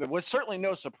mean, there was certainly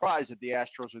no surprise that the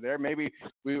Astros were there. Maybe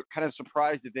we were kind of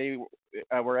surprised that they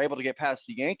were able to get past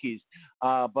the Yankees.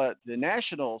 But the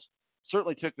Nationals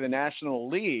certainly took the National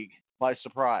League by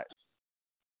surprise.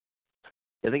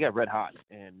 Yeah, they got red hot.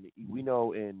 And we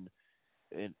know in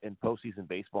postseason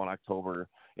baseball in October,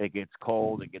 it gets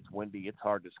cold, it gets windy, it's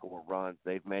hard to score runs.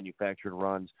 They've manufactured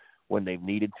runs when they've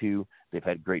needed to. They've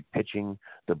had great pitching.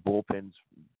 The bullpen's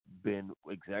been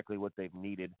exactly what they've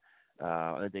needed.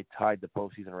 They tied the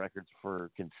postseason records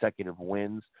for consecutive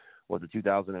wins with the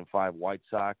 2005 White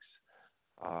Sox.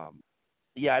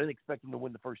 Yeah, I didn't expect them to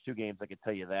win the first 2 games, I can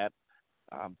tell you that,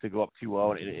 to go up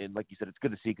 2-0. And like you said, it's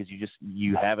good to see because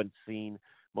you haven't seen –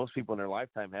 most people in their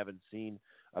lifetime haven't seen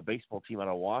a baseball team out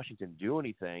of Washington do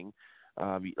anything.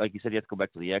 Like you said, you have to go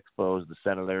back to the Expos, the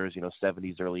Senators,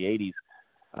 70s, early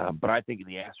 80s. But I think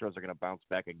the Astros are going to bounce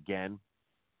back again.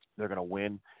 They're going to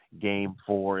win Game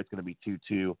 4. It's going to be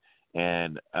 2-2.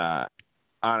 And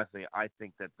honestly, I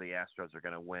think that the Astros are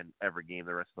going to win every game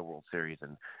the rest of the World Series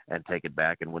and take it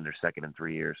back and win their second in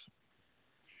 3 years.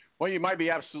 Well, you might be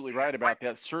absolutely right about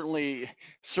that.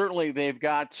 Certainly they've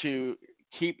got to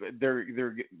keep their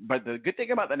but the good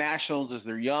thing about the Nationals is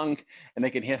they're young and they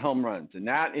can hit home runs, and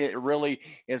that it really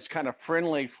is kind of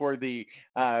friendly for the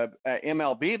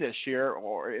MLB this year,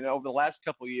 or over the last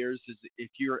couple of years, is if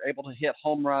you're able to hit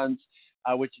home runs,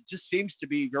 which just seems to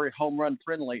be very home run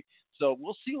friendly. So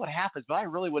we'll see what happens, but I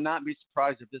really would not be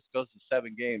surprised if this goes to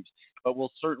 7 games, but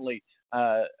we'll certainly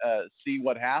see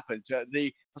what happens.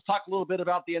 Let's talk a little bit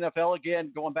about the NFL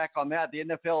again, going back on that. The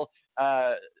NFL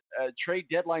trade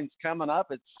deadline's coming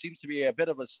up. It seems to be a bit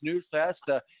of a snooze fest.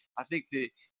 I think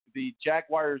the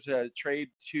Jaguars trade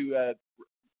to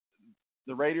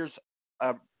the Raiders,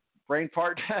 brain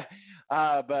fart,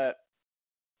 but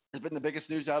it's been the biggest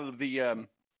news out of the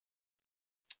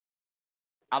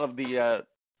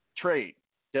trade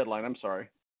deadline. I'm sorry.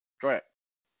 Go ahead.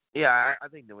 Yeah, I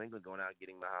think New England going out and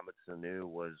getting Mohamed Sanu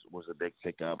was a big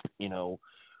pickup. You know,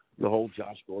 the whole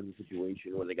Josh Gordon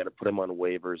situation where they got to put him on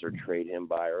waivers or trade him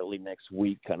by early next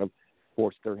week kind of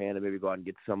forced their hand to maybe go out and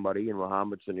get somebody. And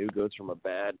Mohamed Sanu goes from a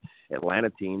bad Atlanta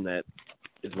team that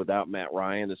is without Matt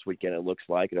Ryan this weekend, it looks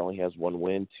like. It only has one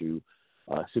win, to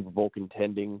Super Bowl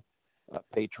contending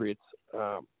Patriots.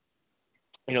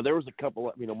 You know, there was a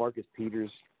couple, Marcus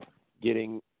Peters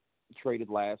getting traded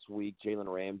last week.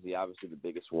 Jalen Ramsey, obviously the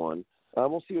biggest one.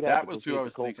 We'll see what happens. That was who I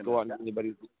was thinking. Go out and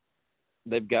anybody.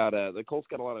 They've got the Colts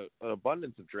got an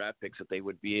abundance of draft picks that they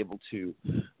would be able to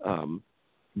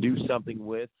do something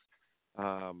with.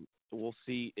 We'll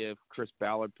see if Chris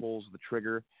Ballard pulls the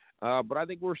trigger. But I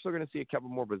think we're still going to see a couple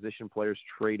more position players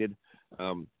traded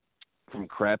from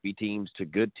crappy teams to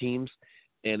good teams,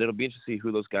 and it'll be interesting to see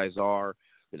who those guys are.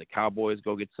 Did the Cowboys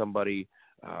go get somebody?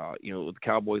 With the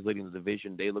Cowboys leading the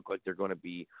division, they look like they're going to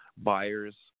be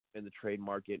buyers in the trade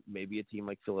market. Maybe a team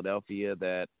like Philadelphia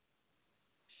that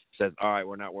says, all right,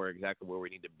 we're not exactly where we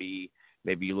need to be.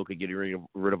 Maybe you look at getting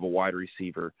rid of a wide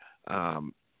receiver.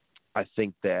 I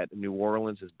think that New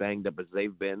Orleans, as banged up as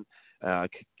they've been,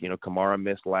 Kamara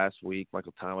missed last week.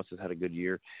 Michael Thomas has had a good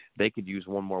year. They could use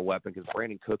one more weapon because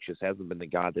Brandon Cooks just hasn't been the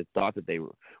guy that thought that they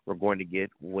were going to get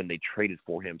when they traded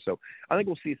for him. So I think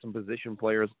we'll see some position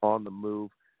players on the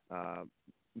move.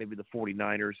 Maybe the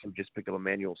 49ers who just picked up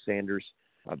Emmanuel Sanders.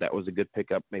 That was a good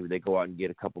pickup. Maybe they go out and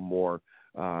get a couple more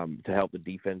to help the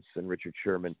defense and Richard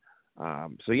Sherman. I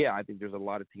think there's a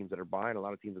lot of teams that are buying, a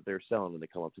lot of teams that they're selling when they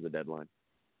come up to the deadline.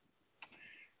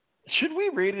 Should we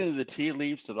read into the tea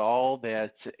leaves at all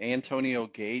that Antonio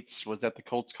Gates was at the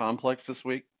Colts complex this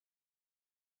week?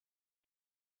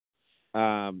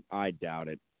 I doubt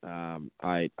it.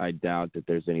 I doubt that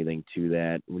there's anything to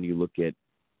that. When you look at,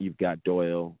 you've got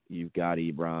Doyle, you've got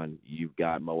Ebron, you've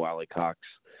got Mo Alley Cox.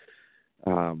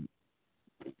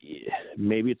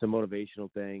 Maybe it's a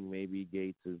motivational thing. Maybe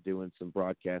Gates is doing some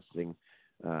broadcasting.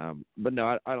 But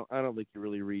no, I don't think you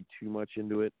really read too much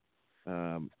into it.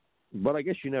 But I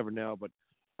guess you never know. But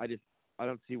I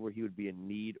don't see where he would be a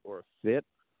need or a fit.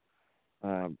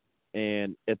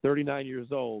 And at 39 years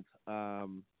old,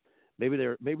 maybe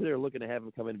they're looking to have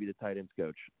him come in to be the tight ends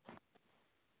coach.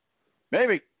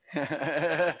 Maybe. You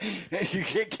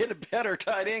can't get a better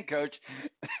tight end coach.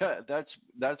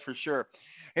 That's for sure.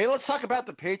 Hey, let's talk about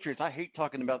the Patriots. I hate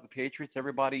talking about the Patriots.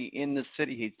 Everybody in the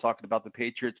city hates talking about the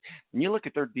Patriots. When you look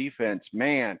at their defense,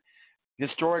 man,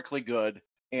 historically good.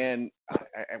 And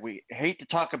we hate to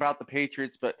talk about the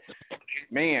Patriots, but,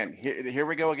 man, here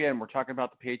we go again. We're talking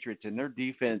about the Patriots, and their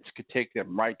defense could take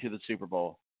them right to the Super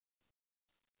Bowl.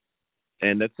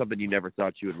 And that's something you never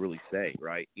thought you would really say,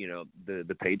 right? You know,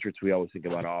 the Patriots, we always think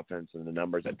about offense and the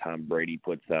numbers that Tom Brady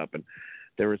puts up. And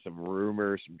there were some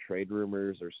rumors, some trade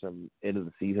rumors, or some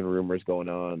end-of-the-season rumors going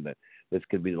on that this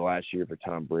could be the last year for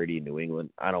Tom Brady in New England.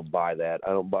 I don't buy that.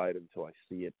 I don't buy it until I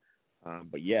see it.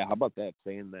 But, yeah, how about that,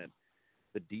 saying that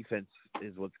the defense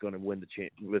is what's going to win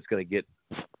what's going to get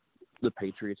the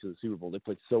Patriots to the Super Bowl. They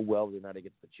played so well the night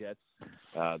against the Jets.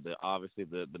 Obviously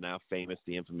the now famous,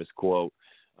 the infamous quote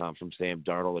from Sam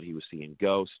Darnold that he was seeing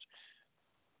ghosts.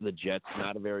 The Jets,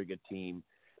 not a very good team.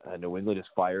 New England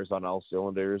just fires on all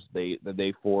cylinders. They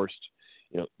forced,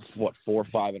 4 or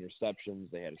 5 interceptions.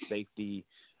 They had a safety.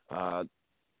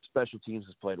 Special teams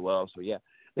has played well. So, yeah, I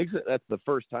think that's the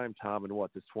first time, Tom, in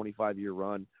this 25-year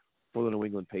run for the New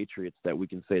England Patriots that we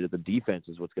can say that the defense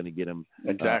is what's going to get them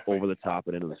over the top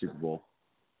and into the Super Bowl.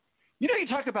 You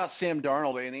talk about Sam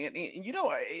Darnold, and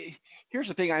here's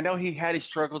the thing. I know he had his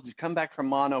struggles. He's come back from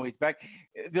mono. He's back.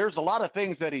 There's a lot of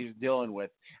things that he's dealing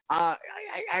with. I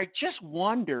just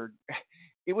wondered.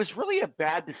 It was really a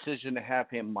bad decision to have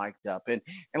him mic'd up. And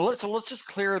let's just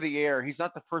clear the air. He's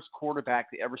not the first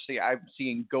quarterback to ever say I've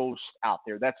seen ghosts out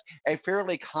there. That's a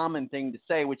fairly common thing to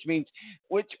say, which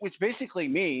basically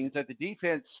means that the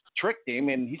defense tricked him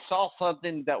and he saw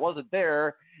something that wasn't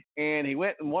there and he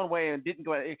went in one way and didn't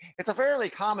go. It's a fairly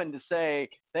common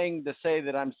thing to say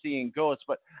that I'm seeing ghosts,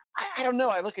 but I don't know.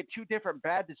 I look at two different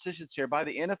bad decisions here by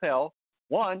the NFL.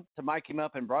 One, to mic him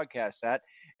up and broadcast that,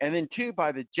 and then two,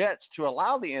 by the Jets to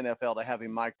allow the NFL to have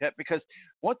him mic'd up, because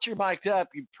once you're mic'd up,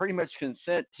 you pretty much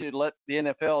consent to let the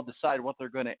NFL decide what they're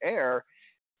going to air.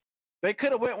 They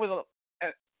could have went with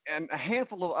and a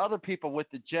handful of other people with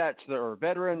the Jets that are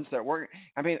veterans that work.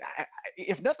 I mean,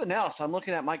 if nothing else, I'm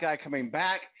looking at my guy coming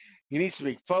back. He needs to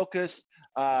be focused.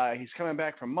 He's coming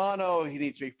back from mono. He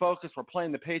needs to be focused. We're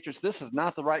playing the Patriots. This is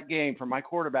not the right game for my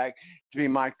quarterback to be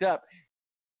mic'd up.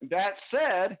 That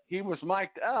said, he was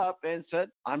mic'd up and said,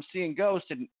 I'm seeing ghosts,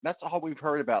 and that's all we've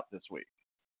heard about this week.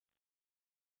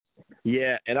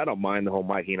 Yeah, and I don't mind the whole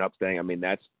miking up thing. I mean,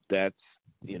 that's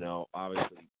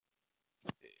obviously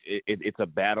it's a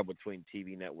battle between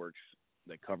TV networks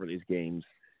that cover these games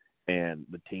and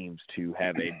the teams to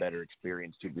have a better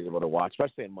experience to be able to watch,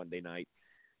 especially on Monday night.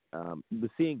 The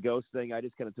seeing ghost thing, I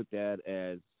just kind of took that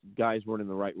as guys weren't in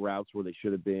the right routes where they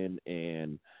should have been,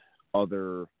 and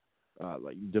other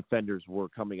like defenders were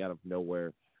coming out of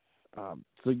nowhere.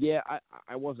 So yeah,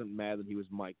 I wasn't mad that he was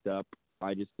mic'd up.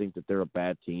 I just think that they're a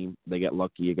bad team. They got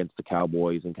lucky against the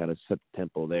Cowboys and kind of set the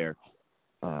tempo there.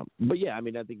 But yeah, I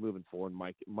mean, I think moving forward,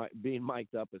 being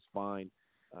mic'd up is fine.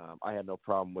 I had no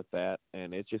problem with that,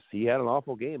 and it's just he had an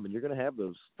awful game, and you're going to have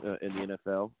those in the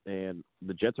NFL. And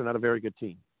the Jets are not a very good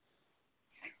team.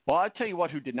 Well, I tell you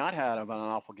what, who did not have an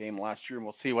awful game last year, and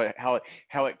we'll see how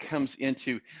it comes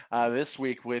into this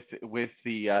week with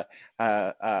the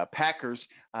Packers,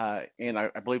 and I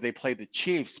believe they played the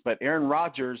Chiefs. But Aaron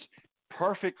Rodgers,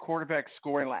 perfect quarterback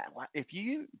scoring. If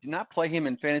you do not play him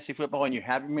in fantasy football and you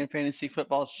have him in fantasy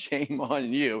football, shame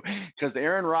on you, because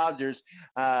Aaron Rodgers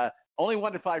only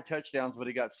 1 to 5 touchdowns, but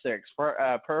he got 6.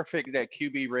 Perfect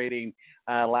QB rating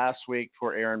last week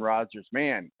for Aaron Rodgers.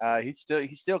 Man, he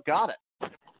still got it.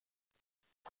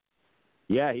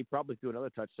 Yeah, he probably threw another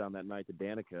touchdown that night to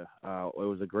Danica. It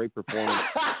was a great performance.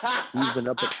 He's been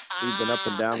up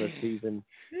and down this season,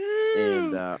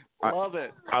 and love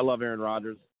it. I love Aaron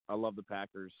Rodgers. I love the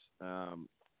Packers.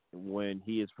 When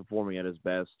he is performing at his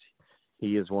best,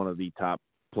 he is one of the top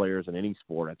players in any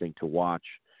sport, I think, to watch.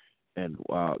 And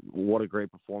what a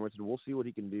great performance! And we'll see what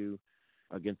he can do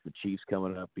against the Chiefs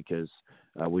coming up, because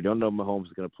we don't know if Mahomes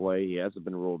is going to play. He hasn't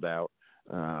been ruled out.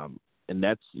 And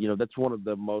that's one of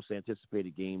the most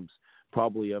anticipated games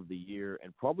probably of the year,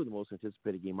 and probably the most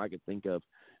anticipated game I could think of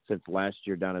since last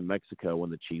year down in Mexico when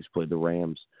the Chiefs played the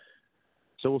Rams.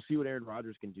 So we'll see what Aaron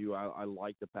Rodgers can do. I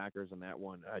like the Packers in that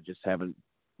one. I just haven't,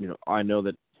 I know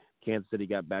that Kansas City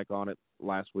got back on it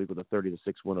last week with a 30-6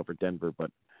 win over Denver,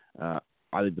 but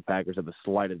I think the Packers have a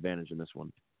slight advantage in this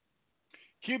one.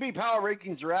 QB power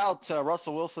rankings are out.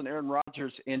 Russell Wilson, Aaron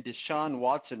Rodgers, and Deshaun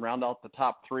Watson round out the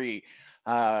top 3.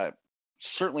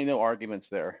 Certainly no arguments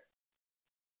there.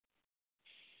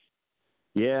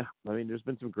 Yeah, I mean, there's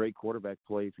been some great quarterback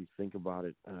play if you think about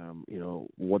it.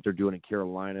 What they're doing in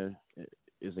Carolina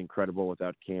is incredible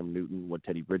without Cam Newton. What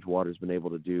Teddy Bridgewater's been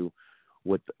able to do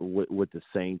with the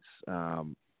Saints.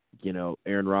 Aaron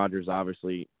Rodgers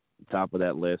obviously top of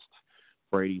that list.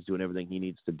 Brady's doing everything he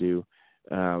needs to do.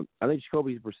 I think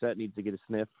Jacoby Brissett needs to get a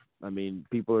sniff. I mean,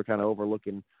 people are kind of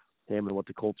overlooking him and what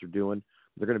the Colts are doing.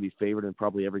 They're going to be favored in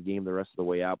probably every game the rest of the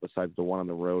way out, besides the one on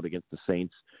the road against the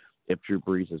Saints if Drew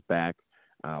Brees is back.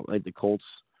 I think the Colts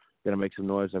are going to make some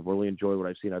noise. I've really enjoyed what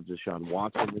I've seen of Deshaun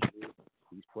Watson this year.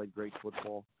 He's played great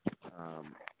football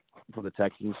for the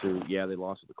Texans, who, yeah, they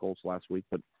lost to the Colts last week,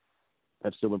 but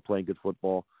have still been playing good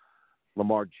football.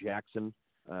 Lamar Jackson,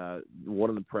 what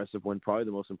an impressive win, probably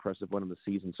the most impressive win of the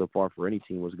season so far for any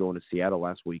team, was going to Seattle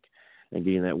last week and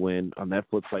getting that win. On that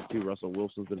flip side, too, Russell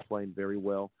Wilson's been playing very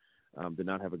well. Did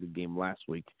not have a good game last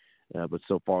week, but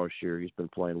so far this year he's been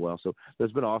playing well. So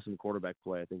there's been awesome quarterback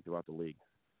play, I think, throughout the league.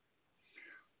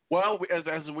 Well,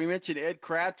 as we mentioned, Ed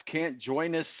Kratz can't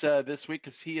join us this week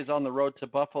because he is on the road to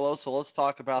Buffalo. So let's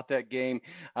talk about that game.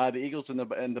 The Eagles and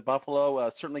the Buffalo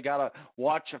certainly got to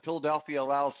watch. Philadelphia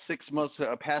allows 6 most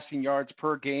passing yards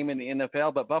per game in the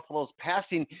NFL, but Buffalo's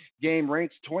passing game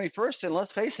ranks 21st. And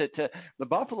let's face it, the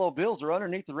Buffalo Bills are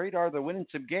underneath the radar. They're winning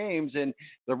some games, and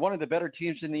they're one of the better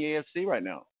teams in the AFC right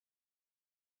now.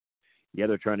 Yeah,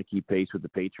 they're trying to keep pace with the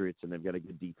Patriots, and they've got a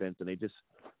good defense, and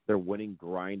they're winning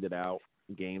grinded out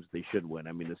games they should win.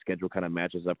 I mean, the schedule kind of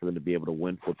matches up for them to be able to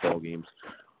win football games.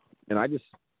 And I just,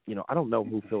 I don't know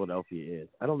who Philadelphia is.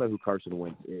 I don't know who Carson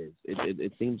Wentz is.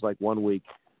 It seems like one week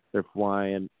they're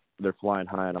flying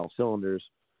high on all cylinders,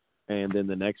 and then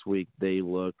the next week they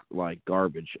look like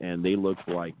garbage, and they looked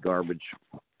like garbage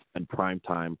in prime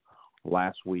time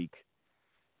last week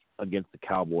against the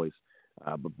Cowboys.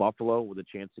 But Buffalo, with a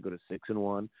chance to go to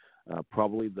 6-1,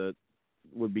 probably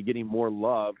would be getting more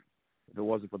love if it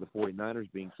wasn't for the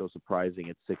 49ers being so surprising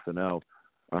at 6-0.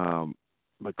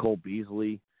 But Cole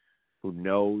Beasley, who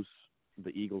knows the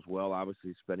Eagles well,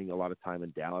 obviously spending a lot of time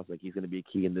in Dallas, like he's going to be a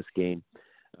key in this game.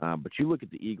 But you look at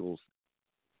the Eagles,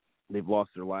 they've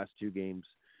lost their last 2 games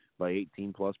by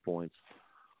 18-plus points.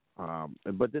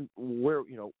 But then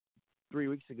 3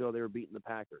 weeks ago they were beating the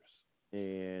Packers,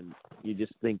 and you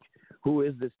just think, who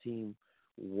is this team?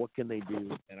 What can they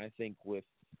do? And I think with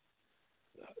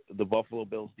the Buffalo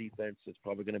Bills defense, it's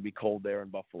probably going to be cold there in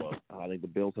Buffalo. I think the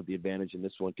Bills have the advantage in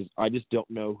this one because I just don't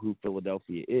know who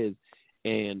Philadelphia is.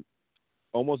 And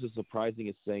almost as surprising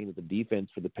as saying that the defense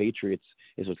for the Patriots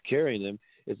is what's carrying them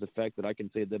is the fact that I can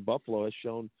say that Buffalo has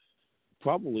shown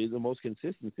probably the most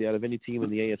consistency out of any team in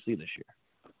the AFC this year.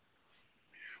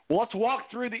 Well, let's walk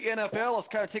through the NFL. Let's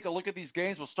kind of take a look at these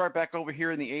games. We'll start back over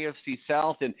here in the AFC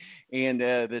South, and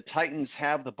the Titans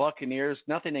have the Buccaneers.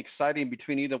 Nothing exciting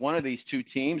between either one of these two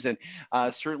teams, and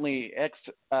certainly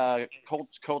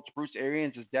ex-Colts coach Bruce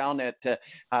Arians is down at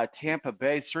Tampa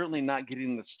Bay. Certainly not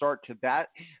getting the start to that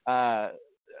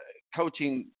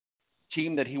coaching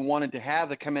team that he wanted to have.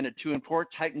 They come in at 2-4.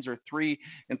 Titans are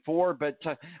 3-4. But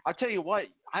I'll tell you what,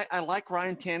 I like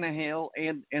Ryan Tannehill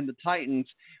and the Titans.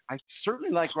 I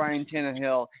certainly like Ryan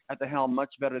Tannehill at the helm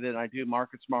much better than I do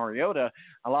Marcus Mariota.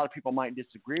 A lot of people might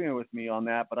disagree with me on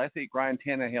that, but I think Ryan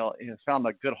Tannehill has found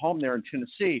a good home there in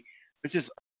Tennessee. It's just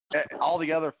all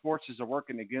the other forces are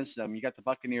working against them. You got the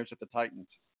Buccaneers at the Titans.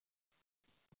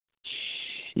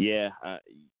 Yeah,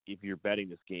 if you're betting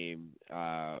this game,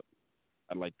 I'd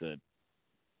like to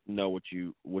know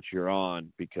what you're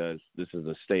on, because this is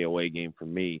a stay away game for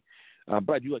me.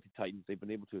 But I do like the Titans. They've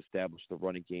been able to establish the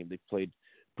running game. They've played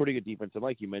pretty good defense, and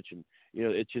like you mentioned,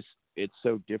 it's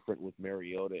so different with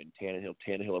Mariota and Tannehill.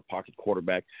 Tannehill a pocket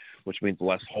quarterback, which means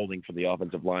less holding for the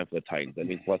offensive line for the Titans. That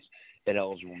means less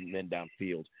ineligible men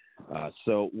downfield.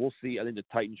 So we'll see. I think the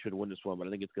Titans should win this one, but I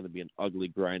think it's going to be an ugly,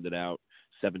 grinded out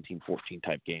 17-14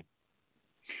 type game.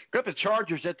 Got the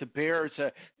Chargers at the Bears.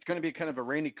 It's going to be kind of a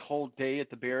rainy, cold day at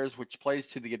the Bears, which plays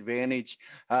to the advantage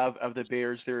of the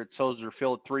Bears there at Soldier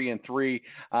Field, 3-3.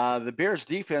 The Bears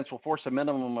defense will force a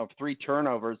minimum of 3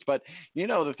 turnovers. But,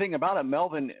 the thing about it,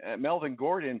 Melvin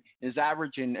Gordon is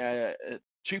averaging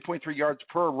 2.3 yards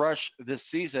per rush this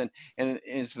season, and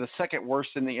is the second worst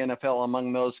in the NFL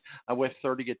among those with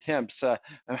 30 attempts.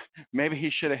 Maybe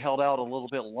he should have held out a little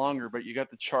bit longer, but you got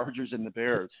the Chargers and the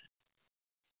Bears.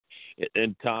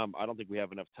 And, Tom, I don't think we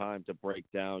have enough time to break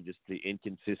down just the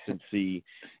inconsistency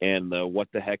and the what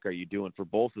the heck are you doing for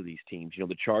both of these teams.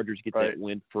 The Chargers get that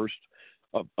win first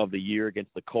of the year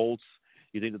against the Colts.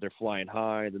 You think that they're flying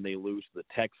high, then they lose to the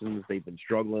Texans. They've been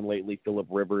struggling lately. Phillip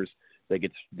Rivers, they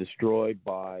get destroyed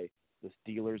by the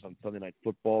Steelers on Sunday Night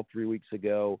Football 3 weeks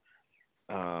ago.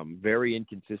 Very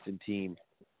inconsistent team.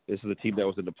 This is a team that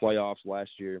was in the playoffs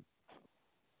last year.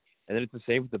 And then it's the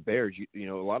same with the Bears. A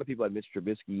lot of people had Mitch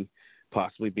Trubisky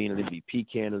possibly being an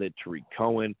MVP candidate, Tariq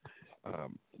Cohen.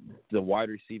 The wide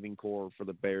receiving core for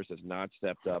the Bears has not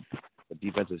stepped up. The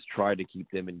defense has tried to keep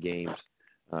them in games.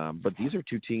 But these are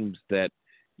two teams that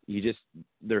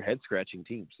they're head-scratching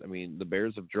teams. I mean, the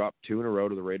Bears have dropped 2 in a row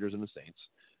to the Raiders and the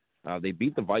Saints. They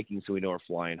beat the Vikings, who we know are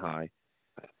flying high.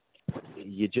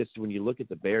 When you look at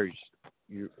the Bears,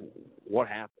 what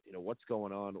happened? What's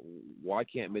going on? Why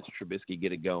can't Mitch Trubisky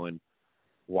get it going?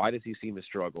 Why does he seem to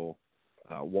struggle?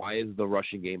 Why has the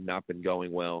rushing game not been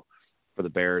going well for the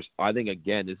Bears? I think,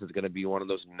 again, this is going to be one of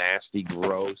those nasty,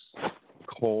 gross,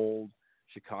 cold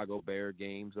Chicago Bear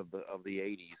games of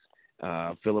the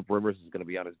 80s. Phillip Rivers is going to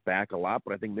be on his back a lot,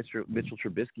 but I think Mitchell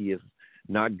Trubisky is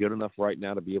not good enough right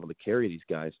now to be able to carry these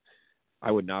guys.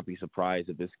 I would not be surprised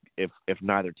if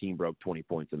neither team broke 20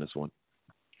 points in this one.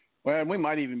 Well, and we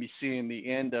might even be seeing the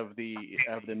end of the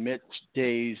Mitch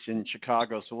days in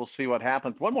Chicago, so we'll see what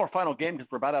happens. One more final game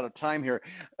because we're about out of time here,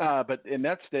 and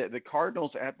that's the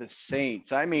Cardinals at the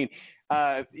Saints. I mean,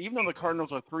 even though the Cardinals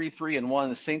are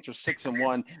 3-3-1, the Saints are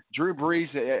 6-1. Drew Brees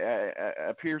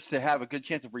appears to have a good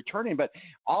chance of returning, but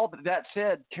all that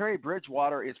said, Terry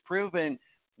Bridgewater is proven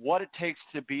what it takes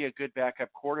to be a good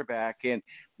backup quarterback. And,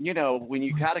 when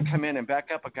you got to come in and back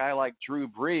up a guy like Drew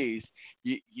Brees,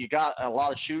 you got a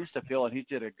lot of shoes to fill, and he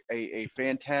did a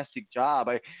fantastic job.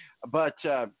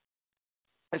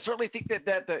 I certainly think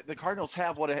that the Cardinals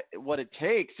have what it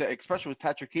takes, especially with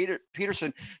Patrick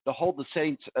Peterson, to hold the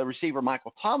Saints receiver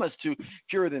Michael Thomas to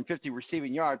fewer than 50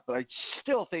 receiving yards. But I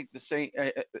still think the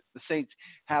Saints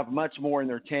have much more in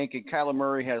their tank. And Kyler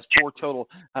Murray has 4 total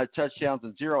touchdowns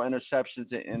and 0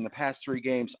 interceptions in the past 3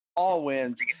 games, all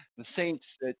wins. The Saints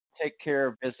take care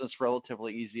of business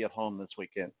relatively easy at home this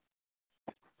weekend.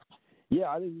 Yeah,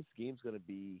 I think this game's going to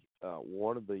be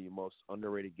one of the most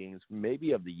underrated games,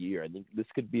 maybe of the year. I think this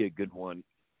could be a good one.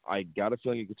 I got a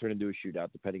feeling it could turn into a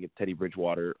shootout, depending if Teddy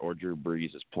Bridgewater or Drew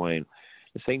Brees is playing.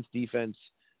 The Saints defense,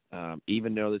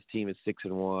 Even though this team is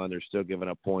 6-1, they're still giving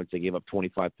up points. They gave up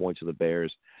 25 points to the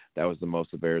Bears. That was the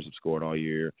most the Bears have scored all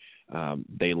year.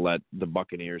 They let the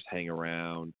Buccaneers hang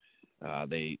around.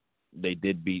 They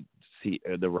did beat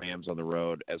the Rams on the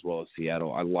road as well as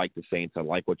Seattle. I like the Saints. I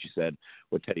like what you said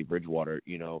with Teddy Bridgewater.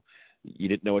 You know, you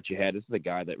didn't know what you had. This is the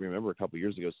guy that, remember, a couple of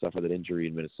years ago suffered that injury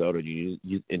in Minnesota you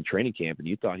in training camp, and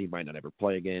you thought he might not ever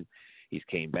play again. He's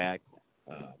came back.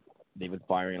 They've been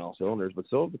firing on all cylinders, but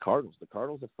so have the Cardinals. The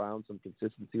Cardinals have found some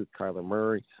consistency with Kyler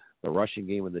Murray, the rushing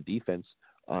game, and the defense.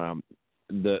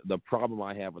 The problem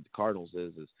I have with the Cardinals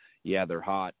is yeah, they're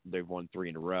hot. They've won 3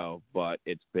 in a row, but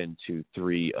it's been to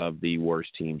 3 of the worst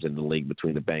teams in the league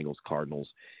between the Bengals, the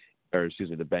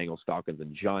Bengals, Falcons,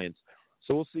 and Giants.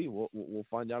 So we'll see. We'll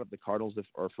find out if the Cardinals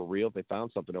are for real, if they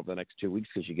found something over the next 2 weeks,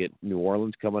 because you get New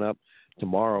Orleans coming up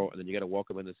tomorrow, and then you got to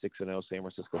welcome in the 6-0 San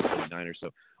Francisco 49ers.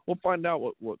 So we'll find out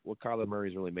what Kyler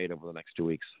Murray's really made over the next 2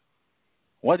 weeks.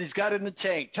 What he's got in the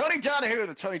tank. Tony Donahue,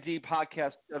 the Tony D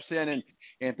podcast, steps in,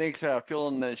 and thanks for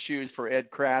filling the shoes for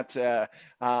Ed Kratz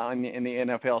in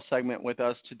the NFL segment with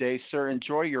us today. Sir,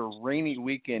 enjoy your rainy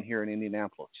weekend here in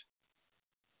Indianapolis.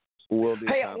 Will do.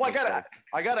 Hey, well, I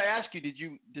gotta ask you, did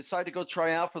you decide to go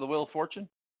try out for the Wheel of Fortune?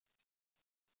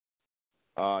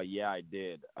 Yeah, I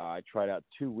did. I tried out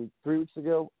 3 weeks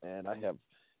ago, and I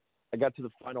got to the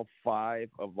final 5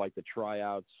 of like the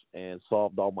tryouts and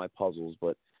solved all my puzzles,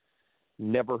 but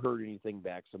never heard anything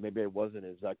back. So maybe I wasn't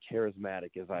as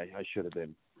charismatic as I should have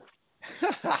been.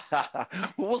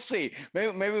 We'll see.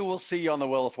 Maybe we'll see you on the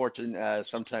Wheel of Fortune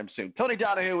sometime soon. Tony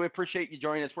Donahue, we appreciate you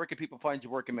joining us. Where can people find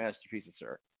your work and masterpieces,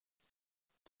 sir?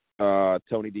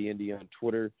 Tony D. Indy on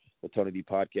Twitter, the Tony D.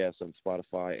 Podcast on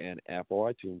Spotify and Apple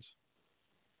iTunes.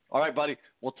 All right, buddy.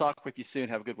 We'll talk with you soon.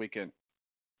 Have a good weekend.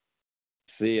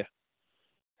 See ya.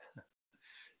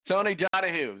 Tony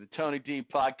Donahue, the Tony D.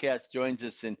 Podcast, joins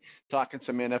us in talking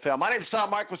some NFL. My name is Tom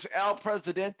Marcos, El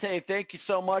Presidente. Thank you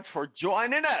so much for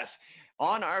joining us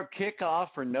on our kickoff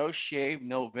for No Shave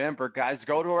November. Guys,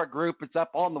 go to our group. It's up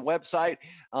on the website.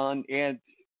 And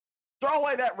throw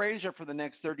away that razor for the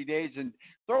next 30 days and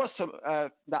throw us some,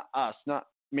 not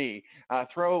me,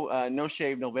 throw No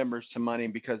Shave November some money,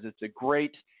 because it's a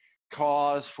great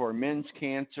cause for men's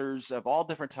cancers of all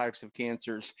different types of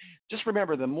cancers. Just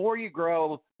remember, the more you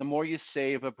grow, the more you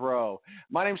save a bro.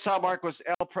 My name's Tom Marcos,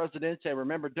 El Presidente.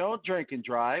 Remember, don't drink and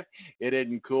drive. It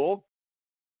isn't cool.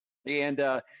 And,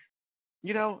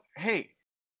 hey,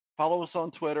 follow us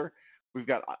on Twitter. We've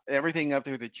got everything up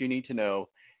there that you need to know.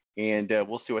 And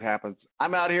we'll see what happens.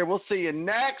 I'm out here. We'll see you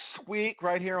next week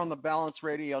right here on the Balance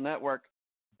Radio Network.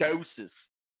 Doses.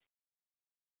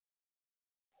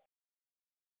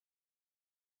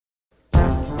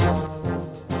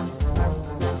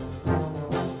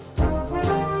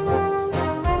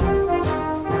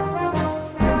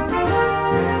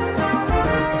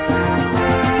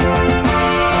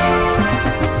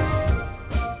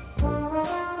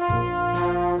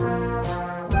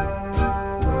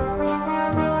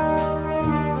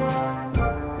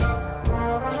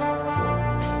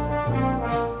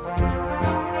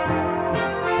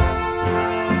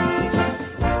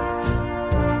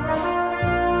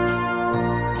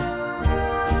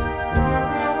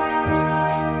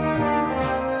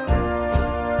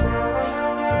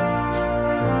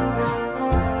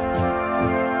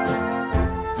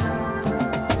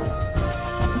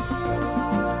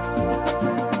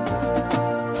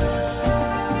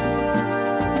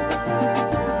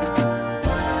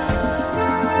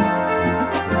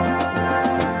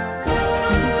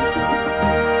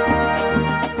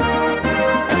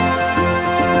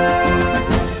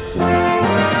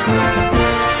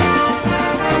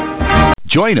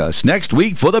 Join us next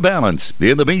week for The Balance.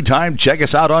 In the meantime, check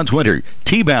us out on Twitter,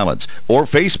 T-Balance, or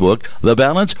Facebook, The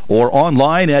Balance, or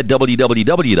online at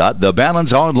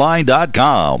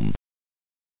www.thebalanceonline.com.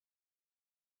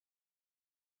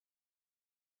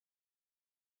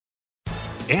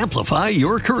 Amplify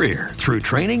your career through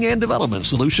training and development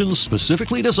solutions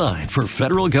specifically designed for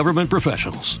federal government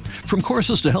professionals. From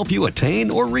courses to help you attain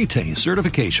or retain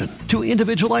certification, to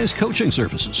individualized coaching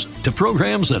services, to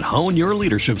programs that hone your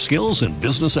leadership skills and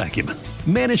business acumen,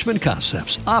 Management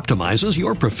Concepts optimizes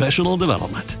your professional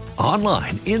development.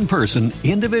 Online, in person,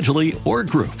 individually, or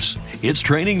groups, it's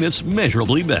training that's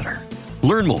measurably better.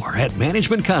 Learn more at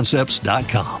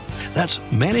managementconcepts.com. That's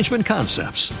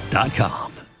managementconcepts.com.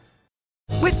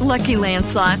 With Lucky Land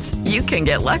Slots, you can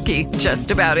get lucky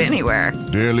just about anywhere.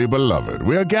 Dearly beloved,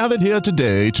 we are gathered here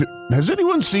today to... Has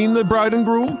anyone seen the bride and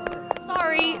groom?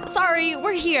 Sorry,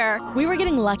 we're here. We were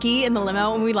getting lucky in the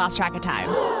limo and we lost track of time.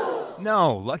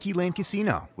 No, Lucky Land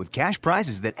Casino, with cash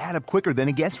prizes that add up quicker than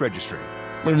a guest registry.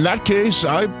 in that case,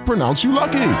 I pronounce you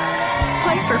lucky.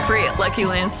 Play for free at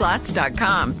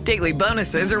LuckyLandSlots.com. Daily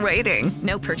bonuses are waiting.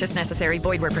 No purchase necessary.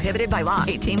 Void where prohibited by law.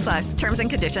 18+. Terms and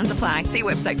conditions apply. See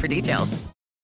website for details.